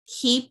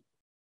 Keep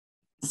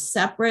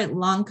separate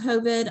long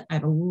COVID. I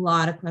have a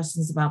lot of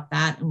questions about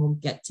that, and we'll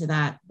get to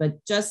that.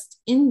 But just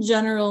in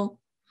general,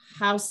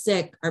 how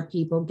sick are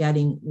people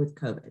getting with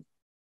COVID?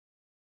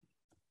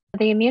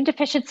 The immune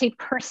deficiency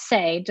per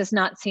se does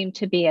not seem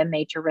to be a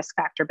major risk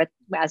factor, but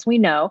as we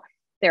know,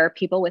 there are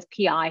people with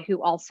PI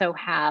who also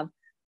have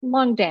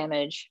lung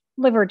damage,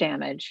 liver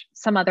damage,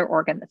 some other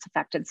organ that's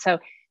affected. So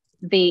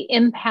the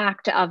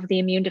impact of the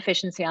immune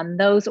deficiency on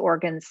those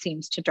organs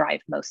seems to drive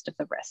most of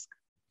the risk.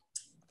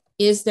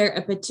 Is there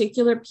a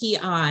particular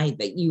PI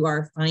that you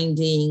are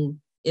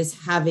finding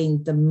is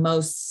having the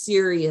most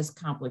serious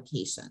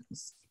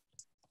complications?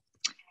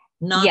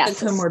 not yes.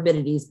 the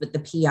comorbidities, but the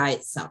PI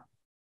itself.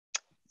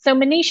 So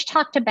Manish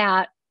talked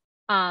about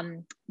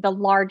the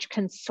large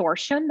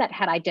consortium that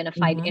had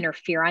identified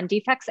interferon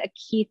defects. A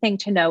key thing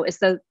to know is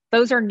that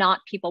those are not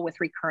people with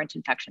recurrent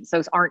infections.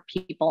 Those aren't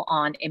people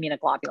on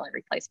immunoglobulin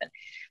replacement.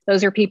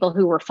 Those are people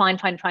who were fine,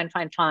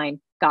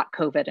 got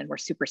COVID and were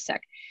super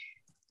sick.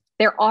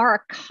 There are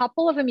a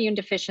couple of immune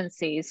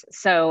deficiencies.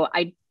 So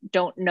I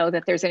don't know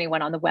that there's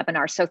anyone on the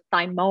webinar. So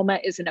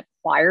thymoma is an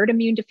acquired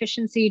immune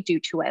deficiency due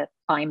to a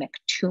thymic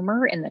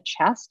tumor in the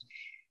chest.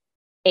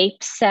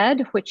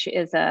 APSED, which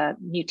is a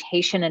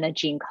mutation in a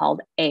gene called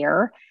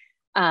AIR.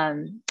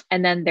 And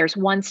then there's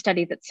one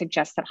study that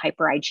suggests that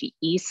hyper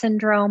IgE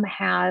syndrome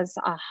has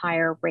a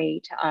higher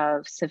rate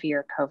of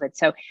severe COVID.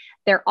 So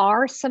there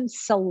are some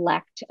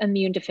select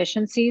immune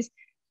deficiencies.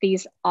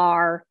 These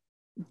are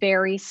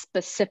very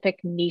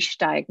specific niche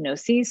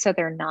diagnoses, so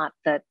they're not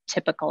the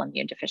typical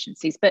immune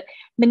deficiencies. But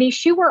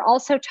Manish, you were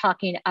also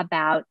talking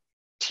about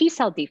T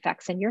cell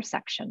defects in your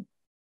section.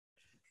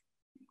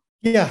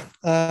 Yeah,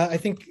 I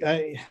think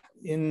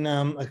in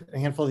a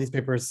handful of these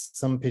papers,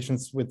 some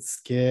patients with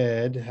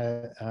SCID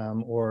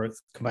or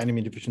combined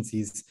immune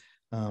deficiencies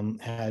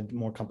had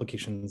more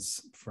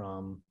complications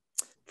from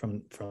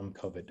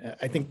COVID.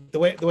 I think the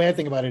way I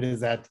think about it is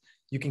that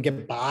you can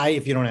get by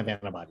if you don't have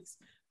antibodies,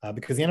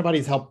 because the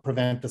antibodies help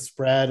prevent the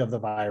spread of the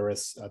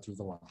virus through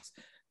the lungs.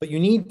 But you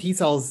need T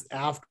cells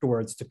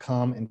afterwards to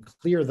come and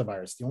clear the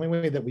virus. The only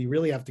way that we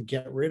really have to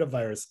get rid of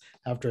virus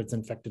after it's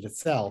infected a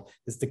cell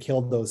is to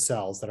kill those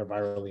cells that are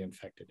virally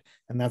infected.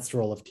 And that's the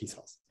role of T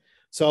cells.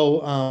 So,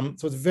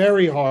 so it's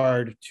very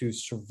hard to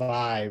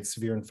survive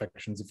severe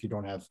infections if you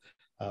don't have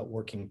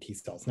working T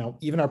cells. Now,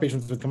 even our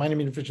patients with combined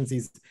immune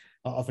deficiencies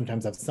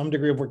oftentimes have some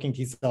degree of working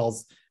T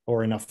cells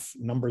or enough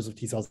numbers of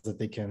T cells that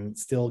they can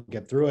still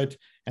get through it.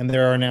 And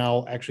there are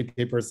now actually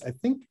papers, I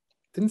think,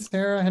 didn't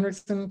Sarah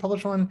Henriksen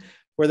publish one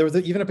where there was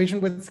even a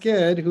patient with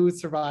SCID who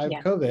survived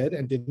COVID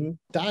and didn't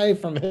die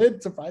from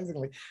it,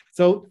 surprisingly.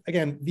 So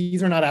again,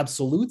 these are not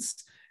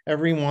absolutes.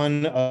 Every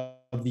one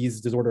of these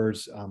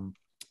disorders,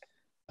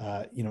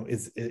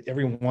 is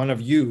every one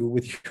of you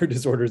with your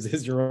disorders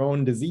is your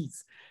own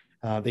disease.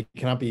 They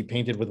cannot be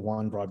painted with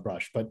one broad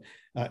brush. But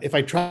if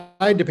I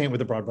tried to paint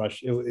with a broad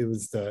brush, it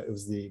was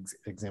the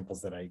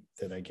examples that I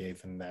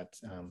gave and that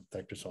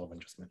Dr. Sullivan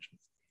just mentioned.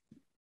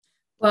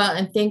 Well,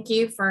 and thank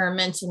you for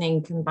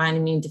mentioning combined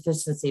immune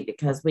deficiency,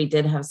 because we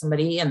did have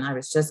somebody, and I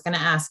was just going to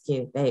ask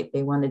you, they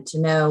wanted to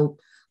know,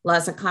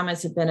 lots of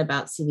comments have been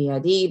about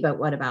CVID, but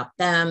what about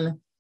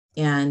them?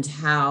 And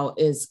how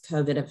is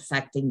COVID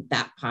affecting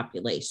that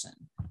population?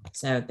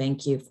 So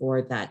thank you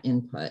for that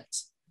input.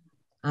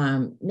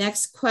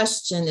 Next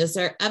question, is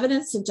there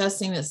evidence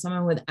suggesting that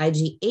someone with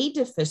IgA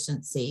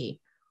deficiency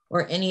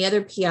or any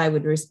other PI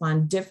would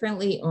respond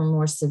differently or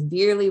more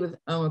severely with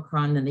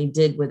Omicron than they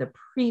did with a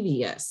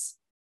previous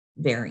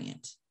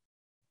variant?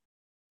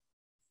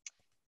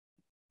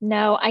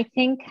 No, I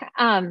think,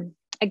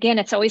 again,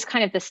 it's always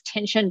kind of this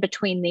tension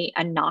between the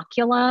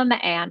inoculum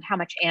and how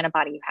much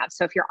antibody you have.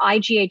 So if you're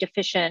IgA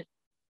deficient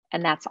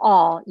and that's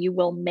all, you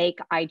will make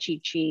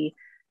IgG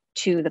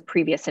to the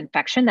previous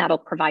infection. That'll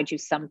provide you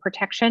some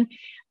protection,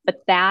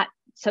 but that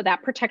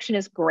protection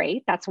is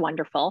great. That's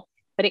wonderful,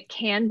 but it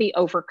can be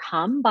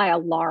overcome by a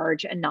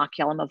large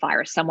inoculum of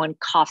virus. Someone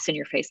coughs in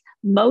your face,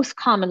 most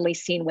commonly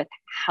seen with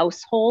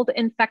household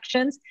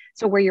infections.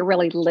 So where you're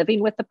really living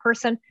with the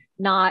person,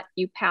 not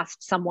you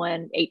passed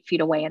someone 8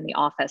 feet away in the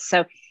office.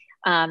 So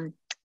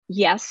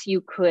yes, you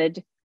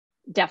could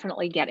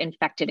definitely get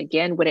infected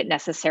again. Would it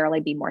necessarily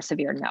be more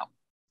severe? No,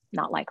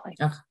 not likely.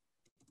 Oh,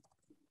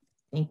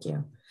 thank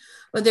you.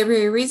 Would there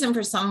be a reason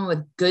for someone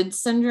with Good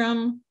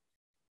syndrome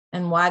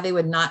and why they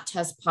would not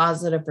test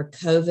positive for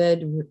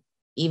COVID,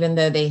 even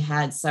though they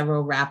had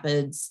several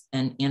rapids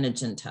and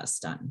antigen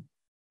tests done?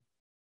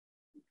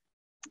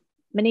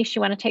 Manish, you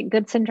want to take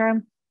Good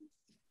syndrome?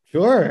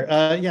 Sure.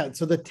 Yeah.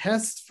 So the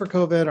tests for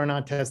COVID are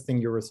not testing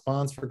your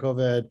response for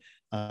COVID.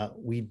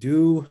 We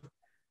do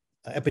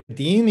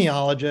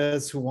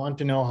epidemiologists who want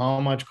to know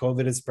how much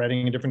COVID is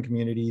spreading in different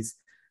communities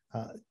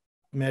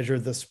measure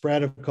the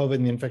spread of COVID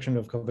and the infection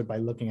of COVID by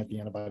looking at the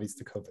antibodies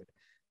to COVID.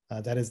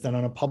 That is done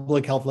on a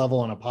public health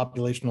level, on a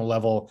populational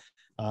level,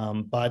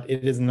 but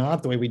it is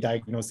not the way we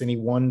diagnose any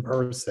one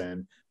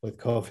person with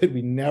COVID.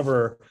 We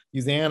never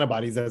use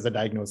antibodies as a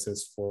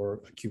diagnosis for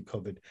acute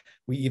COVID.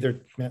 We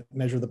either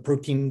measure the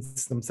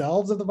proteins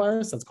themselves of the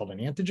virus, that's called an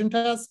antigen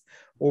test,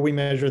 or we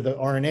measure the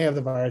RNA of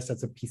the virus,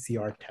 that's a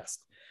PCR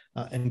test.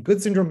 And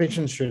Good syndrome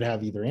patients should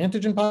have either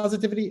antigen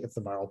positivity if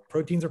the viral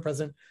proteins are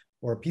present,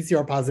 or a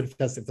PCR positive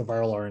test if the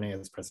viral RNA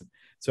is present.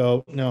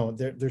 So no,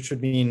 there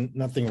should be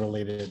nothing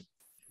related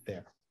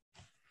there.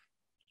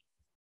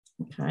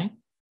 Okay.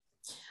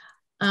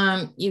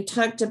 You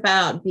talked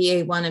about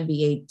BA1 and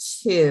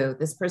BA2.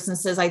 This person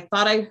says, I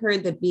thought I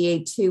heard that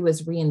BA2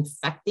 was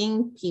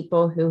reinfecting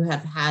people who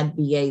have had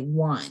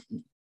BA1.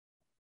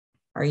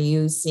 Are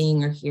you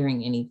seeing or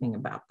hearing anything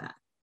about that?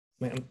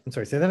 I'm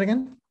sorry, say that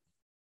again?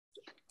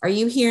 Are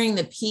you hearing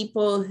that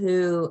people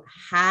who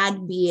had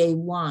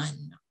BA1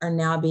 are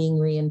now being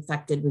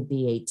reinfected with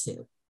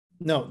BA2?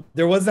 No,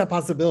 there was that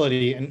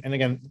possibility. And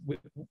again,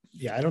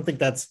 yeah, I don't think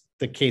that's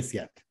the case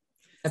yet.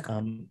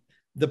 Okay.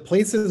 The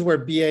places where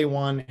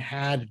BA1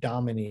 had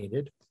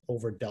dominated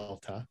over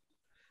Delta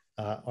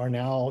are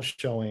now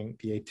showing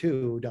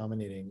BA2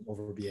 dominating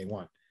over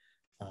BA1.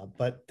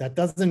 But that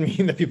doesn't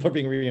mean that people are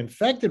being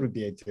reinfected with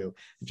BA2. It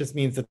just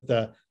means that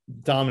the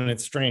dominant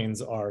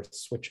strains are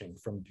switching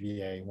from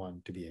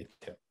BA1 to BA2.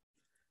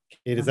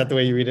 Kate, is that the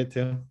way you read it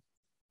too?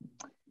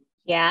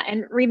 Yeah,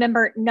 and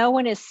remember, no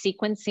one is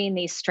sequencing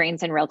these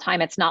strains in real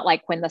time. It's not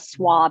like when the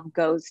swab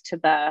goes to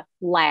the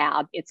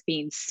lab, it's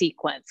being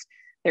sequenced.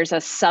 There's a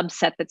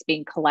subset that's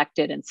being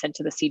collected and sent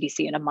to the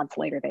CDC, and a month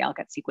later, they all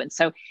get sequenced.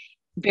 So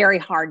very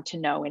hard to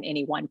know in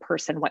any one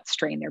person what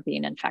strain they're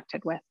being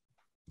infected with.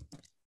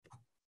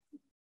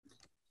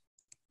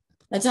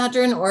 A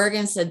doctor in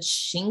Oregon said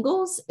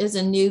shingles is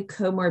a new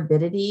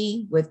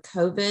comorbidity with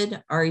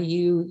COVID. Are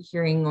you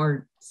hearing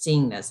or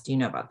seeing this? Do you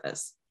know about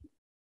this?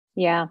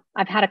 Yeah,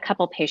 I've had a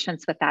couple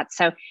patients with that.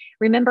 So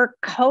remember,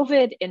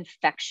 COVID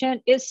infection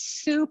is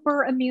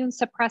super immune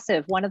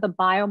suppressive. One of the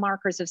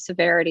biomarkers of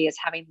severity is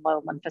having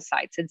low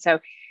lymphocytes. And so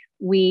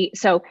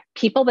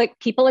people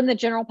in the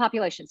general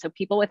population, so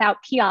people without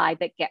PI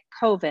that get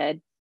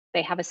COVID,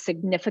 they have a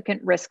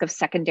significant risk of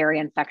secondary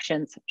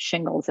infections.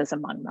 Shingles is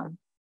among them.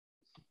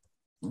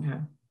 Okay.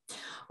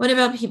 What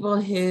about people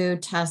who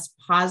test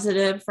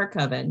positive for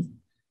COVID?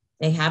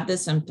 They have the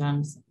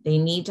symptoms. They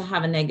need to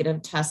have a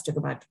negative test to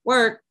go back to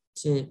work,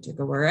 to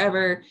go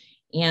wherever,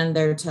 and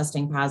they're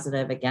testing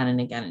positive again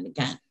and again and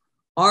again.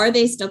 Are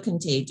they still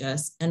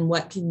contagious? And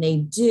what can they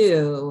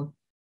do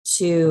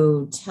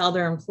to tell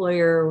their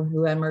employer,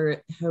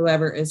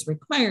 whoever is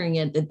requiring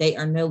it, that they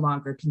are no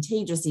longer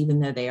contagious, even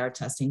though they are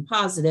testing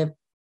positive?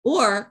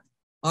 Or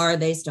are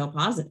they still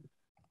positive?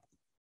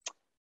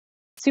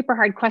 Super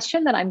hard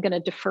question that I'm going to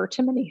defer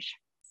to Manish.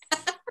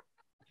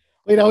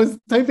 Wait, I was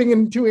typing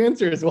in two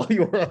answers while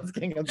you were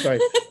asking. I'm sorry.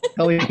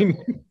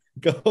 Kathleen,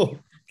 go.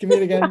 Give me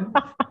it again.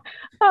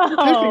 I'm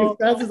typing as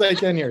fast as I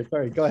can here.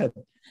 Sorry, go ahead.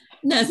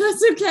 No,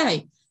 that's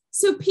okay.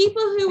 So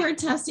people who are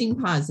testing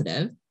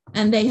positive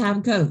and they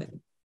have COVID,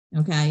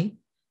 okay?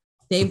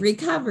 They've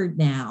recovered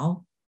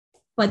now,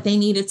 but they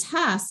need a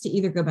test to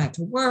either go back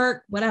to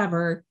work,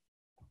 whatever,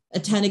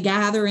 attend a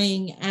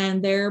gathering,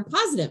 and they're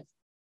positive,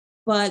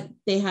 but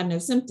they have no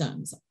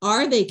symptoms.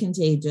 Are they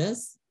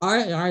contagious?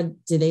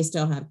 Do they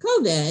still have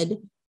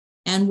COVID?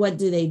 And what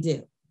do they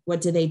do?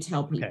 What do they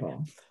tell people?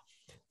 Okay.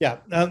 Yeah,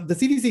 the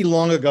CDC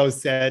long ago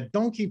said,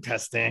 don't keep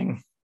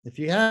testing. If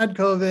you had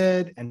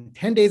COVID and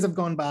 10 days have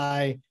gone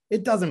by,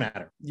 it doesn't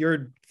matter.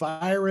 Your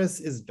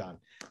virus is done.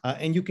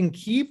 And you can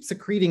keep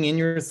secreting in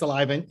your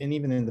saliva and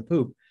even in the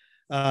poop,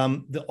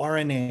 the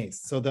RNAs.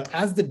 So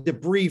as the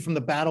debris from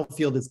the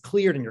battlefield is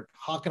cleared and you're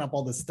hawking up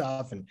all this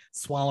stuff and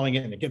swallowing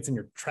it and it gets in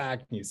your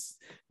tract and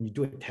you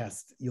do a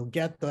test, you'll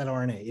get that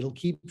RNA. It'll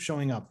keep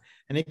showing up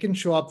and it can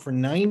show up for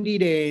 90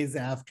 days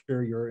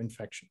after your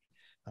infection.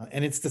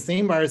 And it's the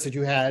same virus that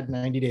you had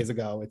 90 days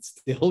ago. It's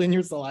still in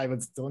your saliva,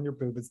 it's still in your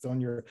poop, it's still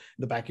in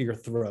the back of your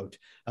throat.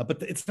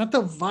 But it's not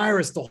the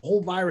virus, the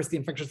whole virus, the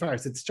infectious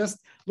virus. It's just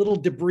little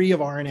debris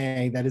of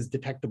RNA that is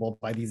detectable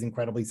by these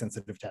incredibly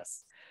sensitive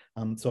tests.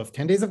 So if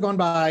 10 days have gone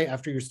by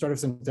after your start of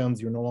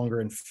symptoms, you're no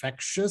longer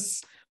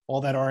infectious.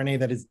 All that RNA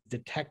that is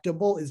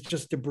detectable is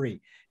just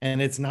debris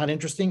and it's not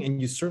interesting.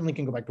 And you certainly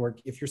can go back to work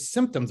if your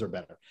symptoms are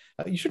better.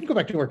 You shouldn't go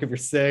back to work if you're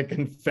sick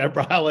and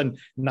febrile and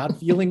not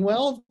feeling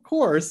well, of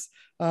course.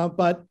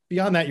 But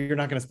beyond that, you're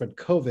not going to spread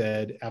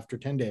COVID after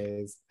 10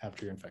 days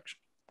after your infection.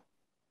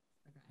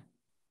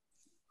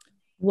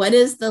 What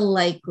is the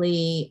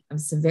likely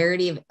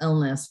severity of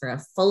illness for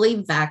a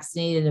fully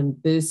vaccinated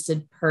and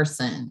boosted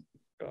person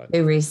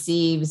who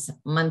receives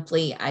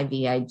monthly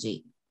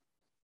IVIG?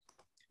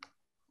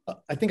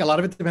 I think a lot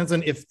of it depends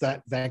on if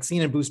that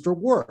vaccine and booster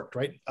worked,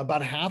 right?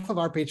 About half of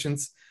our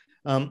patients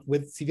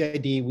with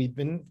CVID, we've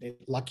been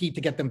lucky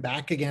to get them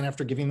back again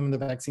after giving them the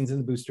vaccines and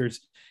the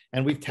boosters.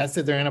 And we've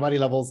tested their antibody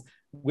levels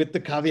with the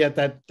caveat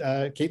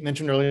that Kate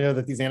mentioned earlier,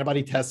 that these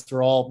antibody tests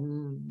are all,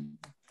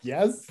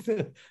 yes,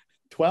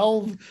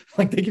 12,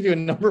 like they give you a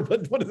number,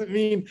 but what does it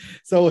mean?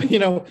 So,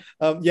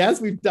 yes,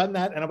 we've done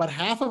that. And about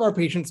half of our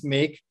patients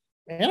make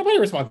antibody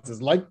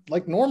responses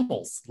like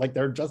normals, like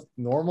they're just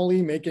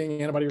normally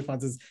making antibody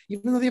responses,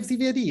 even though they have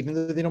CVID, even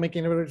though they don't make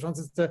antibody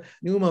responses to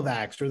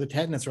pneumovax or the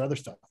tetanus or other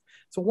stuff.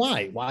 So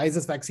why does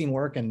this vaccine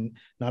work and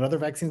not other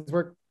vaccines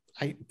work?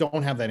 I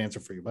don't have that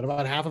answer for you, but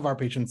about half of our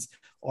patients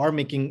are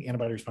making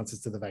antibody responses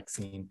to the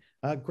vaccine.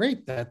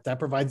 Great, that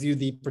provides you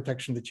the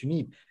protection that you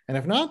need. And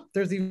if not,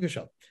 there's the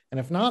Evusheld. And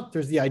if not,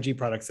 there's the IG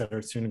products that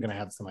are soon going to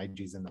have some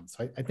IGs in them.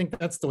 So I think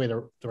that's the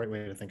right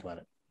way to think about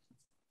it.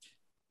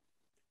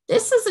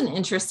 This is an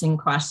interesting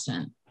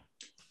question.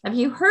 Have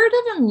you heard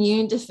of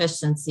immune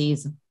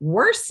deficiencies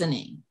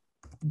worsening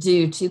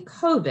due to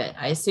COVID?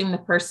 I assume the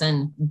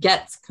person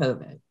gets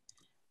COVID.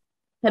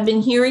 have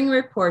been hearing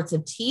reports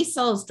of T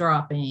cells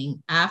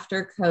dropping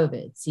after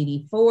COVID.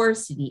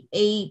 CD4,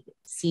 CD8,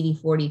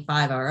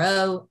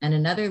 CD45RO, and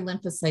another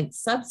lymphocyte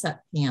subset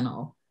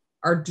panel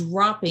are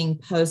dropping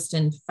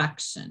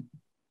post-infection.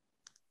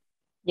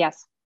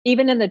 Yes,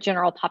 even in the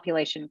general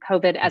population,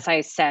 COVID, as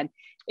I said,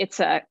 it's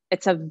a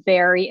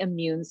very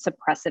immune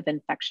suppressive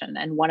infection.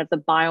 And one of the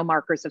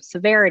biomarkers of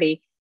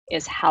severity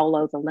is how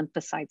low the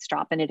lymphocytes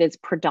drop. And it is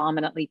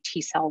predominantly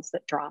T cells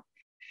that drop.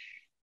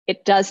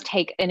 It does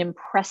take an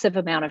impressive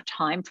amount of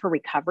time for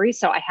recovery.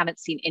 So I haven't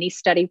seen any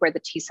study where the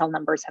T cell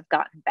numbers have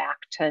gotten back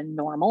to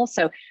normal.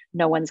 So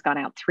no one's gone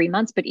out 3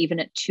 months, but even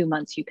at 2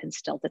 months, you can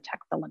still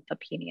detect the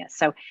lymphopenia.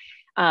 So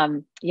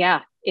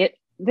yeah,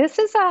 this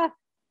is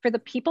for the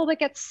people that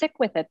get sick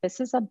with it, this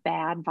is a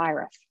bad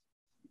virus.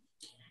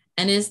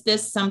 And is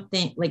this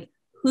something like,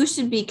 who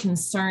should be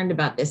concerned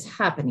about this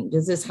happening?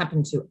 Does this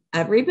happen to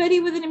everybody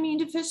with an immune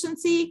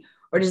deficiency,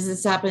 or does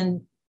this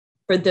happen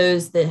for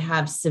those that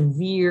have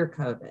severe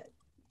COVID?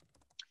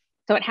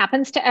 So it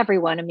happens to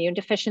everyone, immune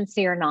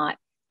deficiency or not.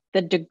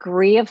 The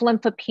degree of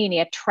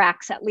lymphopenia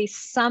tracks at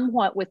least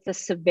somewhat with the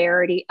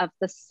severity of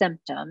the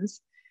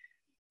symptoms.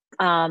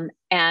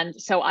 And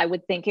so I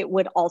would think it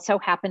would also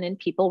happen in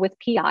people with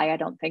PI. I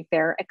don't think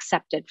they're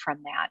excepted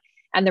from that.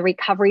 And the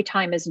recovery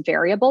time is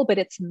variable, but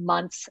it's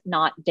months,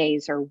 not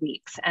days or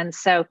weeks. And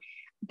so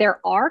there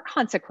are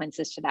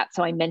consequences to that.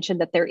 So I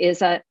mentioned that there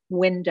is a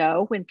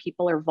window when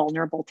people are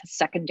vulnerable to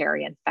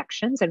secondary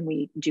infections, and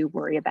we do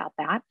worry about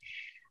that.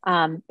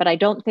 But I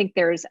don't think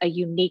there's a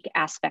unique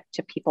aspect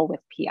to people with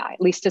PI,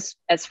 at least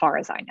as far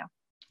as I know.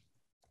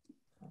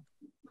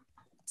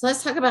 So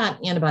let's talk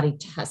about antibody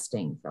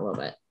testing for a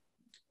little bit.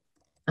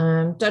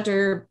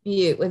 Dr.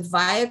 Butte, with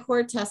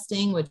ViaCore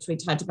testing, which we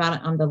talked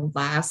about on the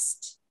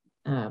last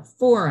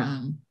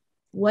forum,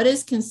 what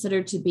is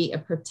considered to be a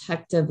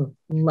protective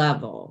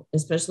level,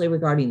 especially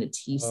regarding the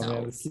T cells? Oh,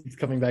 man, this keeps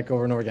coming back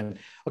over and over again.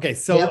 Okay,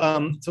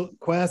 so so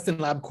Quest and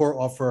LabCorp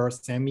offer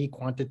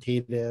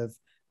semi-quantitative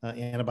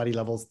antibody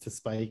levels to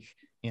spike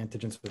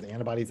antigens with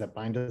antibodies that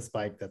bind to the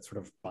spike, that sort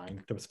of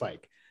bind to the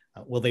spike.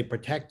 Will they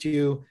protect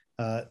you?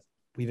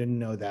 We didn't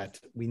know that.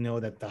 We know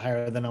that the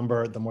higher the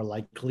number, the more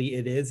likely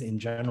it is in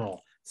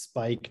general.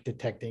 Spike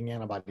detecting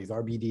antibodies,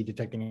 RBD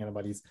detecting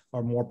antibodies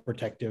are more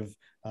protective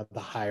the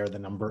higher the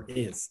number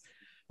is.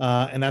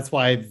 And that's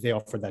why they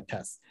offer that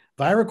test.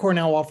 ViaCore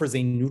now offers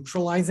a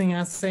neutralizing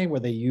assay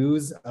where they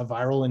use a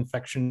viral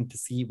infection to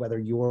see whether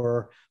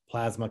your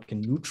plasma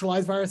can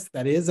neutralize virus.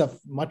 That is a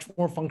much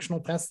more functional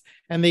test.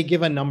 And they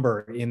give a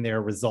number in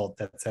their result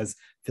that says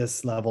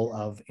this level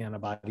of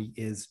antibody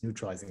is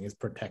neutralizing, is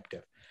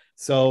protective.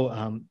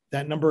 So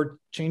that number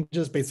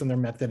changes based on their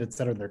method, et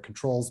cetera, their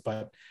controls,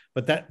 but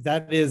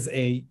that is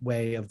a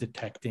way of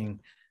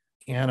detecting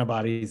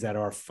antibodies that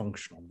are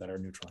functional, that are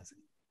neutralizing.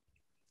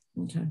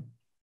 Okay.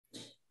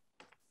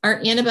 Are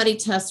antibody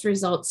test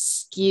results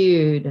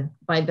skewed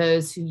by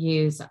those who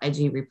use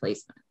IG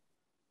replacement?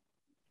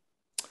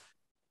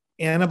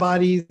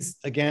 Antibodies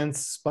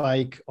against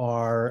spike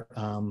are,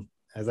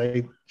 as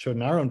I showed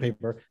in our own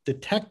paper,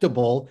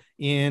 detectable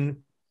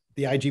in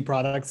the IG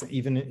products,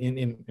 even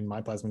in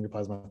my plasma, in your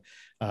plasma,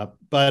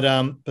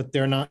 but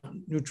they're not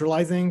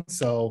neutralizing.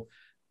 So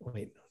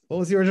wait, what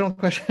was the original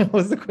question? What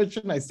was the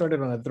question? I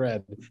started on a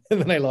thread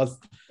and then I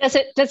lost.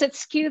 Does it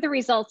skew the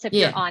results if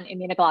you're on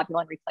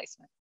immunoglobulin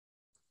replacement?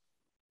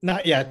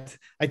 Not yet.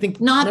 I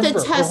think not the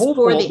test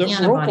for the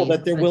antibodies.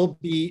 That there will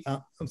be.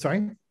 I'm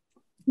sorry.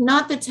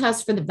 Not the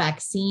test for the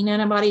vaccine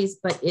antibodies,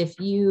 but if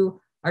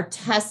you are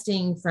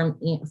testing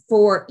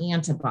for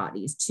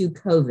antibodies to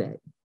COVID,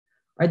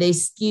 are they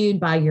skewed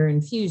by your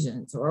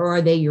infusions or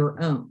are they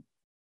your own?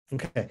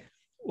 Okay.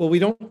 Well, we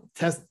don't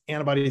test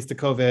antibodies to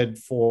COVID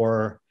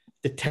for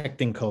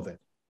detecting COVID,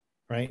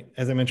 right?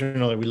 As I mentioned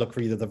earlier, we look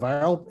for either the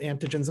viral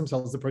antigens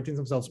themselves, the proteins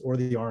themselves, or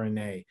the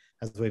RNA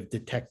as a way of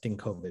detecting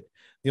COVID.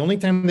 The only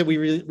time that we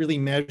really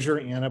measure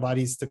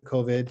antibodies to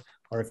COVID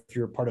are if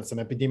you're part of some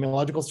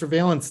epidemiological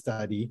surveillance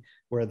study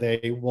where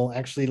they will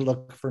actually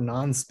look for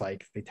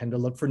non-spike. They tend to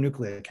look for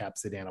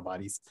nucleocapsid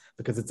antibodies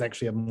because it's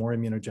actually a more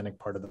immunogenic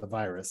part of the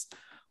virus.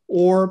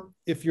 Or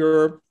if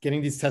you're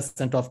getting these tests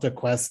sent off to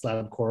Quest,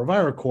 LabCorp, or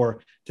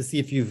ViaCore to see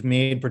if you've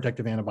made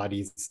protective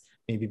antibodies,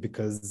 maybe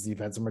because you've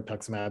had some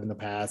rituximab in the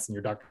past and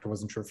your doctor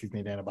wasn't sure if you've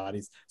made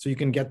antibodies. So you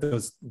can get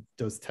those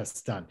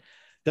tests done.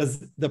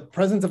 Does the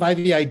presence of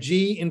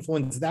IVIG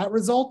influence that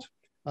result?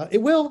 It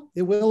will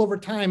over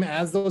time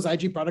as those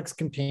IG products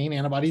contain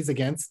antibodies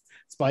against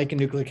spike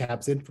and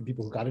nucleocapsid for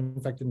people who got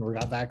infected or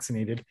got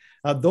vaccinated.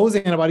 Those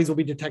antibodies will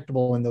be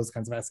detectable in those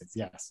kinds of assays,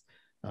 yes.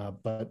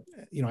 But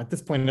at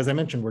this point, as I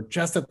mentioned, we're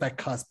just at that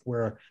cusp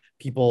where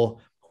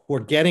people who are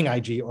getting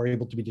IG are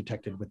able to be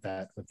detected with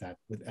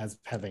as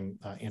having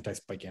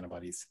anti-spike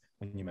antibodies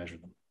when you measure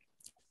them.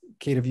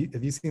 Kate, have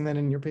you seen that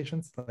in your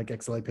patients, like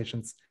XLA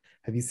patients?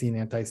 Have you seen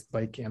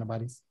anti-spike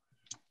antibodies?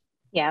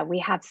 Yeah, we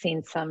have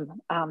seen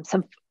some. I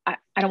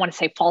don't want to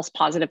say false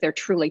positive; they're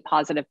truly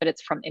positive, but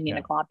it's from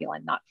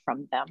immunoglobulin, not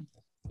from them.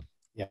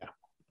 Yeah.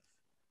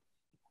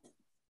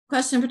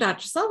 Question for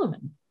Dr.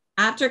 Sullivan.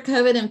 After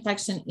COVID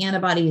infection,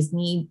 antibodies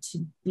need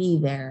to be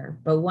there,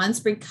 but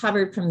once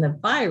recovered from the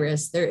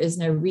virus, there is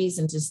no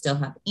reason to still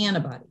have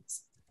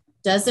antibodies.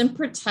 Doesn't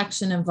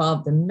protection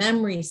involve the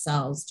memory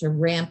cells to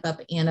ramp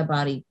up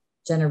antibody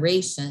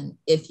generation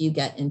if you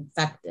get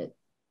infected?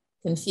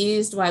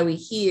 Confused why we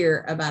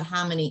hear about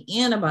how many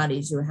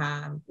antibodies you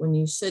have when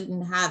you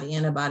shouldn't have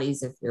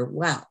antibodies if you're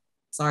well.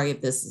 Sorry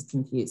if this is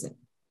confusing.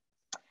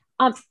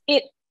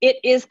 It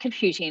is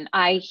confusing.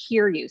 I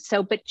hear you.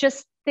 So, but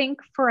just think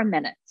for a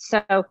minute.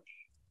 So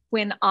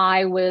when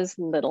I was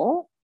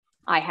little,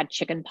 I had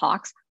chicken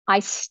pox. I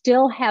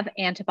still have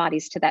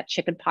antibodies to that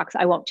chicken pox.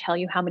 I won't tell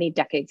you how many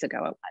decades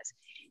ago it was.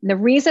 And the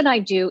reason I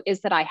do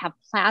is that I have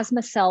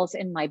plasma cells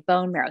in my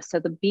bone marrow. So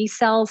the B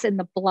cells in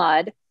the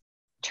blood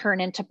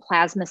turn into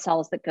plasma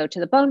cells that go to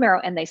the bone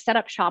marrow, and they set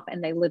up shop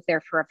and they live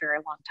there for a very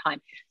long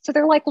time. So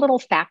they're like little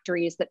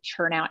factories that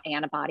churn out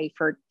antibody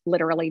for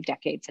literally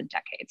decades and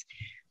decades.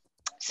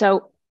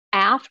 So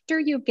after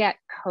you get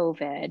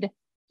COVID,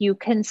 you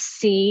can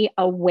see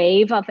a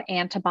wave of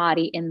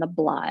antibody in the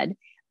blood,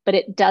 but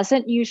it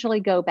doesn't usually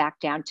go back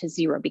down to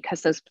zero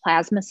because those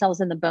plasma cells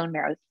in the bone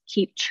marrow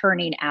keep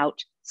churning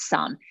out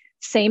some.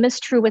 Same is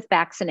true with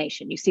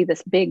vaccination. You see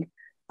this big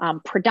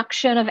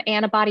production of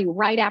antibody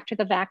right after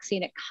the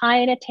vaccine. It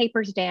kind of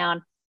tapers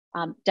down,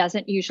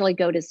 doesn't usually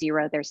go to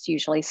zero. There's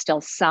usually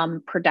still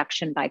some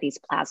production by these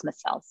plasma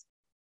cells.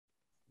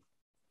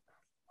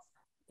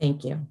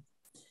 Thank you.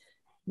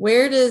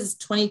 Where does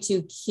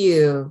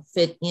 22q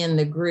fit in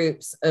the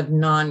groups of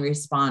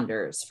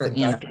non-responders for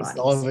antibodies? Dr.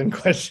 Sullivan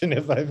question,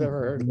 if I've ever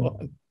heard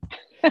one.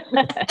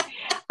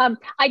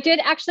 I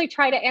did actually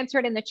try to answer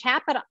it in the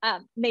chat, but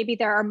maybe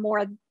there are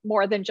more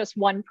than just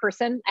one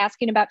person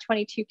asking about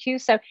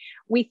 22q. So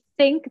we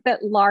think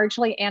that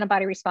largely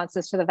antibody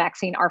responses to the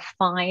vaccine are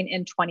fine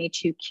in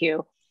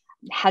 22q.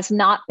 Has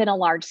not been a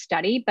large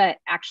study, but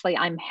actually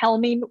I'm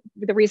helming,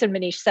 the reason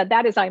Manish said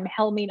that is I'm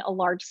helming a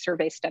large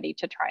survey study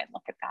to try and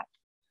look at that.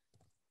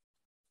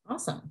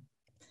 Awesome.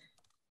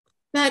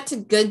 Back to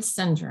Good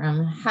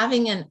syndrome,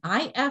 having an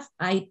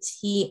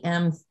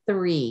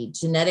IFITM3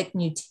 genetic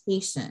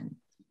mutation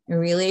in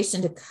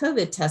relation to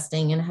COVID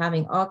testing and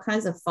having all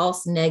kinds of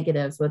false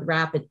negatives with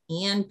rapid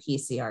and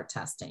PCR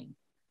testing.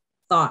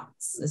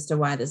 Thoughts as to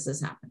why this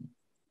is happening?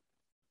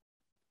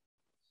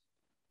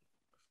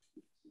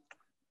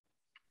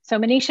 So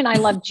Manish and I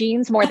love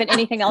genes more than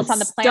anything else on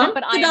the planet,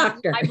 but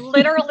I'm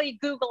literally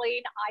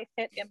Googling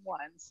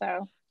IFITM1.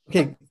 So.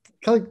 Okay,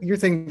 Kelly, you're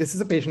saying this is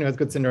a patient who has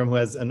Good syndrome who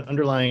has an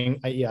underlying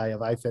IEI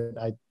of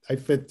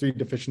IFIT3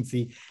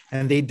 deficiency,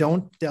 and they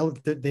don't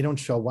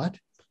show what?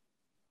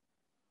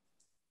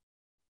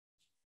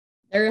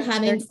 They're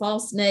having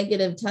false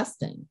negative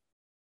testing.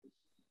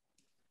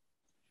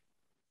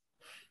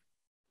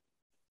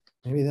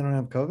 Maybe they don't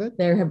have COVID?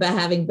 They're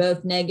having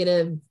both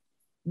negative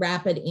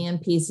rapid and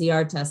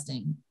PCR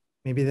testing.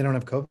 Maybe they don't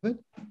have COVID?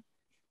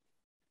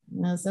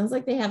 No, it sounds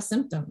like they have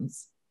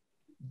symptoms.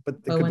 But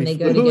when they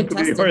go to get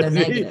tested, they're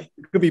negative.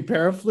 It could be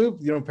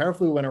paraflu. You know,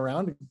 paraflu went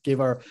around, gave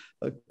a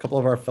couple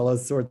of our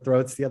fellows sore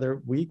throats the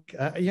other week.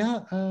 Stump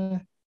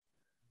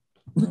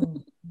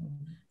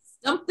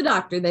the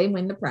doctor. They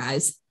win the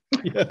prize.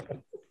 Yeah.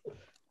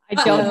 I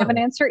don't have an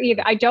answer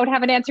either.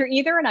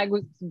 And I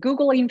was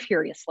Googling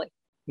furiously.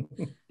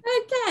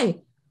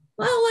 Okay.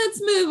 Well,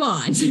 let's move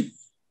on.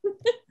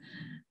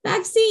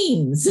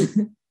 Vaccines.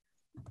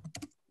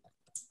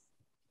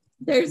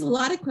 There's a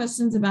lot of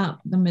questions about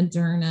the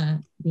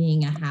Moderna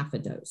being a half a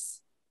dose.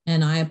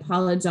 And I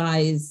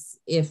apologize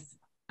if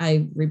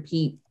I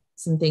repeat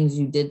some things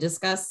you did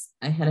discuss.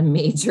 I had a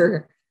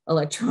major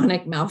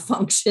electronic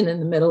malfunction in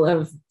the middle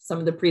of some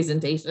of the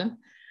presentation.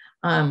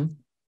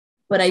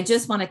 But I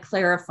just want to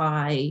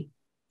clarify,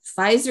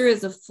 Pfizer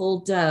is a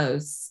full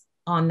dose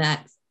on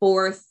that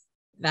fourth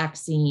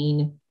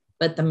vaccine,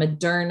 but the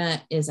Moderna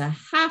is a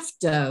half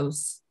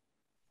dose.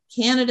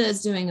 Canada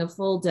is doing a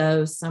full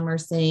dose. Some are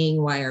saying,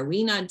 why are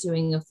we not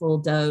doing a full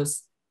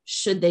dose?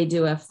 Should they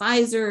do a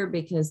Pfizer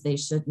because they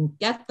shouldn't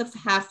get the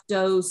half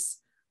dose?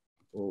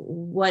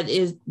 What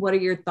are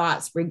your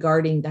thoughts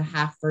regarding the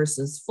half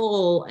versus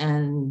full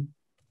and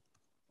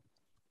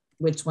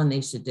which one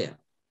they should do?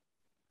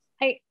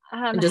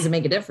 And does it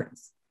make a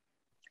difference?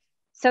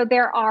 So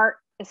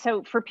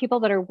for people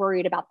that are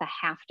worried about the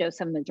half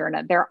dose of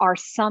Moderna, there are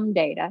some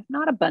data,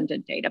 not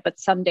abundant data, but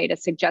some data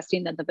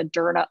suggesting that the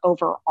Moderna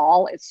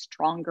overall is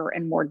stronger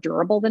and more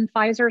durable than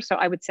Pfizer. So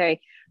I would say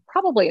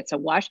probably it's a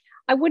wash.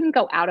 I wouldn't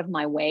go out of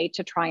my way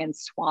to try and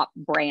swap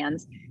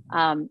brands.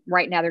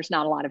 Right now, there's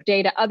not a lot of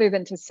data other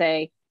than to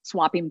say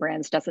swapping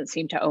brands doesn't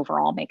seem to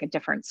overall make a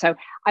difference. So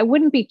I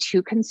wouldn't be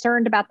too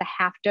concerned about the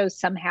half dose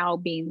somehow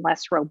being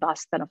less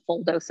robust than a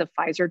full dose of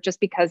Pfizer, just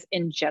because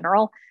in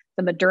general,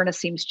 the Moderna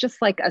seems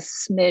just like a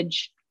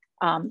smidge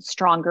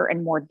stronger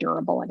and more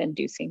durable at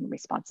inducing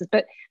responses.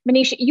 But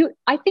Manish,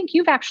 I think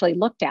you've actually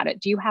looked at it.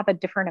 Do you have a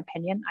different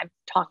opinion? I'm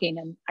talking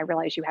and I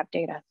realize you have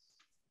data.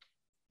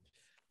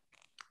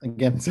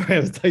 Again, sorry, I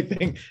was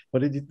typing.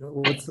 What did you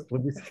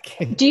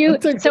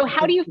say? So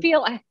how do you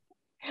feel?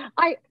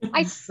 I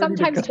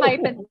sometimes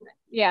type and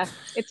Yeah,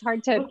 it's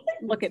hard to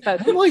look at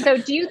both. Like, so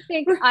do you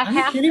think I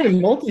can't even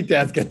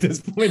multitask at this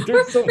point?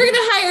 We're going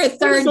to hire a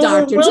third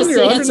doctor just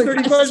to answer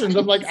 130 questions.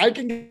 I'm like, I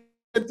can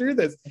get through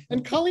this.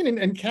 And Colleen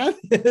and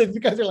Kathy, you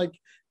guys are like,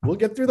 we'll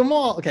get through them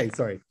all. Okay,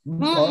 sorry.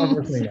 I'm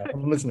listening now.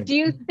 I'm listening. Do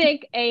you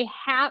think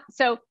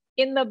so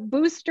in the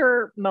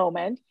booster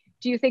moment,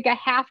 do you think a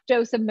half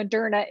dose of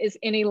Moderna is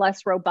any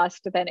less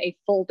robust than a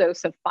full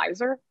dose of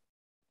Pfizer?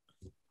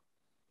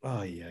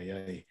 Oh,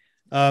 yeah.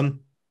 I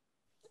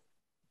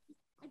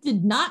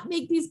did not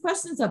make these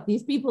questions up.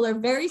 These people are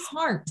very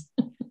smart.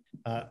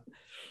 I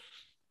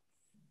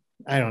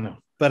don't know,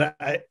 but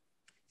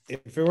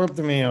if it were up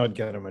to me, I would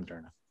get a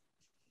Moderna.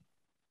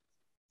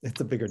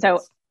 It's a bigger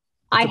dose.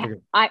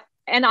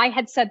 I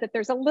had said that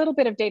there's a little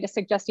bit of data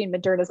suggesting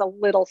Moderna is a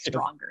little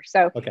stronger.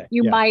 So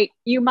you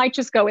might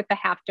just go with the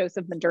half dose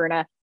of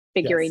Moderna,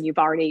 figuring you've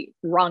already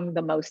wrung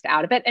the most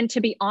out of it. And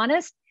to be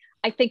honest,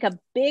 I think a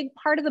big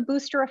part of the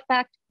booster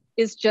effect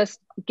is just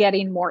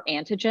getting more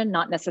antigen,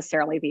 not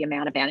necessarily the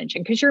amount of antigen,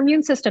 because your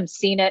immune system's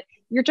seen it.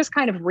 You're just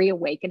kind of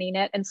reawakening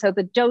it. And so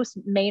the dose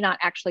may not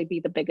actually be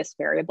the biggest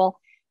variable.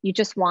 You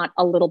just want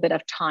a little bit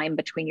of time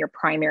between your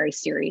primary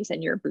series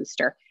and your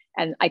booster.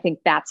 And I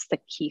think that's the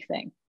key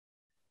thing.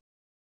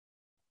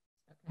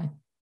 Okay,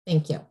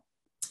 thank you.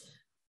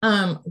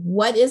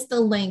 What is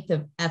the length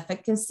of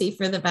efficacy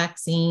for the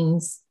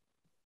vaccines?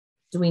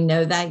 Do we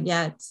know that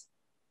yet?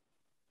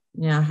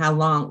 You know, how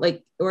long,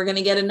 like we're going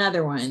to get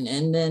another one,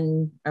 and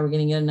then are we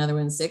going to get another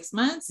one in 6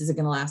 months? Is it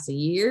going to last a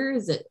year?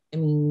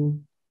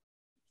 Do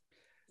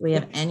we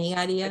have any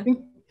idea? I think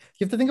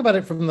you have to think about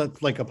it from a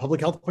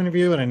public health point of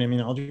view and an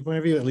immunology point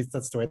of view. At least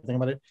that's the way I think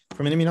about it.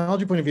 From an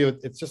immunology point of view,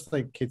 it's just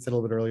like Kate said a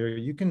little bit earlier,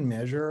 you can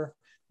measure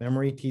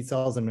memory T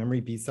cells and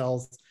memory B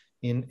cells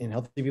in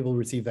healthy people who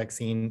receive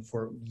vaccine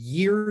for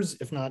years,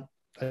 if not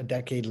a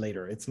decade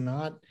later. It's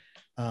not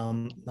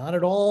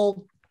at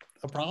all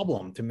a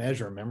problem to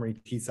measure memory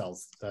T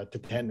cells to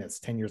tetanus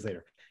 10 years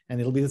later. And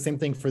it'll be the same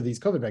thing for these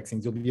COVID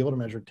vaccines. You'll be able to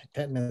measure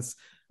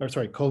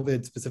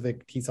COVID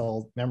specific T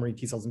cells, memory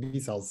T cells and B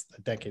cells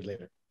a decade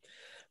later.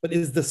 But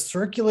is the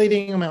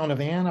circulating amount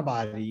of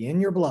antibody in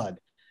your blood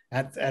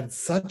at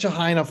such a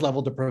high enough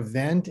level to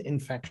prevent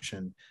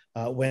infection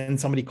when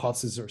somebody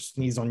coughs or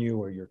sneezes on you,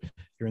 or you're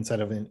inside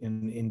of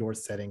an indoor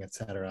setting, et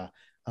cetera?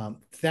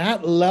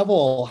 That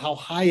level, how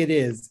high it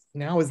is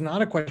now, is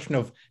not a question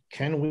of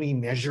can we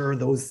measure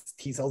those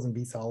T cells and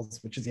B cells,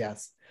 which is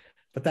yes,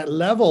 but that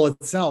level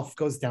itself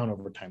goes down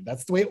over time.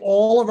 That's the way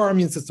all of our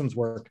immune systems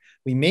work.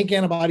 We make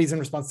antibodies in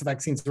response to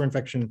vaccines or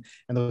infection,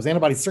 and those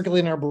antibodies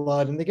circulate in our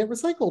blood and they get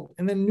recycled.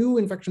 And then new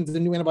infections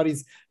and new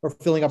antibodies are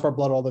filling up our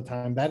blood all the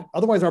time.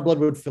 Otherwise our blood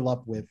would fill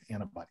up with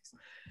antibodies.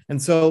 And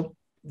so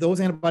those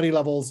antibody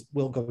levels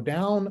will go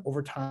down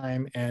over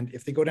time. And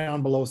if they go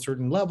down below a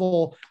certain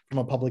level, from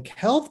a public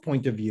health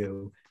point of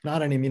view,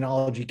 not an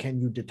immunology,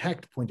 can you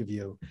detect point of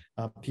view,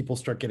 people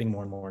start getting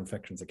more and more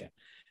infections again.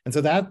 And so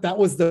that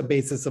was the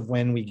basis of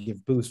when we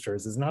give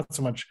boosters, is not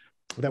so much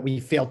that we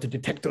failed to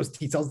detect those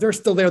T cells. They're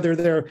still there. They're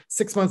there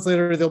 6 months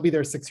later. They'll be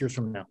there 6 years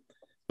from now.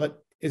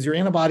 But is your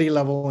antibody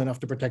level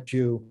enough to protect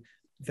you?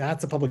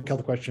 That's a public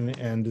health question.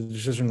 And the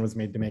decision was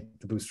made to make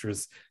the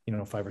boosters,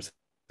 5 or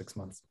 6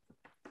 months.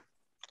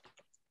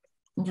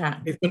 Okay.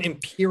 It's been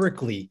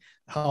empirically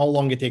how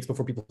long it takes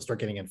before people start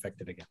getting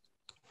infected again.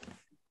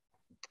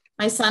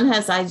 My son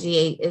has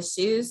IgA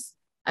issues.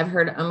 I've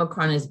heard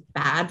Omicron is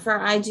bad for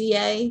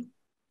IgA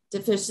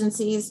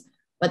deficiencies,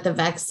 but the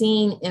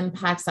vaccine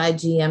impacts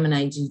IgM and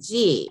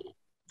IgG.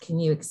 Can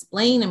you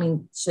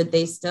explain? Should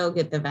they still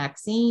get the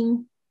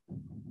vaccine?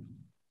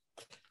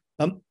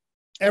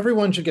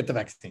 Everyone should get the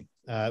vaccine.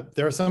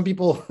 There are some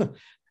people,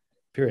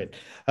 period.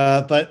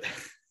 But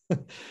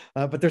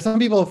there's some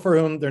people for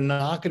whom they're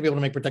not going to be able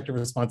to make protective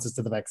responses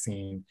to the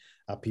vaccine.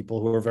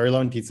 People who are very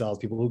low in T cells,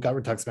 people who got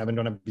rituximab and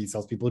don't have B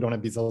cells, people who don't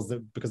have B cells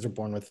because they're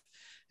born with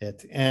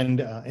it. And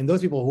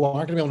those people who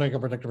aren't going to be able to make a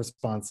protective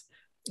response,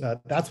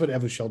 that's what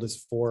Evusheld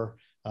is for,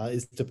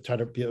 is to try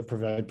to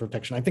provide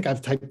protection. I think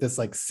I've typed this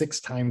like 6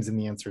 times in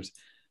the answers.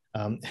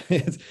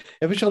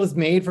 Evusheld is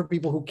made for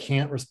people who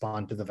can't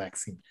respond to the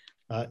vaccine.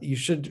 You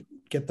should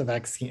get the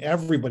vaccine.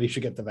 Everybody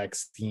should get the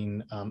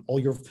vaccine. All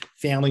your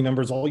family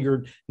members, all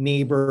your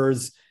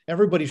neighbors,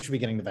 everybody should be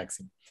getting the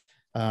vaccine.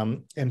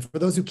 And for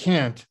those who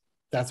can't,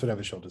 that's what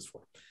Evusheld is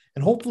for.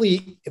 And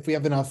hopefully, if we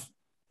have enough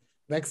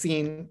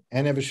vaccine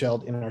and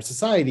Evusheld in our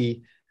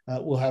society,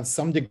 we'll have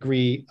some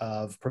degree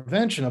of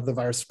prevention of the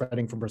virus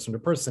spreading from person to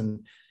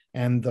person.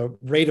 And the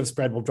rate of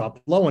spread will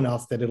drop low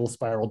enough that it'll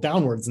spiral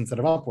downwards instead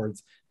of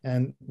upwards.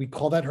 And we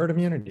call that herd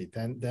immunity.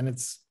 Then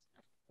it's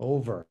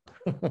over.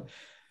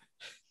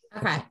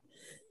 Okay.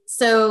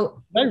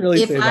 So I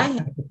really if I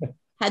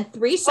had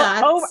 3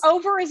 shots.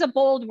 Over is a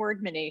bold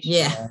word, Manish.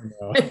 Yeah.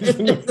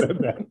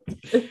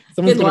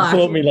 Someone's going to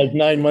quote me like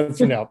 9 months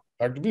from now.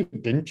 Dr.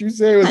 Butte, didn't you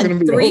say it was going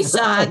to be 3 over?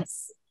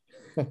 shots,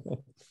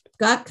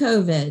 got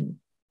COVID,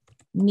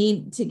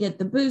 need to get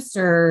the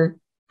booster.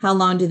 How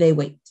long do they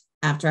wait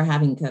after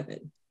having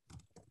COVID?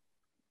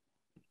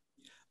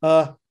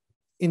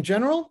 In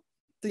general,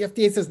 the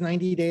FDA says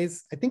 90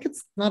 days. I think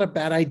it's not a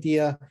bad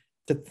idea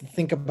to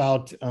think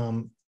about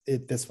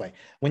it this way.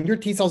 When your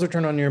T cells are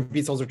turned on, your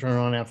B cells are turned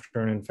on after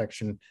an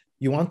infection,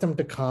 you want them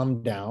to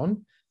calm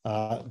down,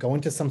 go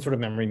into some sort of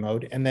memory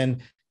mode, and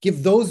then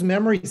give those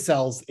memory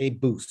cells a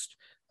boost.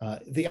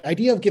 The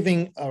idea of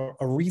giving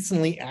a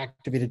recently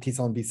activated T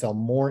cell and B cell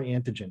more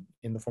antigen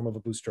in the form of a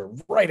booster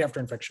right after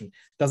infection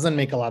doesn't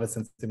make a lot of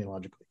sense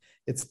immunologically.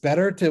 It's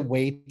better to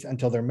wait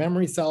until they're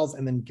memory cells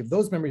and then give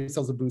those memory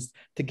cells a boost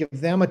to give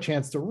them a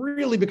chance to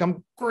really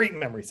become great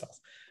memory cells.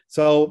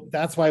 So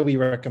that's why we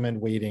recommend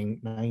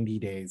waiting 90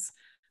 days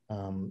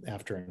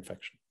after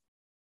infection.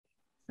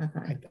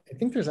 Okay. I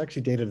think there's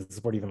actually data to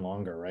support even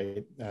longer,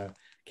 right,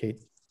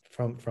 Kate?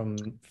 From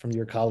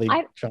your colleague,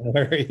 Sean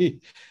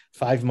Larry,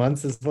 5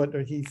 months is what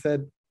he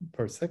said,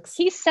 or 6?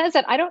 He says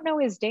it. I don't know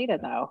his data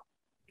though.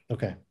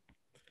 Okay.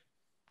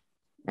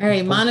 All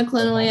right,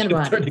 monoclonal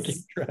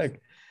antibodies. Go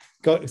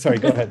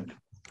ahead.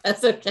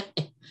 That's okay.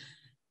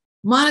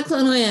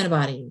 Monoclonal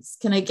antibodies.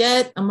 Can I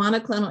get a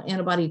monoclonal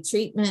antibody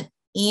treatment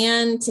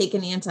and take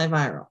an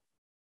antiviral?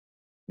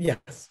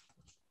 Yes.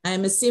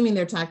 I'm assuming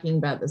they're talking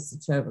about the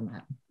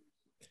sotrovimab.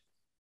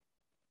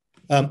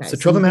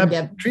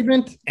 Sotrovimab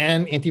treatment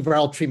and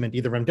antiviral treatment,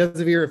 either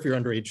remdesivir if you're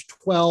under age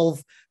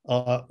 12,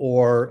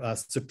 or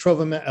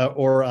sotrovimab,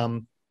 or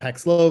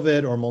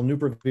Paxlovid, or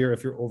molnupiravir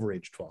if you're over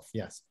age 12.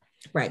 Yes.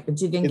 Right, but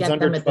you can Kids get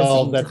under them at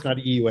 12, the same that's time.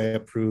 not EUA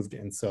approved,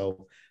 and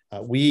so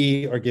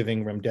we are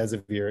giving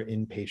remdesivir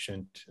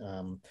inpatient.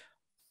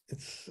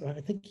 It's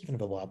I think even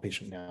available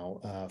outpatient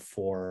now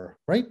for,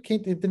 right,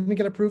 Kate? Didn't we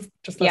get approved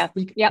just last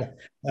week? Yep.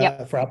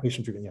 Yeah. For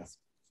outpatient treatment, yes.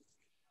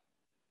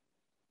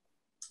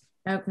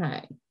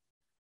 Okay.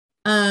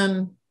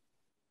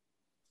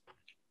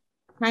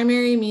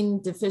 Primary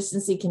immune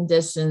deficiency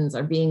conditions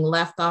are being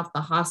left off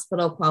the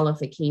hospital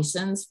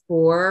qualifications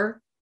for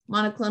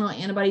monoclonal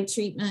antibody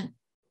treatment.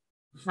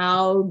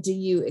 How do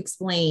you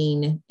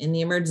explain in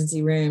the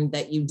emergency room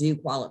that you do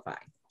qualify?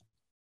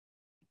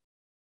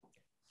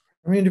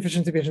 Immune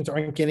deficiency patients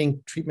aren't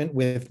getting treatment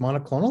with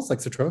monoclonals like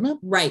sotrovimab?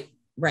 Right.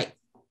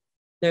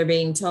 They're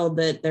being told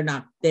that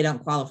they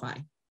don't qualify,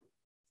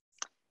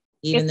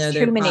 even though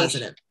they're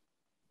positive.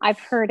 I've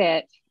heard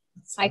it.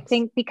 I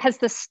think because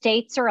the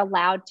states are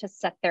allowed to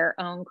set their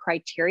own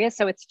criteria.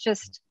 So it's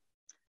just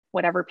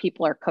whatever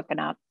people are cooking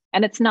up.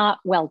 And it's not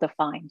well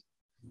defined.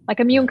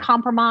 Like immune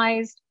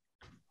compromised,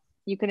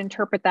 you could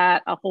interpret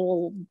that a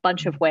whole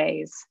bunch of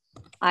ways.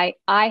 I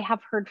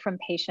have heard from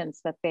patients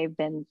that they've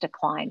been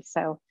declined.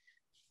 So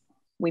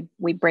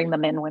we bring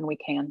them in when we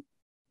can.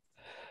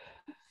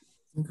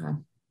 Okay.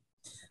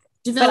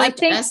 But I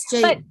think,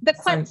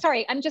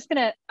 sorry, I'm just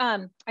gonna,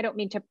 I don't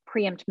mean to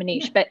preempt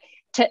Manish, but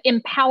to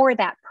empower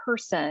that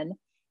person,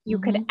 you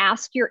could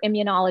ask your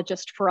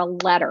immunologist for a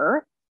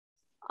letter.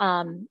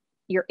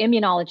 Your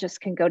immunologist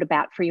can go to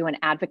bat for you and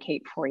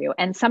advocate for you.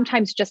 And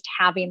sometimes just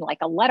having like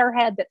a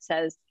letterhead that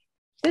says,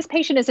 this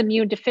patient is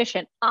immune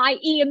deficient,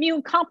 i.e.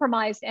 immune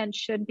compromised and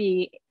should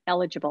be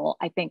eligible,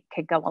 I think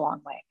could go a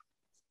long way.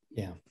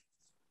 Yeah.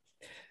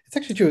 It's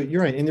actually true.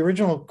 You're right. In the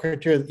original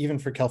criteria, even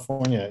for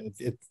California,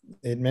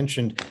 it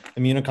mentioned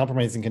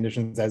immunocompromising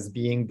conditions as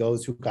being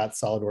those who got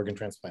solid organ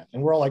transplant.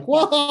 And we're all like,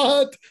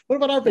 what? What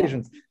about our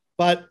patients?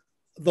 But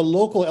the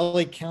local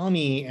LA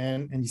County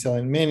and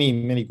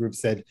many groups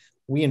said,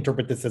 we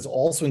interpret this as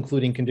also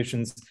including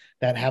conditions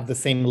that have the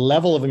same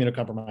level of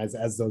immunocompromise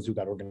as those who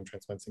got organ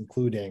transplants,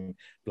 including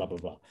blah, blah,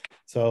 blah.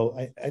 So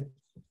I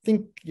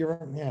think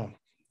you're, yeah.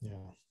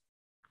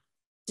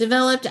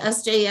 Developed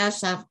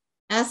SJS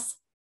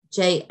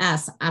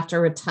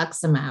after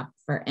rituximab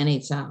for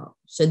NHL.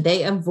 Should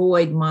they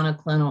avoid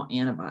monoclonal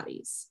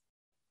antibodies?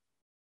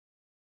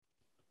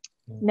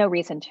 No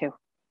reason to.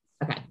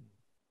 Okay.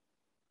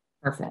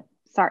 Perfect.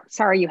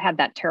 Sorry you had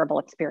that terrible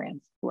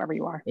experience, whoever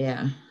you are.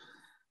 Yeah.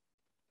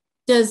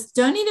 Does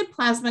donated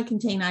plasma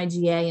contain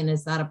IgA, and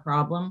is that a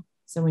problem?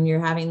 So when you're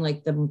having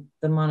like the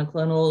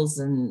monoclonals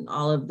and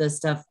all of the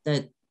stuff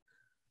that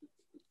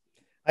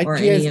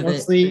IgA is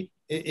mostly,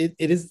 it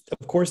is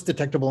of course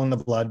detectable in the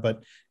blood,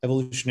 but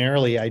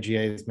evolutionarily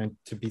IgA is meant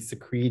to be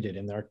secreted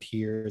in our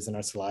tears and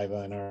our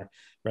saliva and our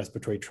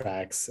respiratory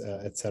tracts,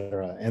 et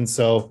cetera. And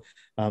so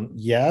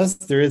yes,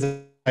 there is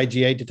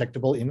IgA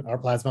detectable in our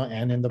plasma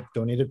and in the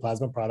donated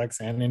plasma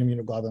products and in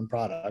immunoglobulin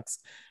products,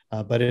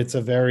 but it's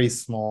a very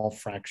small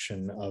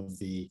fraction of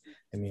the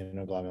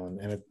immunoglobulin,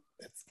 and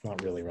it's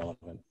not really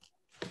relevant.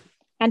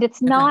 And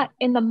it's not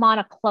in the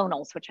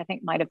monoclonals, which I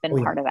think might have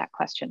been part of that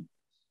question.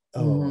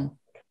 Oh,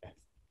 okay.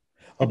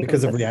 Oh,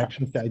 because of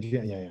reactions to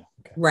IgA? Yeah.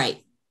 Okay.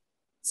 Right.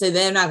 So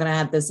they're not going to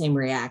have the same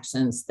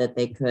reactions that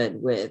they could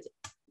with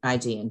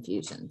IG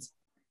infusions.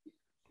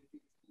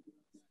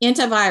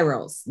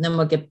 Antivirals, and then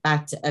we'll get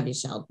back to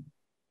Evusheld.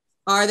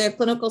 Are there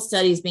clinical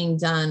studies being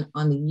done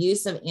on the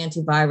use of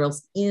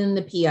antivirals in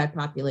the PI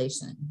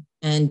population?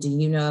 And do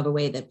you know of a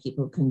way that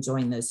people can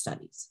join those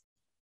studies?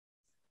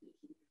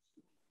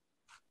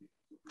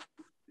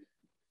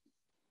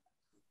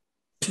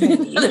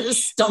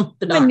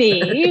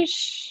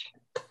 Manish.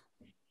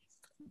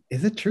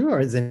 Is it true, or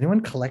is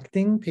anyone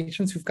collecting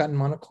patients who've gotten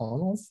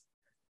monoclonals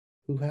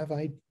who have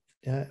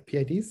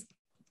PIDs?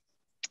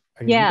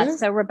 Yeah,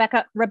 so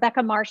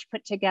Rebecca Marsh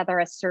put together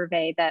a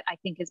survey that I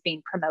think is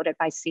being promoted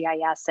by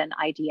CIS and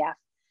IDF.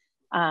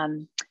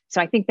 So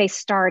I think they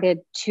started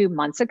 2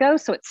 months ago,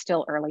 so it's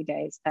still early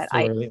days, but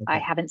I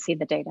haven't seen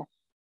the data.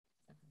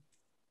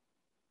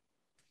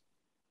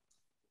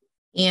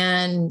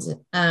 And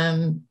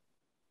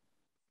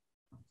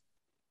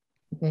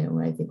okay,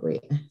 well, I think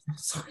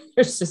sorry,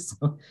 there's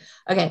just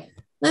okay.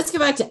 Let's go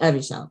back to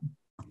Evusheld.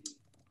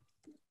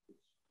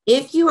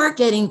 If you are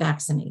getting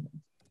vaccinated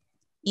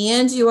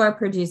and you are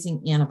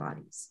producing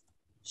antibodies,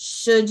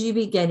 should you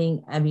be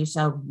getting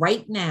Evusheld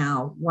right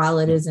now while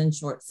it is in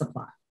short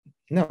supply?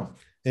 No,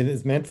 it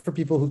is meant for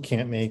people who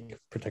can't make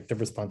protective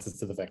responses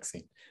to the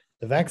vaccine.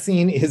 The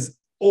vaccine is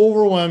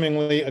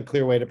overwhelmingly a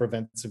clear way to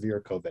prevent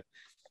severe COVID.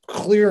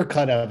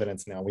 Clear-cut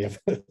evidence now. We have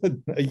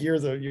a year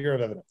of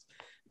evidence.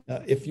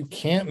 If you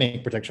can't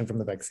make protection from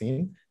the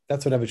vaccine,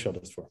 that's what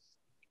Evusheld is for.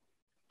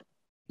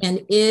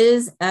 And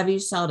is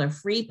Evusheld a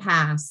free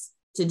pass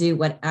to do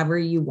whatever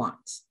you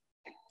want?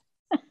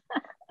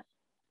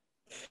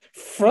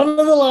 Front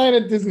of the line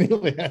at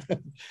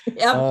Disneyland.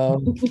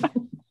 Yep.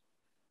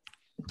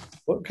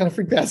 What kind of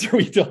free pass are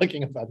we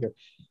talking about here?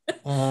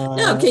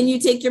 No, can you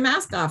take your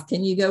mask off?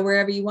 Can you go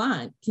wherever you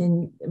want?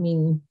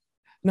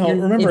 No,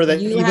 remember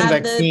that even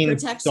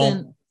vaccines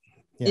protection,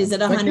 is it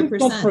 100%?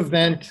 Don't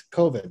prevent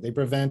COVID. They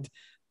prevent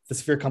the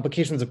severe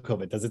complications of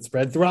COVID. Does it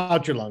spread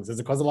throughout your lungs? Does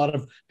it cause a lot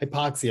of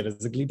hypoxia?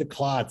 Does it lead to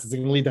clots? Is it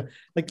going to lead to,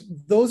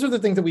 those are the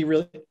things that we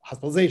really,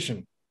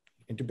 hospitalization,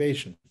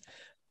 intubation.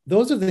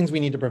 Those are the things we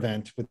need to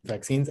prevent with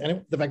vaccines.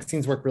 And the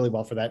vaccines work really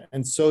well for that.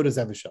 And so does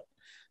Evusheld.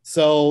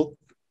 So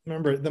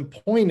remember, the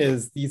point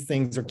is these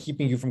things are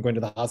keeping you from going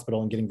to the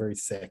hospital and getting very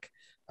sick.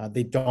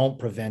 They don't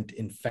prevent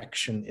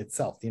infection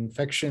itself. The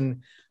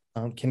infection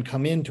can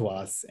come into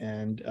us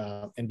and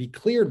be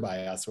cleared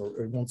by us,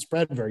 or it won't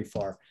spread very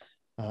far.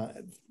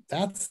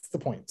 That's the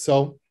point.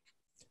 So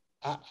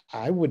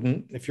I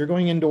wouldn't, if you're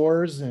going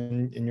indoors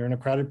and you're in a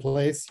crowded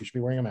place, you should be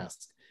wearing a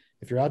mask.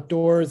 If you're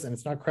outdoors and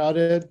it's not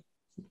crowded,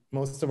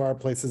 most of our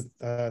places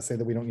say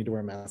that we don't need to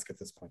wear a mask at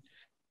this point.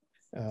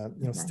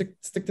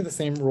 Stick to the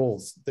same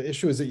rules. The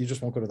issue is that you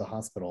just won't go to the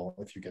hospital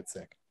if you get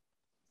sick.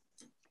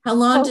 How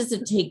long does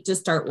it take to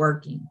start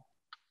working?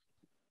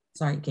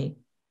 Sorry, Kate.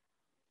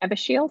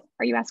 Evusheld,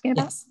 are you asking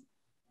about?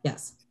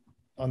 Yes.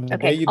 On the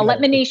okay, I'll let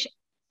Manish.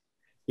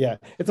 Yeah,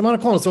 it's a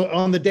monoclonal. So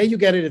on the day you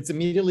get it, it's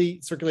immediately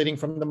circulating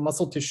from the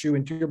muscle tissue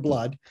into your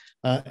blood,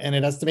 and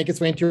it has to make its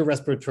way into your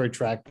respiratory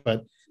tract.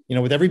 But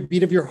with every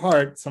beat of your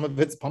heart, some of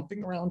it's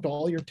pumping around to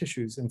all your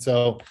tissues. And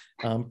so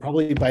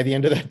probably by the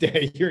end of that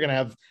day, you're going to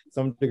have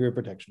some degree of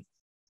protection.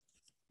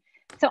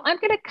 So I'm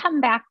going to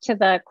come back to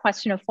the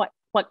question of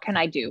what can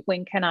I do?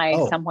 When can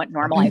I somewhat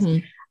normalize?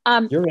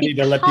 Mm-hmm. You're ready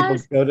to let people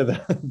go to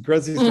the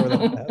grocery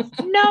store.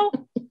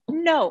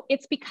 No,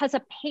 it's because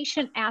a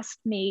patient asked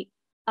me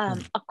a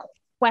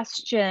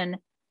question,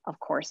 of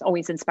course,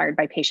 always inspired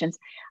by patients.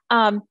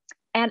 And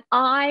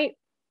I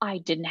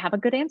didn't have a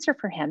good answer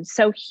for him.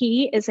 So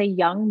he is a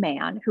young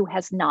man who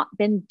has not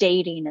been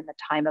dating in the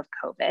time of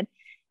COVID.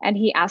 And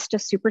he asked a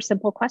super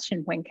simple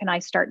question: when can I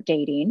start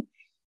dating?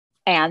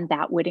 And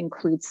that would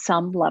include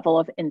some level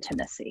of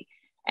intimacy.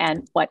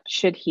 And what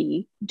should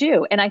he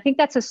do? And I think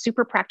that's a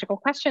super practical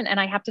question. And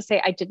I have to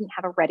say, I didn't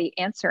have a ready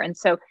answer. And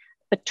so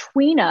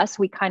between us,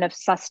 we kind of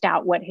sussed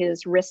out what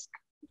his risk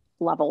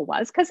level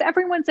was, because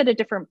everyone's at a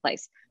different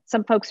place.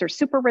 Some folks are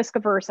super risk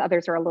averse.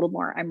 Others are a little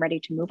more, I'm ready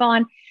to move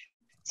on.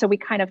 So we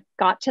kind of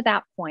got to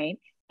that point,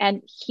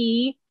 and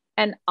he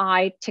and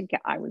I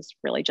was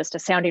really just a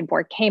sounding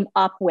board, came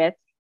up with,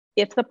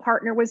 if the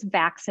partner was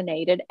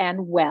vaccinated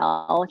and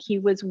well, he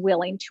was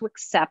willing to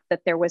accept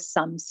that there was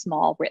some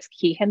small risk.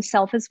 He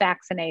himself is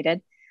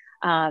vaccinated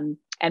and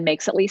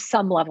makes at least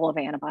some level of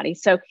antibody.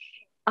 So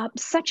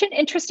such an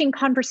interesting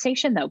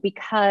conversation, though,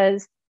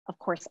 because of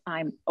course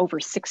I'm over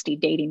 60,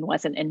 dating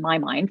wasn't in my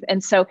mind.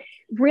 And so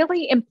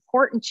really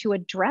important to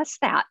address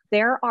that.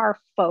 There are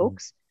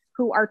folks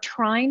who are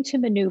trying to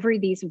maneuver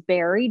these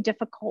very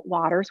difficult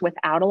waters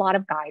without a lot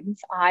of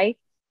guidance. I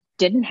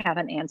didn't have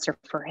an answer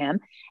for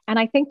him. And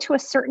I think to a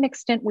certain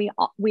extent, we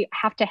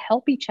have to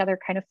help each other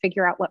kind of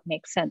figure out what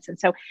makes sense. And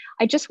so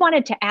I just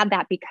wanted to add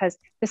that, because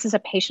this is a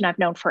patient I've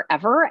known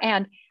forever.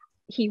 And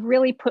he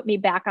really put me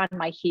back on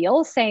my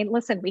heels saying,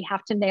 listen, we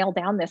have to nail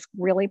down this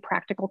really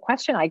practical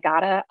question. I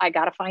gotta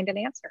find an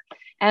answer.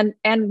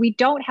 And we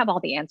don't have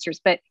all the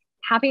answers, but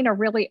having a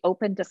really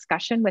open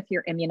discussion with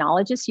your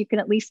immunologist, you can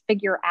at least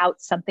figure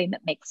out something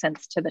that makes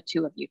sense to the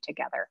two of you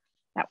together.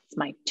 That was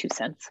my 2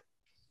 cents.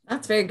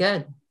 That's very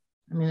good.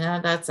 I mean,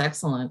 that's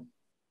excellent.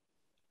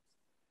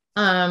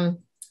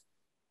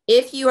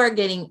 If you are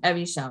getting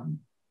Evusheld,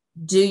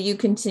 do you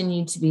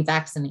continue to be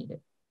vaccinated?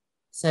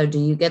 So do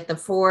you get the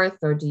 4th,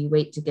 or do you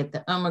wait to get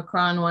the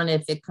Omicron one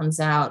if it comes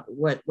out?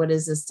 What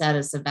is the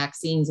status of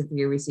vaccines if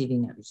you're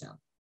receiving Evusheld?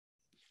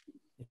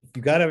 If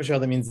you got Evusheld,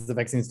 that means the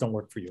vaccines don't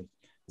work for you.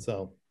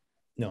 So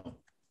no.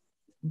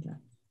 Okay.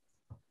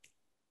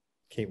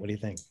 Kate, what do you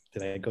think?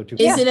 Did I go too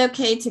far? Is it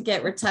okay to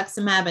get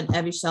rituximab and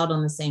Evusheld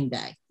on the same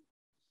day?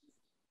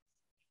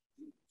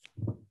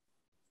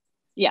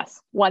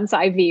 Yes, one's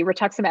IV.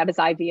 Rituximab is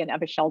IV and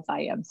Evisheld's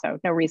IM, so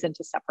no reason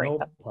to separate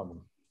them. No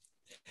problem.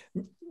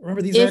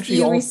 Remember, these are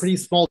actually all pretty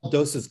small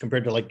doses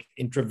compared to like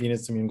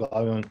intravenous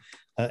immunoglobulin.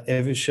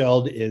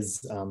 Evusheld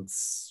is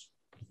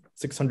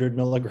 600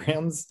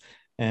 milligrams,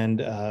 and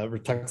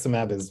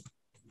rituximab is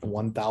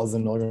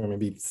 1,000 milligrams,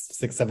 maybe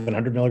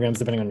 600-700 milligrams,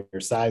 depending on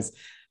your size.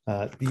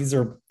 These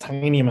are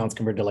tiny amounts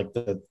compared to like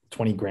the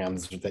 20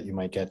 grams that you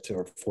might get,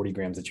 or 40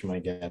 grams that you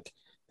might get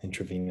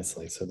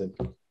intravenously. So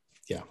that,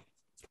 yeah,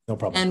 no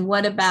problem. And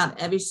what about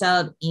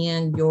Evusheld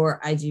and your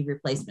IG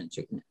replacement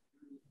treatment?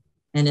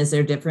 And is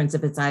there a difference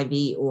if it's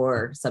IV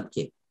or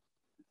sub-Q?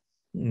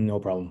 No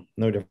problem.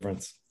 No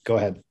difference. Go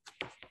ahead.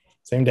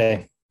 Same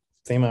day,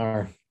 same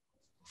hour.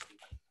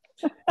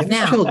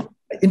 Now,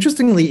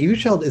 interestingly,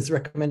 Evusheld is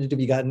recommended to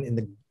be gotten in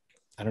the,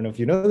 I don't know if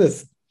you know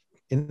this,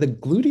 in the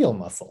gluteal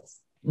muscles.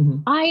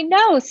 Mm-hmm. I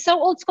know, so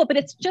old school, but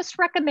it's just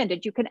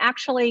recommended. You can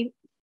actually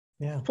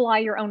fly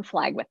your own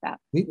flag with that.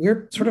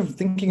 We're sort of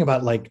thinking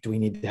about, like, do we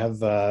need to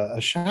have a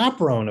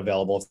chaperone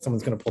available if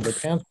someone's going to pull their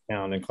pants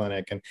down in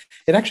clinic? And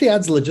it actually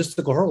adds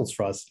logistical hurdles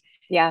for us.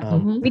 Yeah,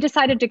 we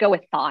decided to go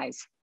with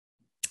thighs.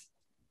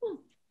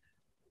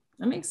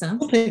 That makes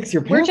sense. Takes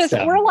your pants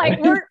down, we're like,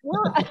 right?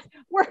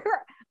 we're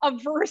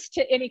averse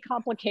to any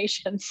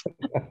complications.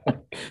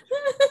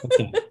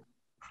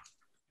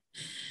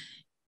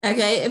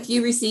 Okay, if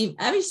you receive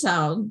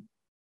Evusheld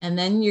and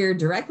then you're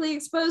directly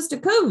exposed to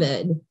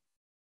COVID,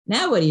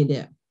 now what do you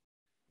do?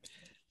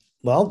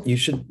 Well, you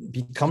should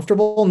be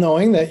comfortable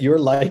knowing that you're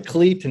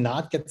likely to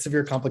not get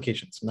severe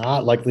complications,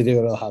 not likely to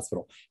go to the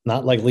hospital,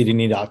 not likely to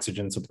need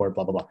oxygen support,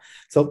 blah, blah, blah.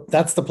 So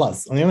that's the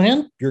plus. On the other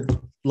hand, you're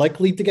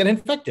likely to get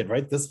infected,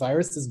 right? This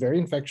virus is very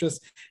infectious.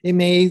 It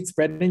may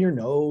spread in your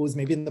nose,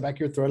 maybe in the back of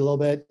your throat a little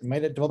bit. You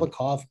might develop a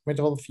cough, you might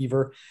develop a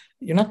fever.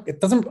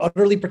 It doesn't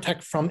utterly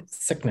protect from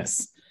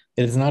sickness.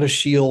 It is not a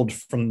shield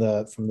from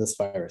this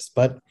virus,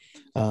 but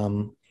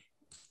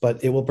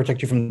it will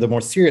protect you from the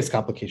more serious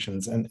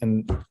complications.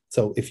 And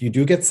so if you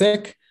do get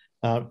sick,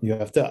 you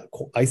have to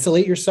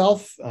isolate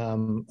yourself,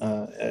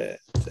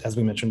 as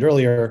we mentioned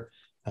earlier,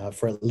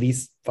 for at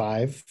least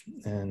 5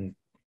 and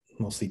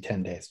mostly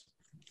 10 days.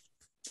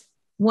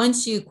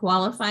 Once you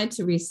qualify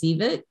to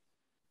receive it,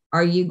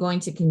 are you going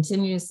to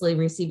continuously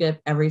receive it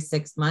every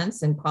 6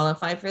 months and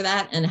qualify for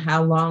that? And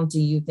how long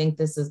do you think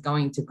this is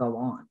going to go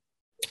on?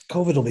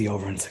 COVID will be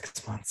over in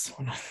 6 months.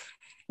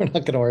 We're not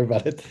going to worry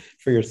about it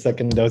for your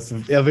second dose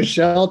of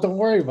Evusheld. Don't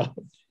worry about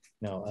it.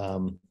 No,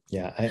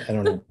 I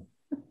don't know.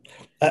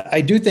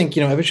 I do think,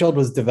 Evusheld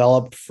was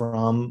developed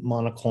from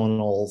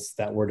monoclonals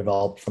that were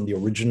developed from the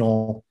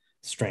original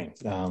strain.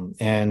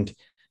 And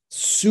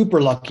super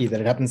lucky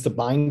that it happens to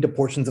bind to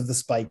portions of the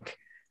spike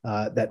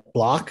that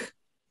block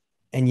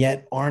and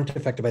yet aren't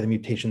affected by the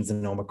mutations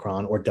in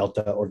Omicron or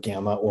Delta or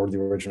Gamma or the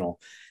original.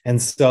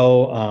 And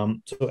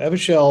so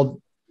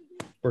Evusheld,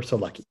 we're so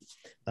lucky.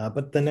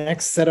 But the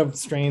next set of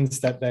strains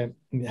that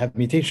have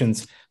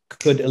mutations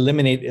could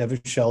eliminate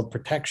Evusheld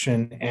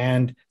protection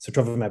and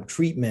sotrovimab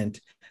treatment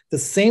the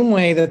same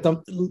way that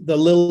the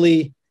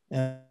Lilly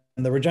and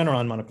the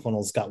Regeneron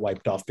monoclonals got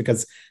wiped off,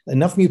 because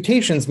enough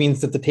mutations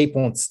means that the tape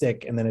won't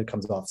stick and then it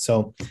comes off.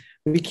 So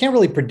we can't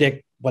really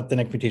predict what the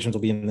next mutations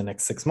will be in the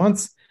next 6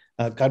 months.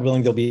 God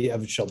willing, there'll be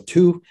Evusheld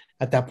 2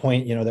 at that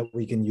point, that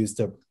we can use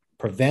to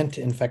prevent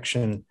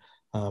infection.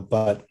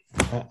 But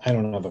I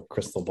don't have a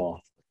crystal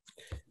ball.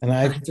 And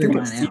I think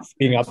it's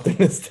being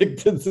optimistic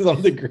to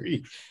some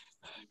degree.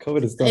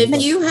 COVID is done.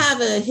 If you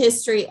have a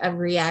history of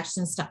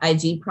reactions to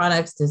IG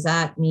products, does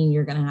that mean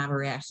you're going to have a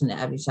reaction to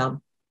Evusheld?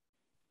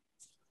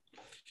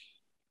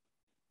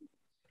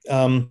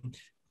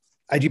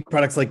 IG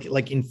products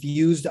like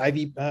infused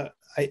IV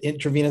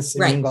intravenous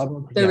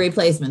immunoglobulin. The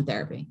replacement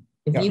therapy.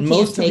 If you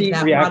can't take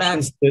that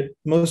product.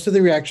 Most of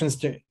the reactions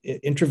to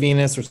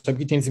intravenous or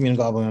subcutaneous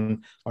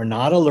immunoglobulin are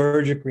not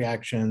allergic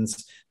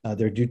reactions.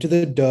 They're due to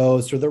the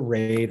dose or the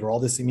rate or all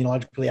this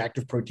immunologically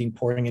active protein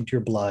pouring into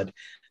your blood.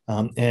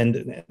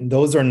 And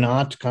those are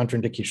not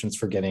contraindications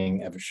for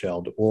getting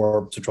Evusheld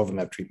or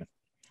sotrovimab treatment.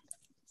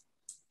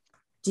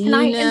 Can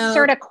I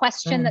insert a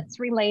question that's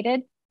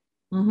related?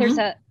 Mm-hmm. There's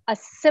a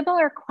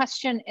similar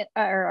question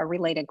or a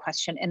related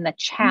question in the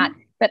chat,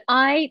 but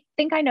I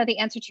think I know the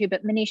answer to,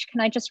 but Manish, can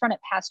I just run it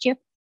past you?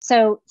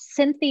 So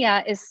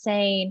Cynthia is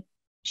saying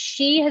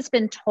she has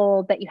been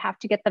told that you have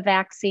to get the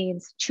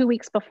vaccines 2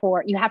 weeks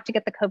before, you have to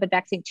get the COVID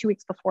vaccine 2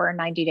 weeks before or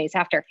 90 days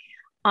after.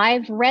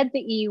 I've read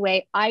the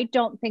EUA. I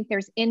don't think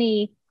there's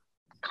any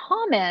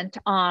comment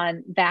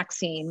on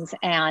vaccines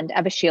and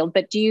Evusheld,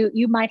 but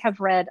you might have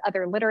read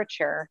other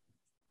literature.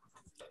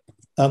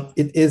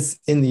 It is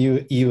in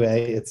the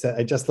EUA.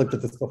 I just looked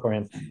at this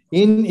beforehand.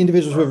 In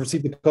individuals who have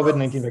received the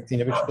COVID-19 vaccine,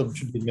 Evusheld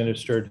should be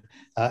administered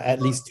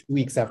at least 2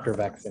 weeks after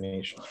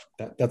vaccination.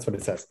 That's what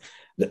it says.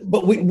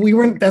 But we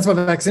weren't asked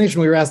about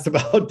vaccination. We were asked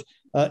about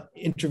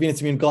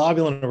intravenous immune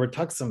globulin or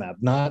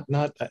rituximab, not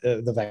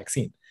the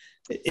vaccine.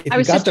 If I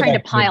was just trying to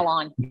pile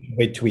on.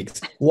 Wait 2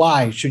 weeks.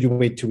 Why should you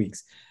wait 2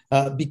 weeks?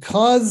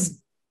 Because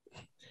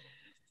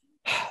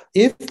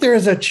if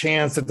there's a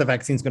chance that the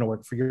vaccine is going to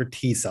work for your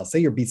T cells, say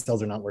your B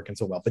cells are not working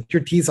so well, but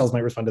your T cells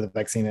might respond to the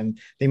vaccine and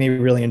they may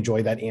really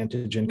enjoy that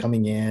antigen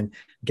coming in,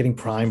 getting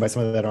primed by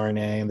some of that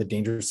RNA and the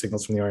dangerous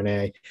signals from the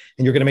RNA,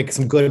 and you're going to make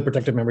some good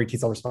protective memory T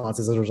cell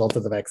responses as a result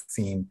of the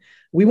vaccine.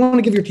 We want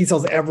to give your T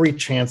cells every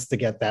chance to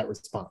get that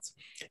response.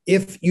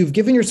 If you've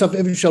given yourself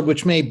Evusheld,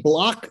 which may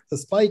block the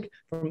spike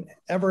from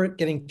ever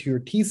getting to your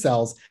T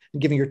cells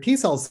and giving your T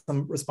cells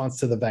some response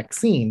to the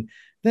vaccine,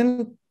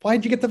 then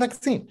why'd you get the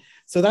vaccine?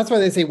 So that's why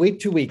they say wait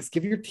 2 weeks,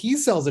 give your T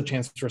cells a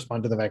chance to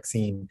respond to the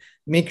vaccine,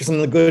 make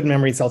some good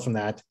memory cells from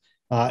that,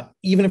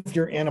 even if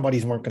your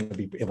antibodies weren't going to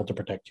be able to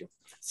protect you.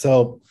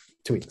 So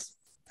 2 weeks.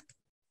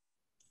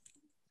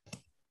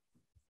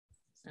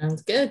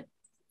 Sounds good.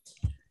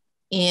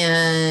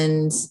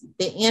 And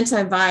the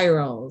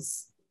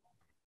antivirals,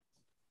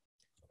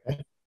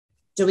 okay.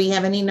 Do we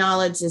have any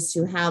knowledge as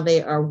to how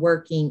they are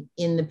working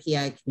in the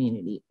PI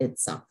community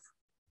itself?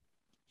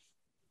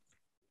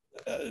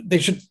 They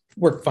should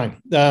work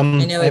fine. I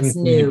know it's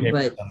new,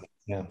 but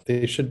yeah,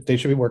 they should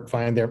be work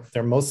fine.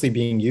 They're mostly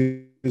being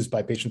used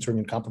by patients who are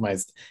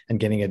immunocompromised and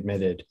getting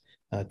admitted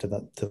to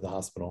the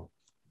hospital.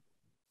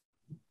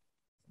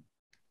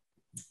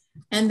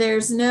 And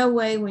there's no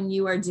way when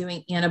you are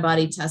doing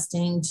antibody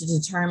testing to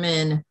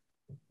determine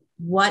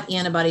what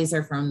antibodies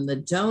are from the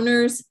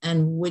donors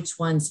and which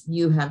ones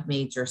you have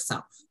made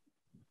yourself.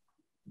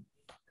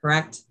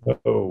 Correct?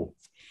 Oh,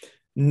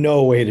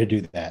 no way to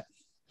do that.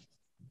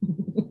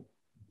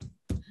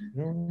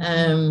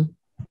 No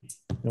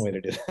way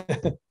to do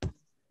that.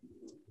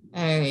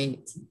 All right.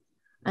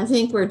 I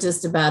think we're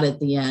just about at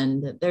the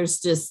end.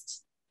 There's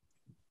just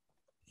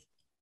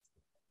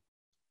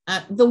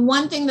the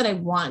one thing that I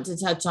want to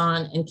touch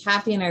on, and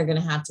Kathy and I are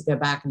going to have to go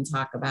back and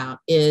talk about,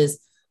 is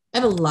I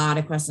have a lot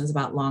of questions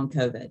about long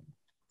COVID.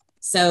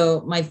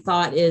 So my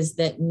thought is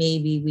that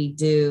maybe we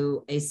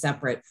do a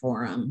separate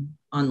forum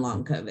on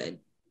long COVID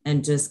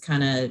and just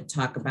kind of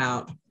talk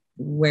about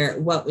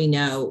what we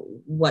know,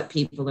 what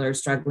people are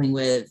struggling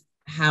with,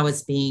 how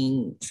it's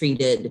being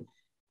treated,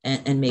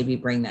 and maybe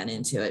bring that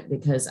into it,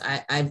 because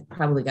I've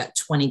probably got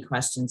 20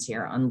 questions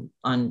here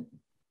on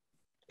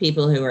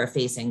people who are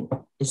facing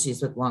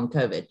issues with long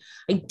COVID.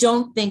 I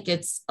don't think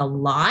it's a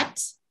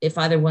lot. If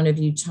either one of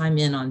you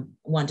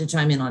want to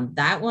chime in on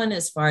that one,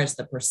 as far as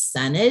the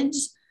percentage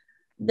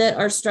that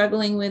are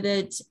struggling with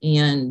it,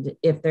 and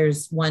if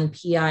there's one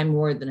PI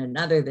more than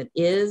another that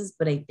is,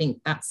 but I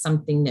think that's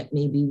something that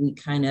maybe we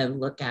kind of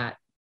look at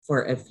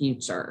for a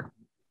future.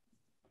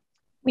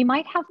 We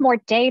might have more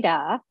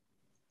data.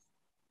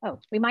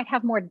 We might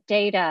have more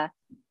data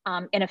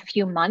in a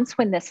few months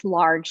when this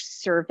large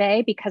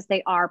survey, because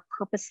they are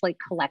purposely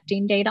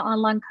collecting data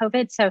on long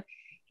COVID. So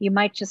you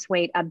might just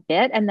wait a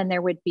bit, and then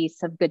there would be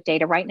some good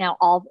data. Right now,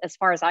 as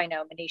far as I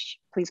know, Manish,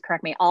 please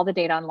correct me, all the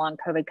data on long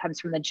COVID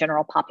comes from the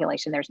general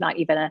population. There's not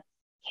even a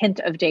hint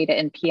of data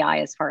in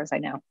PI as far as I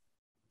know.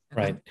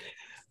 Right.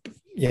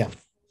 Yeah.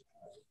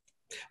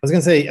 I was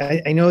going to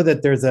say, I know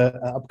that there's a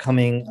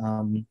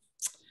upcoming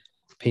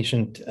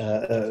patient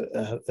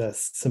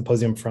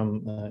symposium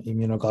from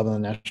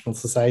Immunoglobulin National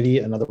Society,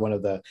 another one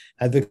of the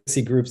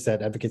advocacy groups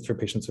that advocates for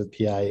patients with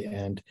PI,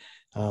 and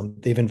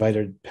they've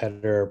invited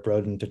Peter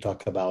Broden to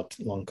talk about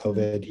long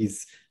COVID.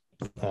 He's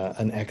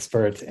an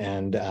expert,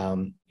 and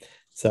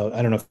so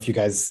I don't know if you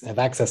guys have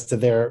access to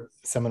their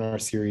seminar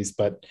series,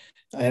 but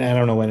I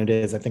don't know when it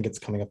is. I think it's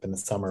coming up in the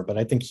summer, but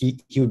I think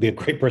he would be a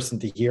great person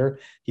to hear.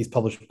 He's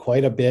published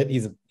quite a bit.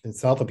 He's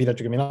himself a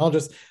pediatric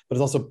immunologist, but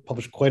has also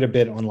published quite a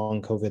bit on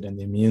long COVID and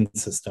the immune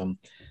system.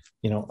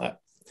 You know,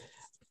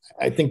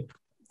 I think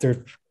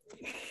there's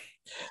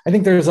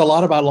a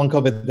lot about long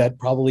COVID that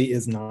probably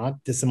is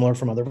not dissimilar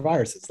from other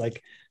viruses,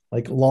 like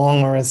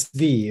long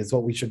RSV is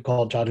what we should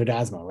call childhood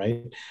asthma,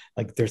 right?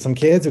 Like there's some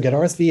kids who get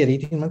RSV at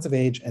 18 months of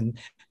age, and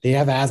they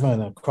have asthma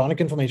and a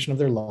chronic inflammation of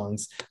their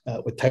lungs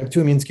with type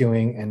 2 immune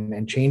skewing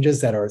and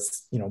changes that are,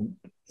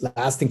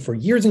 lasting for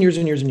years and years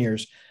and years and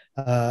years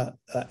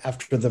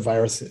after the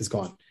virus is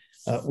gone.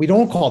 We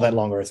don't call that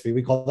long RSV.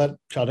 We call that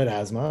childhood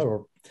asthma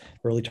or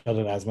early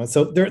childhood asthma.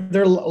 So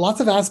there are lots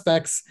of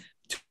aspects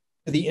to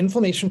the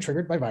inflammation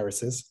triggered by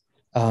viruses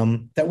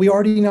that we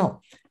already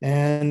know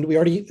and we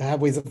already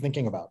have ways of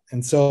thinking about.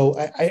 And so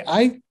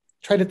I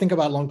try to think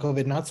about long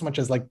COVID not so much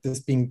as like this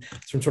being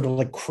some sort of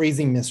like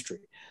crazy mystery,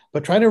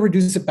 but try to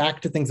reduce it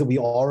back to things that we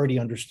already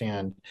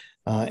understand.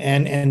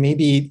 And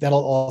maybe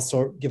that'll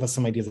also give us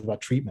some ideas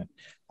about treatment,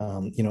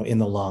 in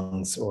the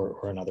lungs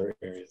or in other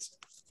areas.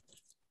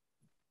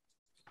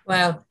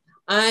 Well,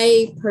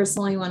 I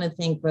personally want to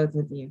thank both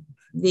of you.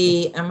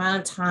 The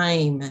amount of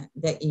time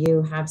that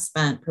you have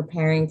spent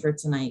preparing for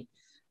tonight,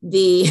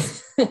 the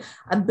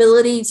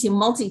ability to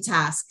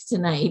multitask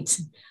tonight,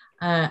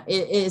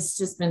 it's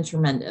just been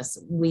tremendous.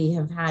 We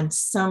have had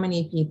so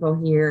many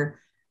people here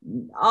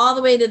all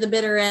the way to the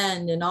bitter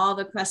end and all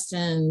the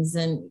questions,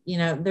 and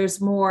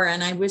there's more,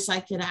 and I wish I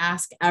could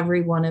ask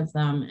every one of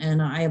them,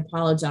 and I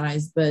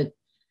apologize, but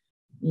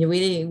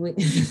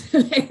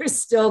they're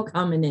still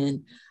coming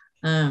in.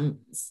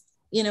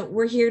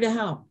 We're here to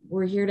help.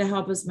 We're here to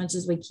help as much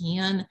as we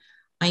can.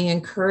 I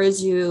encourage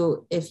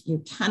you, if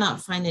you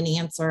cannot find an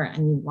answer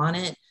and you want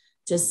it,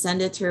 just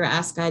send it to your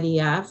Ask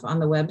IDF on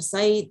the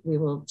website. We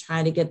will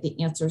try to get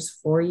the answers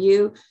for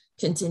you.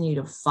 Continue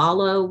to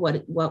follow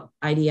what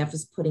IDF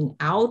is putting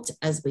out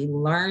as we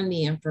learn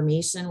the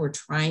information. We're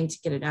trying to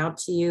get it out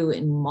to you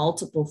in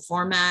multiple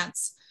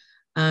formats.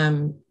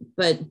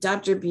 But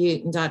Dr.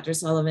 Butte and Dr.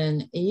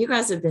 Sullivan, you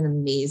guys have been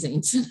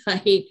amazing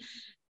tonight.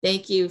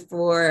 Thank you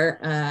for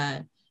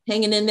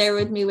hanging in there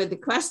with me with the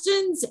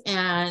questions.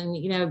 And,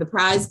 the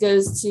prize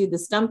goes to the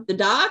Stump the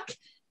Doc.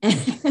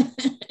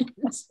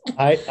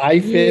 I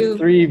fit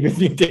 3 if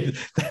you did.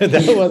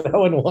 That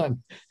one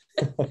won.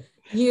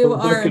 You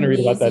are going to read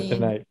amazing. about that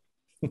tonight.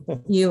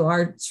 You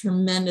are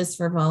tremendous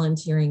for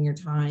volunteering your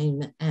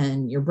time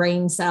and your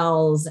brain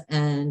cells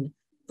and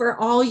for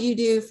all you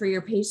do for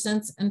your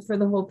patients and for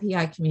the whole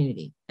PI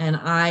community. And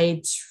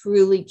I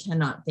truly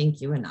cannot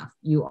thank you enough.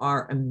 You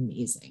are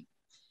amazing.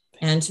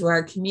 And to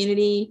our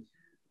community,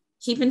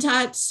 keep in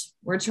touch.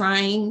 We're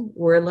trying,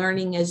 we're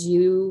learning as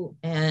you,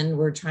 and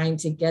we're trying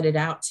to get it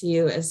out to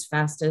you as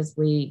fast as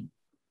we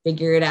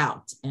figure it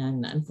out.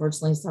 And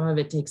unfortunately, some of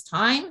it takes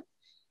time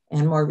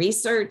and more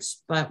research,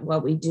 but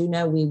what we do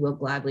know, we will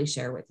gladly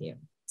share with you.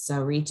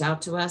 So reach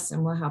out to us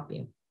and we'll help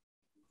you.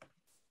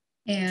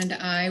 And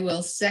I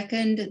will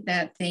second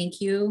that.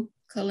 Thank you,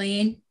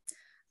 Colleen.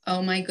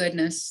 Oh my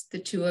goodness, the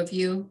two of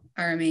you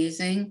are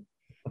amazing.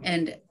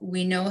 And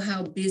we know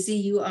how busy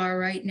you are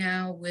right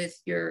now with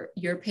your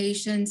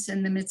patients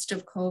in the midst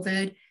of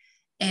COVID.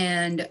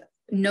 And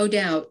no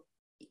doubt,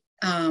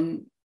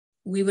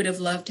 we would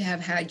have loved to have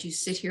had you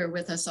sit here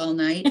with us all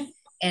night.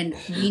 And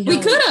we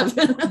know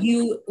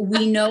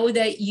we know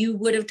that you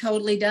would have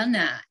totally done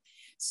that.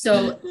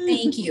 So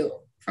thank you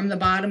from the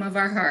bottom of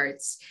our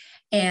hearts.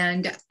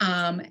 And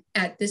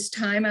at this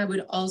time, I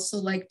would also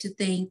like to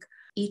thank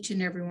each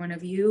and every one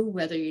of you,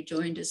 whether you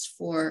joined us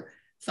for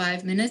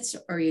 5 minutes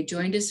or you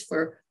joined us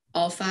for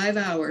all 5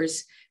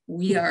 hours.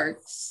 We are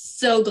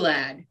so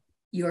glad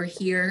you're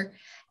here.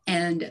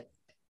 And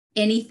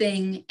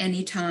anything,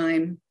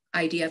 anytime,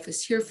 IDF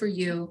is here for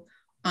you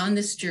on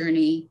this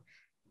journey.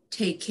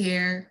 Take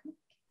care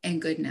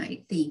and good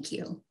night. Thank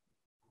you.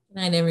 Good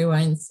night,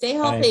 everyone. Stay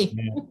healthy.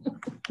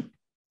 Bye.